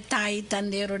எங்களுடைய தாய்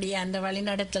தந்தையருடைய அந்த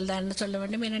வழிநடத்தல் தான் சொல்ல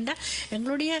வேண்டும். ஏனென்றால்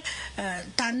எங்களுடைய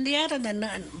தந்தையார் அந்த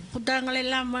புத்தகங்கள்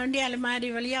எல்லாம் வேண்டி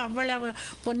அலமாரி வழியாக அவ்வளவு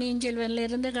பொன்னியின்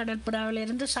செல்வனிலிருந்து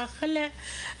கடற்புறாவிலிருந்து சகல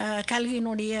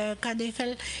கல்வியினுடைய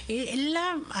கதைகள்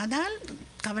எல்லாம் அதால்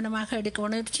கவனமாக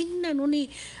எடுக்கணும். சின்ன நுனி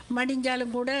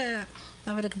மடிஞ்சாலும் கூட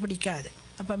அவருக்கு பிடிக்காது.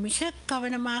 அப்போ மிக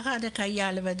கவனமாக அதை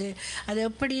கையாளுவது, அது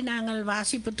எப்படி நாங்கள்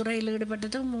வாசிப்பு துறையில்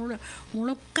ஈடுபட்டது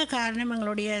முழுக்க காரணம்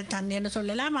எங்களுடைய தந்தைன்னு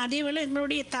சொல்லலாம். அதேவேளை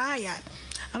எங்களுடைய தாயார்,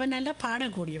 அவன் நல்லா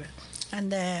பாடக்கூடியவன்.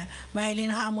 அந்த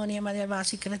வயலின் ஹார்மோனியம் அதை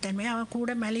வாசிக்கிற தன்மை. அவன்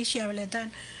கூட மலேசியாவில்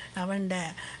தான் அவன்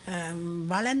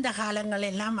வளர்ந்த காலங்கள்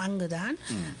எல்லாம் அங்கு தான்.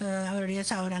 அவருடைய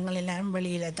சௌரங்கள் எல்லாம்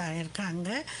வெளியில் தான் இருக்காங்க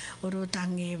ஒரு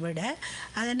தங்கியை விட.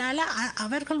 அதனால்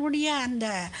அவர்களுடைய அந்த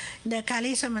இந்த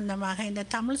கலை சம்பந்தமாக இந்த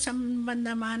தமிழ்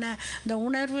சம்பந்தமான இந்த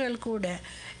உணர்வுகள் கூட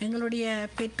எங்களுடைய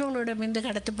பெற்றோரிடமிருந்து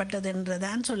கடத்தப்பட்டது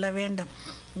என்றுதான் சொல்ல வேண்டும்.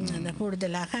 அந்த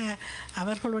கூடுதலாக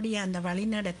அவர்களுடைய அந்த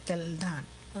வழிநடத்தல் தான்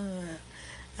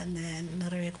அந்த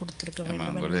நிறைவே கொடுத்துருக்க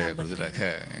வேண்டும். கூடுதலாக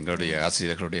எங்களுடைய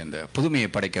ஆசிரியர்களுடைய அந்த புதுமையை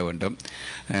படைக்க வேண்டும்,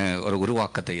 ஒரு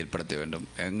உருவாக்கத்தை ஏற்படுத்த வேண்டும்,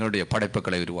 எங்களுடைய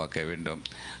படைப்புகளை உருவாக்க வேண்டும்,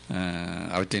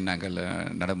 அவற்றை நாங்கள்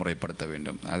நடைமுறைப்படுத்த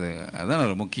வேண்டும். அதுதான்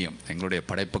ஒரு முக்கியம். எங்களுடைய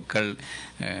படைப்புகள்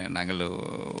நாங்கள்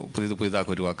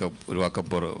புதிதாக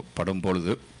உருவாக்கப்படும்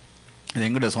பொழுது இது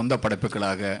எங்களுடைய சொந்த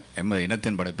படைப்புகளாக, எமது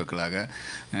இனத்தின் படைப்புகளாக,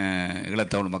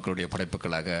 ஈழத்தமிழ் மக்களுடைய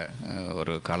படைப்புகளாக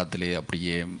ஒரு காலத்திலே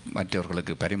அப்படியே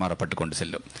மற்றவர்களுக்கு பரிமாறப்பட்டு கொண்டு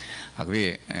செல்லும். ஆகவே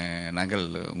நாங்கள்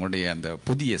உங்களுடைய அந்த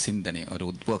புதிய சிந்தனை, ஒரு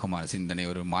உத்வேகமான சிந்தனை,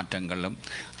 ஒரு மாற்றங்களும்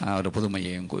ஒரு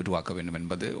புதுமையையும் உருவாக்க வேண்டும்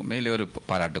என்பது உண்மையிலே ஒரு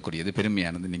பாராட்டுக்குரியது,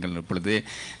 பெருமையானது. நீங்கள் இப்பொழுதே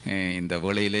இந்த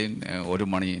வேளையிலே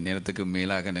 1 மணி நேரத்துக்கு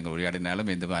மேலாக நீங்கள்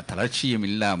உரையாடினாலும் எந்த தளர்ச்சியும்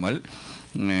இல்லாமல்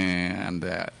அந்த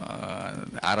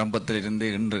ஆரம்பத்திலிருந்து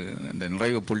இன்று இந்த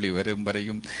நிறைவு புள்ளி வரும்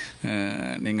வரையும்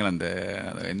நீங்கள் அந்த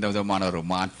எந்த விதமான ஒரு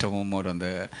மாற்றமும் ஒரு அந்த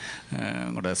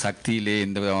உங்களோட சக்தியிலே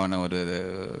எந்த விதமான ஒரு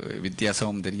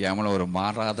வித்தியாசமும் தெரியாமல் ஒரு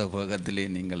மாறாத வேகத்திலே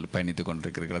நீங்கள் பயணித்து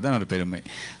கொண்டிருக்கிறீர்கள். தான் ஒரு பெருமை.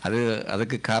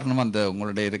 அதுக்கு காரணம் அந்த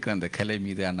உங்களுடைய இருக்கிற அந்த கலை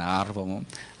மீதான ஆர்வமும்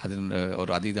அதில்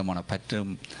ஒரு அதீதமான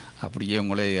பற்றும் அப்படியே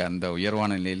உங்களை அந்த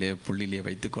உயர்வான நிலையிலே புள்ளியிலே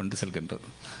வைத்து கொண்டு செல்கின்றது.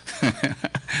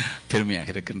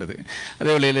 பெருமையாக இருக்கின்றது.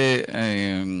 அதே வேளையிலே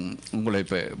உங்களை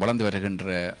இப்போ வளர்ந்து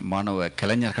வருகின்ற மாணவ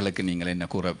கலைஞர்களுக்கு நீங்கள் என்ன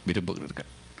கூற விரும்புகிறீர்கள்?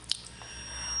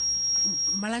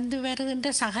 வளர்ந்து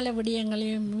வருகின்ற சகல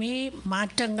விடயங்களையுமே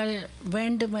மாற்றங்கள்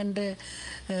வேண்டும் என்று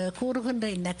கூறுகின்ற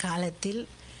இந்த காலத்தில்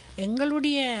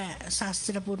எங்களுடைய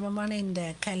சாஸ்திரபூர்வமான இந்த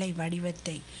கலை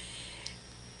வடிவத்தை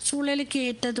சூழலுக்கு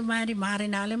ஏற்றது மாதிரி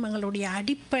மாறினாலும் எங்களுடைய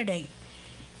அடிப்படை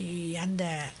அந்த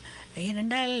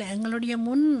ஏனென்றால் எங்களுடைய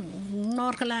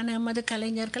முன்னோர்களான எமது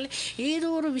கலைஞர்கள் ஏதோ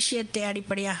ஒரு விஷயத்தை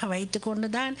அடிப்படையாக வைத்து கொண்டு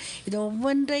தான் இது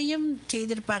ஒவ்வொன்றையும்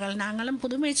செய்திருப்பார்கள். நாங்களும்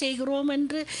புதுமை செய்கிறோம்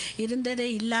என்று இருந்ததை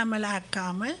இல்லாமல்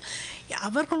ஆக்காமல்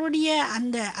அவர்களுடைய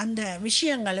அந்த அந்த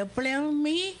விஷயங்கள்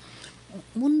எப்பொழுதுமே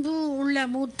முன்பு உள்ள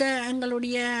மூத்த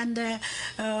எங்களுடைய அந்த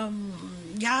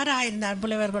யாராக இருந்தால்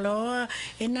புலவர்களோ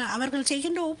என்ன அவர்கள்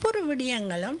செய்கின்ற ஒவ்வொரு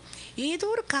விடயங்களும் ஏதோ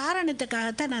ஒரு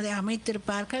காரணத்துக்காகத்தான் அதை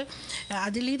அமைத்திருப்பார்கள்.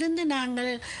 அதிலிருந்து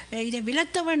நாங்கள் இதை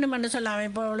விலத்த வேண்டும் என்று சொல்லலாம்.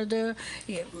 இப்பொழுது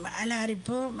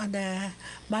அலாரிப்பு அந்த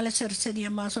பாலசரஸ்வதி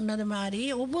அம்மா சொன்னது மாதிரி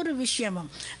ஒவ்வொரு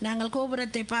விஷயமும் நாங்கள்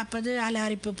கோபுரத்தை பார்ப்பது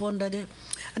அலாரிப்பு போன்றது.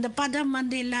 அந்த பதம்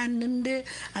எல்லாம் நின்று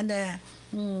அந்த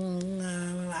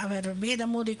அவர்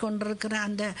வேதம் மோதி கொண்டிருக்கிற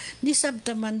அந்த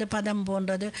நிசப்தம் பதம்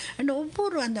போன்றது. அண்ட்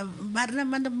ஒவ்வொரு அந்த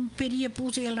வர்ணம் பெரிய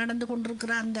பூஜைகள் நடந்து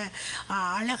கொண்டிருக்கிற அந்த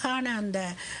அழகான அந்த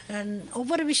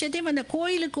ஒவ்வொரு விஷயத்தையும் அந்த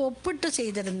கோயிலுக்கு ஒப்பிட்டு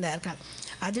செய்திருந்தார்கள்.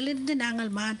 அதிலிருந்து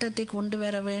நாங்கள் மாற்றத்தை கொண்டு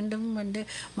வர வேண்டும் என்று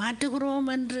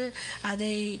மாற்றுகிறோம் என்று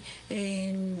அதை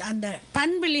அந்த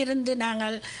பண்பிலிருந்து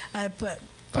நாங்கள்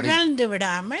புகழ்ந்து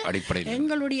விடாமல்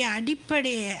எங்களுடைய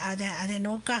அடிப்படையை அதை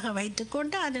நோக்காக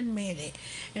வைத்துக்கொண்டு அதன் மேலே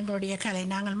எங்களுடைய கலை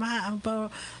நாங்கள் இப்போ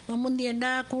முந்தியண்டா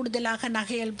கூடுதலாக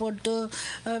நகைகள் போட்டு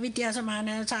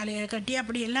வித்தியாசமான சாலையை கட்டி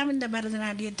அப்படி எல்லாம் இந்த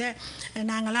பரதநாட்டியத்தை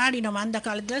நாங்கள் ஆடினோம் அந்த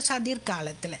காலத்தில், சதிர்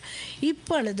காலத்தில்.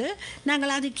 இப்பொழுது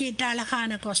நாங்கள் அதுக்கேற்ற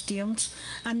அழகான காஸ்டியூம்ஸ்,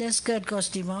 அந்த ஸ்கர்ட்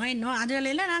காஸ்டியூமோ இன்னும்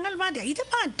அதிலெல்லாம் நாங்கள் இது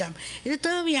மாற்றம், இது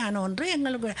தேவையான ஒன்று.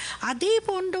 எங்களுக்கு அதே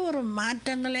போன்ற ஒரு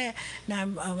மாற்றங்களை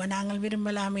நாங்கள்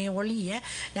விரும்பலாமே ஒழிய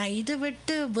நான் இதை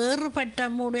விட்டு வேறுபட்ட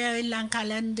மூட எல்லாம்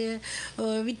கலந்து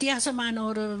வித்தியாசமான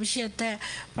ஒரு விஷயத்தை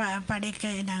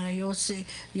படைக்க நாங்கள்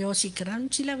யோசிக்கிறோம்.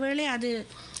 சில வேளை அது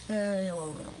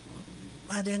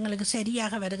எங்களுக்கு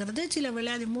சரியாக வருகிறது, சில வேளை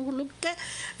அது முழுக்க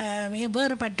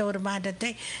வேறுபட்ட ஒரு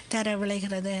மாற்றத்தை தர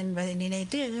விளைகிறது என்பதை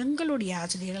நினைத்து எங்களுடைய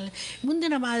ஆசிரியர்கள்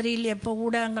முந்தின மாதிரியில் எப்போ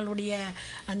ஊடகங்களுடைய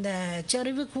அந்த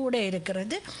செறிவு கூட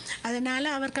இருக்கிறது.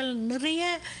 அதனால் அவர்கள் நிறைய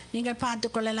நீங்கள் பார்த்து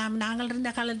கொள்ளலாம். நாங்கள்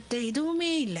இருந்த காலத்தில்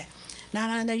எதுவுமே இல்லை.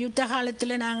 நாங்கள் அந்த யுத்த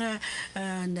காலத்தில் நாங்கள்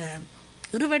அந்த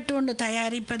இருவட்டு ஒன்று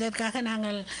தயாரிப்பதற்காக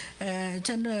நாங்கள்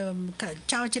சென்று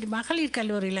சாவச்சேரி மகளிர்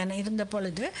கல்லூரியில் இருந்த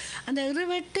பொழுது அந்த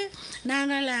இருவட்டு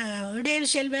நாங்கள்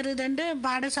இடையில் செல்வருதென்று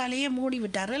பாடசாலையை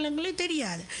மூடிவிட்டார்கள். எங்களுக்கு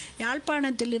தெரியாது.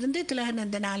 யாழ்ப்பாணத்திலிருந்து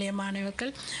திலகநந்தன் ஆலய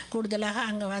மாணவர்கள் கூடுதலாக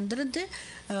அங்கே வந்திருந்து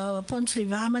பொன் ஸ்ரீ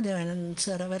வாமதேவன்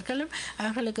சார் அவர்களும்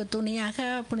அவர்களுக்கு துணையாக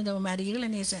புனிதகுமாரி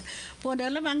இளநேசன்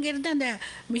போன்றாலும் அங்கிருந்து அந்த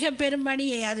மிக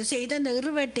பெரும்பணியை அது செய்து அந்த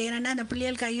இருவட்டை என்னென்னா அந்த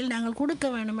பிள்ளைகள் கையில் நாங்கள் கொடுக்க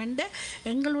வேண்டும் என்ற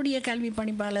எங்களுடைய கல்வி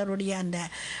பணிப்பாளருடைய அந்த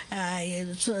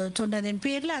சொன்னதின்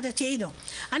பேரில் அதை செய்தோம்.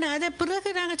 ஆனால் அதை பிறகு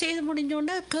நாங்கள் செய்து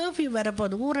முடிஞ்சோன்னா கர்ஃப்யூ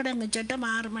வரப்போகுது, ஊரடங்கு சட்டம்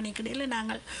 6 மணிக்கிடையில்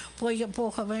நாங்கள்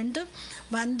போக வேண்டும்.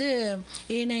 வந்து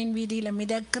ஏனையின் வீதியில்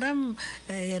மிதக்கிறோம்.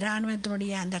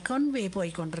 இராணுவத்தினுடைய அந்த கொன்வே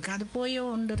போய் கொண்டிருக்கு. அது போய்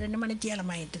 1-2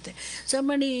 மணித்தியாலம் ஆயிட்டுது.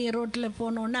 செம்மணி ரோட்டில்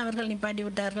போனோன்னு அவர்கள் நிப்பாட்டி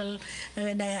விட்டார்கள்.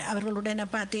 அவர்களுடன்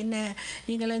பார்த்து என்ன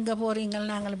நீங்கள் எங்கே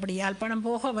போகிறீங்கள், நாங்கள் இப்படி யாழ்ப்பாணம்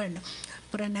போக வேண்டும்.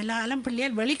 அப்புறம் நல்லாலும்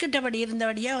பிள்ளையார் வெளிக்கிட்டபடி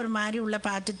இருந்தபடியாக ஒரு மாதிரி உள்ள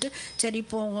பார்த்துட்டு சரி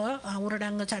போங்க,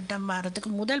 ஊரடங்கு சட்டம் வாரத்துக்கு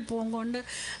முதல் போங்கன்னு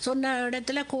சொன்ன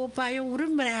இடத்துல கோப்பாயம்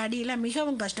உரிமை அடியில்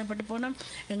மிகவும் கஷ்டப்பட்டு போனோம்.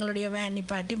 எங்களுடைய வேன்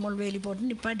நிப்பாட்டி முள்வேலி போட்டு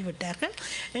நிப்பாட்டி விட்டார்கள்.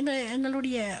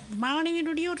 எங்களுடைய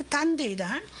மாணவியினுடைய ஒரு தந்தை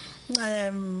தான்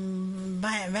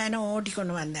வேனை ஓட்டி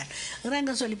கொண்டு வந்தார்.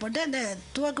 இறங்க சொல்லி போட்டு அந்த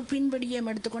துவக்கு பின்படியை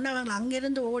எடுத்துக்கொண்டு அவங்க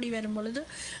அங்கேருந்து ஓடி வரும் பொழுது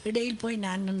இடையில் போய்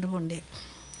நான் நின்று கொண்டேன்.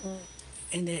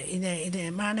 இது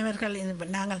மாணவர்கள்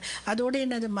நாங்கள் அதோடு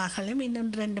எனது மகளும் இன்னும்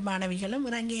 2 மாணவிகளும்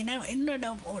இறங்கின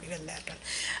என்னிடம் ஓடி வந்தார்கள்.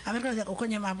 அவர்கள்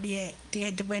கொஞ்சம் அப்படியே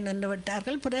திகைத்து போய் நின்று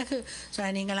விட்டார்கள். பிறகு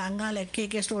நீங்கள் அங்கால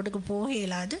கேகே ஸ்டோருக்கு போக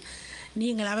இயலாது,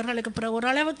 நீங்கள் அவர்களுக்கு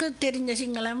ஓரளவுக்கு தெரிஞ்ச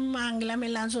சிங்களம் ஆங்கிலம்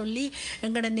எல்லாம் சொல்லி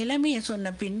எங்களோட நிலைமையை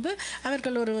சொன்ன பின்பு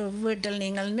அவர்கள் ஒரு வீட்டில்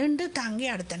நீங்கள் நின்று தாங்கி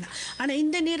அடுத்தன. ஆனால்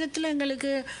இந்த நேரத்தில்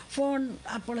எங்களுக்கு ஃபோன்,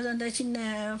 அப்பொழுது அந்த சின்ன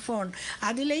ஃபோன்,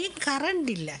 அதுலேயும்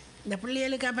கரண்ட் இல்லை. இந்த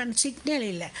பிள்ளைகளுக்கு அப்போ சிக்னல்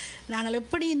இல்லை. நாங்கள்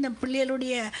எப்படி இந்த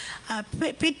பிள்ளைகளுடைய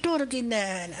பெற்றோருக்கு இந்த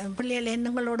பிள்ளைகள்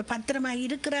எண்ணங்களோடு பத்திரமாக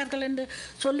இருக்கிறார்கள் என்று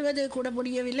சொல்லுவது கூட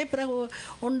முடியவில்லை. பிறகு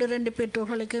 1-2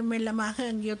 பெற்றோர்களுக்கு மெல்லமாக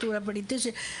எங்கேயோ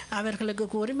தூரப்படுத்தி அவர்களுக்கு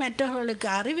கூறி மற்றவர்களுக்கு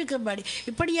அறிவிக்கும்படி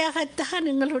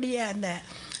இப்படியாகத்தான் எங்களுடைய அந்த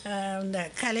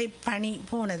கலை பணி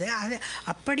போனது. அது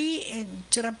அப்படி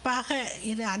சிறப்பாக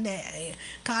இது அந்த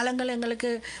காலங்கள்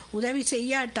எங்களுக்கு உதவி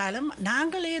செய்யாட்டாலும்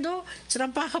நாங்கள் ஏதோ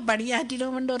சிறப்பாக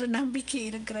பணியாற்றினோம் என்ற ஒரு நம்பிக்கை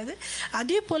இருக்கிறது.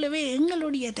 அதே போலவே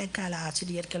எங்களுடைய தற்கால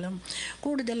ஆசிரியர்களும்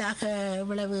கூடுதலாக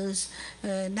இவ்வளவு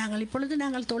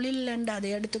நாங்கள் தொழில் என்று அதை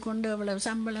எடுத்துக்கொண்டு இவ்வளவு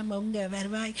சம்பளம் உங்கள்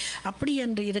வருவாய் அப்படி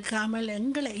என்று இருக்காமல்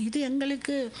இது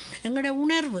எங்களுக்கு எங்களோட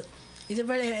உணர்வு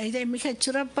இதை மிகச்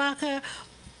சிறப்பாக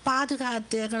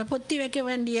பாதுகாத்து எங்களை பொத்தி வைக்க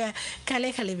வேண்டிய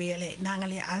கலைகளிவியலை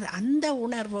நாங்கள் அந்த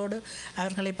உணர்வோடு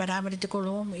அவர்களை பராமரித்துக்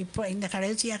கொள்வோம். இப்போ இந்த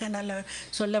கடைசியாக நல்ல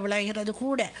சொல்ல விளைகிறது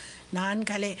கூட, நான்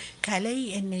கலை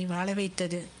என்னை வாழ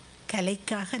வைத்தது,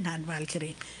 கலைக்காக நான்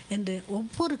வாழ்கிறேன் என்று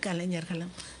ஒவ்வொரு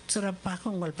கலைஞர்களும் சிறப்பாக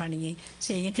உங்கள் பணியை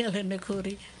செய்யுங்கள் என்று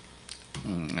கூறி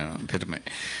பெருமை.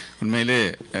 உண்மையிலே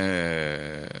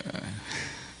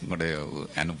உங்களுடைய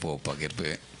அனுபவ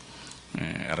பகிர்வு,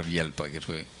 அறிவியல்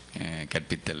பகிர்வு,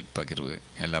 கற்பித்தல் பகிர்வு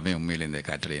எல்லாமே உண்மையில் இந்த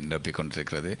காற்றலை நிரப்பிக்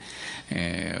கொண்டிருக்கிறது.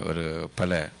 ஒரு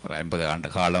 50 ஆண்டு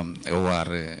காலம்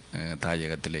எவ்வாறு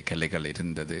தாயகத்திலே கலைகள்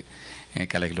இருந்தது,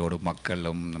 கலைகளோடு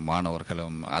மக்களும்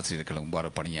மாணவர்களும் ஆசிரியர்களும்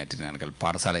எவ்வாறு பணியாற்றினார்கள்,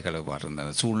 பாடசாலைகள் எவ்வாறு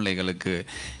இருந்தது, சூழ்நிலைகளுக்கு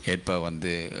ஏற்ப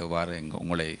எவ்வாறு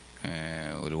உங்களை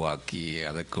உருவாக்கி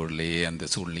அதற்குள்ளேயே அந்த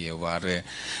சூழ்நிலையை எவ்வாறு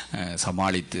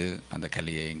சமாளித்து அந்த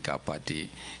கலையையும் காப்பாற்றி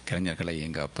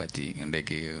கலைஞர்களையும் காப்பாற்றி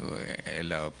இன்றைக்கு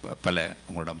பல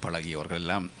உங்களிடம் பழகியவர்கள்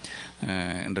எல்லாம்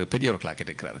இன்று பெரியவர்களாக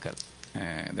இருக்கிறார்கள்.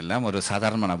 இதெல்லாம் ஒரு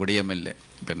சாதாரணமான விடயம் இல்லை.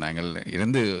 இப்போ நாங்கள்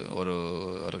இருந்து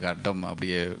ஒரு கட்டம்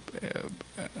அப்படியே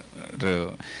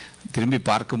திரும்பி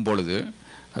பார்க்கும் பொழுது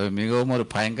அது மிகவும் ஒரு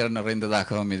பயங்கர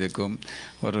நிறைந்ததாகவும் இருக்கும்.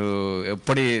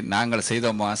 எப்படி நாங்கள்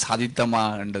செய்தோமா சாதித்தோமா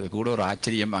என்றது கூட ஒரு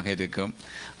ஆச்சரியமாக இருக்கும்.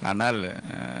 ஆனால்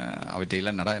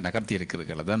அவற்றையெல்லாம் நகர்த்தி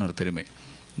இருக்கிறது தான் ஒரு பெருமை.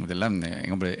 இதெல்லாம்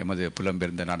எமது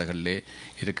புலம்பெயர்ந்த நாடுகளிலே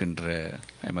இருக்கின்ற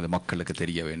எமது மக்களுக்கு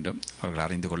தெரிய வேண்டும், அவர்கள்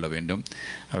அறிந்து கொள்ள வேண்டும்,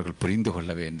 அவர்கள் புரிந்து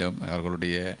கொள்ள வேண்டும்,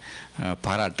 அவர்களுடைய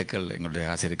பாராட்டுக்கள் எங்களுடைய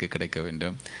ஆசிரியருக்கு கிடைக்க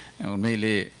வேண்டும்.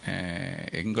 உண்மையிலே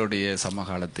எங்களுடைய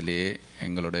சமகாலத்திலே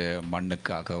எங்களுடைய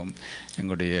மண்ணுக்காகவும்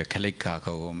எங்களுடைய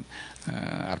கலைக்காகவும்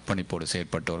அர்ப்பணிப்போடு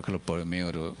செயற்பட்டவர்கள் எப்பொழுதுமே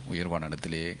ஒரு உயர்வான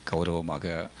இடத்திலே கௌரவமாக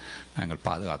நாங்கள்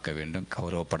பாதுகாக்க வேண்டும்,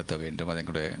 கௌரவப்படுத்த வேண்டும். அது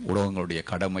எங்களுடைய ஊடகங்களுடைய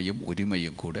கடமையும்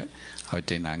உரிமையும் கூட.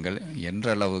 அவற்றை நாங்கள் என்ற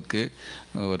அளவுக்கு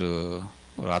ஒரு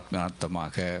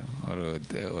ஆத்மார்த்தமாக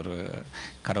ஒரு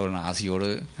கடவுளின் ஆசையோடு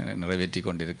நிறைவேற்றி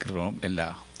கொண்டிருக்கிறோம். எல்லா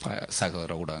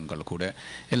சகோதர ஊடகங்கள் கூட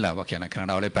எல்லா வகையான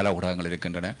கனடாவிலே பல ஊடகங்கள்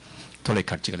இருக்கின்றன,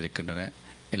 தொலைக்காட்சிகள் இருக்கின்றன.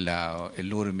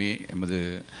 எல்லோருமே எமது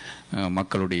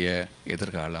மக்களுடைய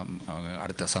எதிர்காலம்,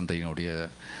 அடுத்த சந்தையினுடைய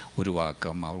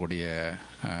உருவாக்கம், அவர்களுடைய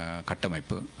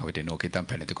கட்டமைப்பு அவற்றை நோக்கித்தான்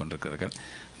பயணித்துக் கொண்டிருக்கிறார்கள்.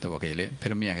 இந்த வகையிலே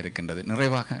பெருமையாக இருக்கின்றது.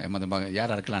 நிறைவாக எமது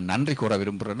யாராருக்கெல்லாம் நன்றி கூற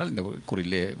விரும்புகிறார்கள் இந்த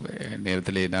குறியிலே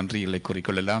நேரத்திலே நன்றிகளை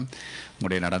கூறிக்கொள்ளலாம்.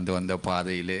 உங்களுடைய நடந்து வந்த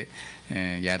பாதையிலே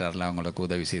யாரெல்லாம் உங்களுக்கு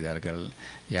உதவி செய்தார்கள்,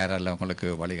 யாரெல்லாம் உங்களுக்கு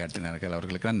வழிகாட்டினார்கள்,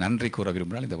 அவர்களுக்கெல்லாம் நன்றி கூற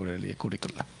விரும்பினால் இந்த உரையிலேயே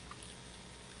கூறிக்கொள்ளலாம்.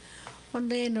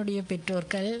 ஒன்று என்னுடைய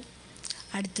பெற்றோர்கள்,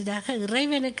 அடுத்ததாக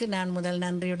இறைவனுக்கு நான் முதல்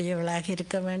நன்றியுடையவளாக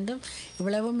இருக்க வேண்டும்.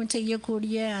 இவ்வளவும்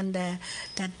செய்யக்கூடிய அந்த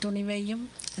தத்துணிவையும்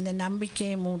அந்த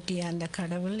நம்பிக்கையை மூட்டிய அந்த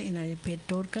கடவுள் என்னுடைய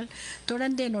பெற்றோர்கள்,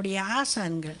 தொடர்ந்து என்னுடைய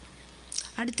ஆசான்கள்,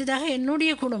 அடுத்ததாக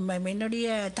என்னுடைய குடும்பம், என்னுடைய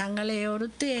தங்களை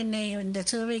ஒருத்து என்னை இந்த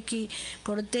சேவைக்கு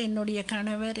கொடுத்த என்னுடைய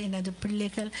கணவர், எனது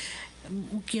பிள்ளைகள்,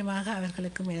 முக்கியமாக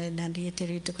அவர்களுக்கும் நன்றியை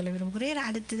தெரிவித்துக் கொள்ள விரும்புகிறேன்.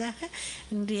 அடுத்ததாக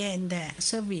இன்றைய இந்த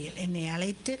செவ்வியில் என்னை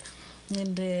அழைத்து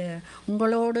இன்று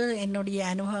உங்களோடு என்னுடைய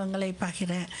அனுபவங்களை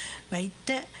பகிர வைத்த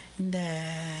இந்த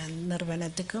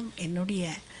நிறுவனத்துக்கும் என்னுடைய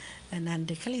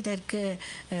நன்றிகள். இதற்கு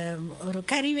ஒரு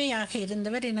கருவியாக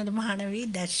இருந்தவர் எனது மாணவி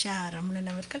தர்ஷா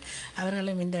ரமணன் அவர்கள்.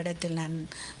 அவர்களும் இந்த இடத்தில் நான்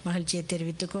மகிழ்ச்சியை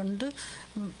தெரிவித்துக் கொண்டு,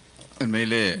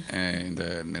 உண்மையிலே இந்த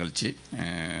நிகழ்ச்சி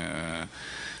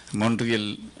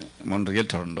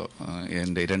மொன்றியல் டொரண்டோ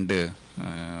இந்த 2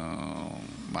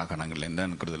 மாகாணங்களில்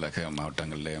தான் கூடுதலாக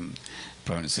மாவட்டங்களில்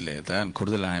ப்ரொவின்ஸிலே தான்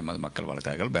கூடுதலாக மக்கள்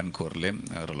வாழ்கிறார்கள். பென்கூரிலே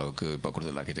ஓரளவுக்கு இப்போ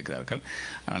கூடுதலாக இருக்கிறார்கள்.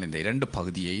 ஆனால் இந்த 2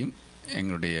 பகுதியையும்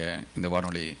எங்களுடைய இந்த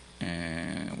வானொலி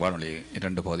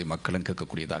 2 பகுதி மக்களும்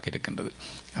கேட்கக்கூடியதாக இருக்கின்றது.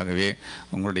 ஆகவே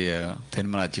உங்களுடைய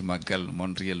தென்மராட்சி மக்கள்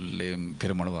மொன்றியல்லையும்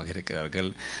பெருமளவாக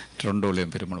இருக்கிறார்கள்,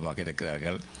 டொரண்டோலையும் பெருமளவாக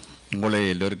இருக்கிறார்கள். உங்களை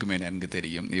எல்லோருக்குமே நன்கு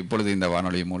தெரியும். இப்பொழுது இந்த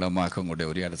வானொலி மூலமாக உங்களுடைய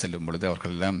உரையாட செல்லும் பொழுது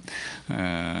அவர்கள் எல்லாம்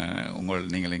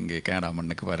நீங்கள் இங்கே கனடா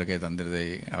மண்ணுக்கு வருகை தந்ததை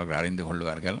அவர்கள் அறிந்து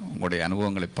கொள்வார்கள். உங்களுடைய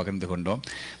அனுபவங்களை பகிர்ந்து கொண்டோம்.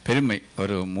 பெருமை.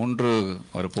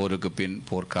 ஒரு போருக்கு பின்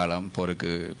போர்க்காலம்,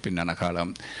 போருக்கு பின்னான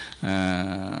காலம்,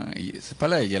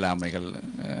 பல இயலாமைகள்,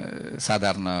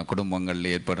 சாதாரண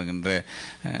குடும்பங்களில் ஏற்படுகின்ற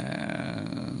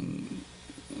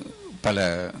பல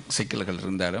சிக்கல்கள்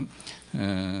இருந்தாலும்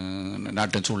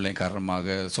நாட்டின் சூழ்நிலை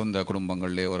காரணமாக சொந்த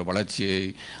குடும்பங்களிலே ஒரு வளர்ச்சியை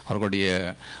அவர்களுடைய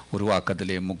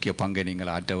உருவாக்கத்திலே முக்கிய பங்கை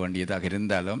நீங்கள் ஆற்ற வேண்டியதாக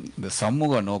இருந்தாலும் இந்த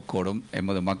சமூக நோக்கோடும்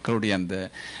எமது மக்களுடைய அந்த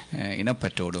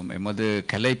இனப்பற்றோடும் எமது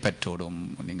கலைப்பற்றோடும்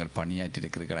நீங்கள்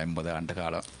பணியாற்றியிருக்கிறீர்கள் 50 ஆண்டு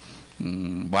காலம்.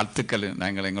 வாழ்த்துக்கள்.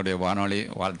 நாங்கள் எங்களுடைய வானொலி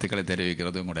வாழ்த்துக்களை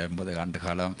தெரிவிக்கிறது. உங்களுடைய 50 ஆண்டு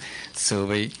காலம்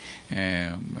சேவை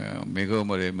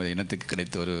மிகவும் ஒரு இனத்துக்கு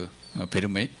கிடைத்த ஒரு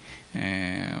பெருமை.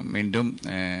 மீண்டும்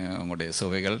உங்களுடைய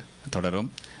சேவைகள் தொடரணும்.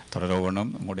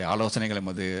 உங்களுடைய ஆலோசனைகள்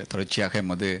தொடர்ச்சியாக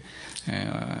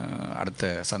அடுத்த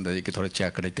சந்ததிக்கு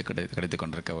தொடர்ச்சியாக கிடைத்து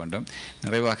கொண்டிருக்க வேண்டும்.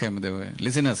 நிறைவாக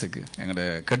லிசனர்ஸுக்கு எங்களுடைய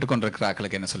கேட்டுக்கொண்டிருக்கிற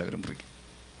ஆக்களுக்கு என்ன சொல்ல விரும்புகிறீங்க?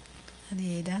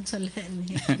 அதே தான் சொல்ல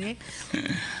நினைக்கிறேன்.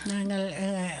 நாங்கள்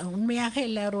உண்மையாக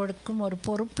எல்லோருக்கும் ஒரு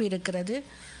பொறுப்பு இருக்கிறது.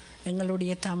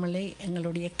 எங்களுடைய தமிழை,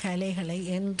 எங்களுடைய கலைகளை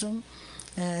என்றும்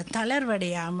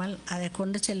தளர்வடையாமல் அதை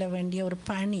கொண்டு செல்ல வேண்டிய ஒரு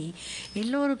பணி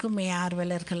எல்லோருக்குமே,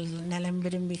 ஆர்வலர்கள், நலம்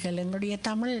விரும்பிகள், எங்களுடைய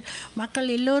தமிழ் மக்கள்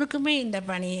எல்லோருக்குமே இந்த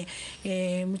பணி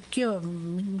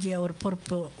முக்கிய ஒரு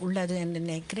பொறுப்பு உள்ளது என்று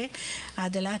நினைக்கிறேன்.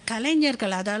 அதில்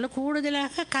கலைஞர்கள், அதாவது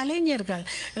கூடுதலாக கலைஞர்கள்,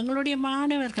 எங்களுடைய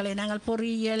மாணவர்களை நாங்கள்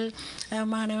பொறியியல்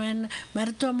மாணவன்,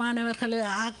 மருத்துவ மாணவர்களை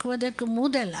ஆக்குவதற்கு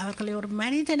முதல் அவர்களை ஒரு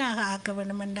மனிதனாக ஆக்க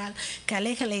வேண்டும் என்றால்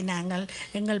கலைகளை நாங்கள்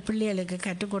எங்கள் பிள்ளைகளுக்கு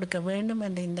கற்றுக் கொடுக்க வேண்டும்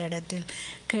என்று இந்த இடத்தில்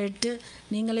கேட்டு,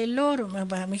 நீங்கள் எல்லோரும்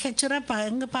மிகச்சிறப்பாக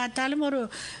எங்கு பார்த்தாலும் ஒரு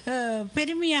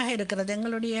பெருமையாக இருக்கிறது.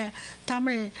 எங்களுடைய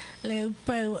தமிழ்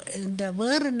இப்போ இந்த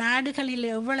வேறு நாடுகளில்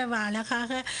எவ்வளவு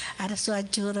அழகாக அரசு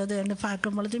அச்சுகிறது என்று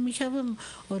பார்க்கும் பொழுது மிகவும்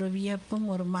ஒரு வியப்பும்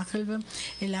ஒரு மகிழ்வும்,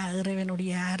 எல்லா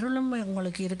இறைவனுடைய அருளும்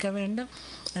உங்களுக்கு இருக்க வேண்டும்,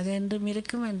 அது என்றும்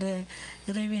இருக்கும் என்று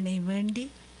இறைவனை வேண்டி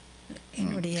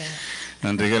என்னுடைய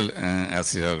நன்றிகள்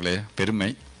ஆசிரியர்களே.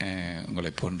 பெருமை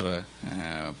உங்களை போன்ற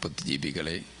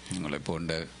புத்திஜீவிகளை, உங்களை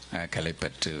போன்ற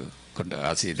கலைப்பற்று கொண்ட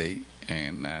ஆசிரியரை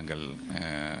நாங்கள்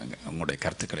உங்களுடைய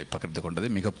கருத்துக்களை பகிர்ந்து கொண்டது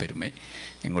மிக பெருமை.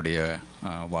 எங்களுடைய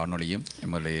வானொலியும்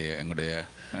எங்களுடைய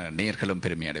நேயர்களும்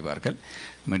பெருமை அடைவார்கள்.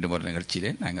 மீண்டும் ஒரு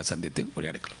நிகழ்ச்சியிலே நாங்கள் சந்தித்து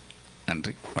உரையாடுகிறோம்.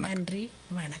 நன்றி, வணக்கம். நன்றி,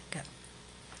 வணக்கம்.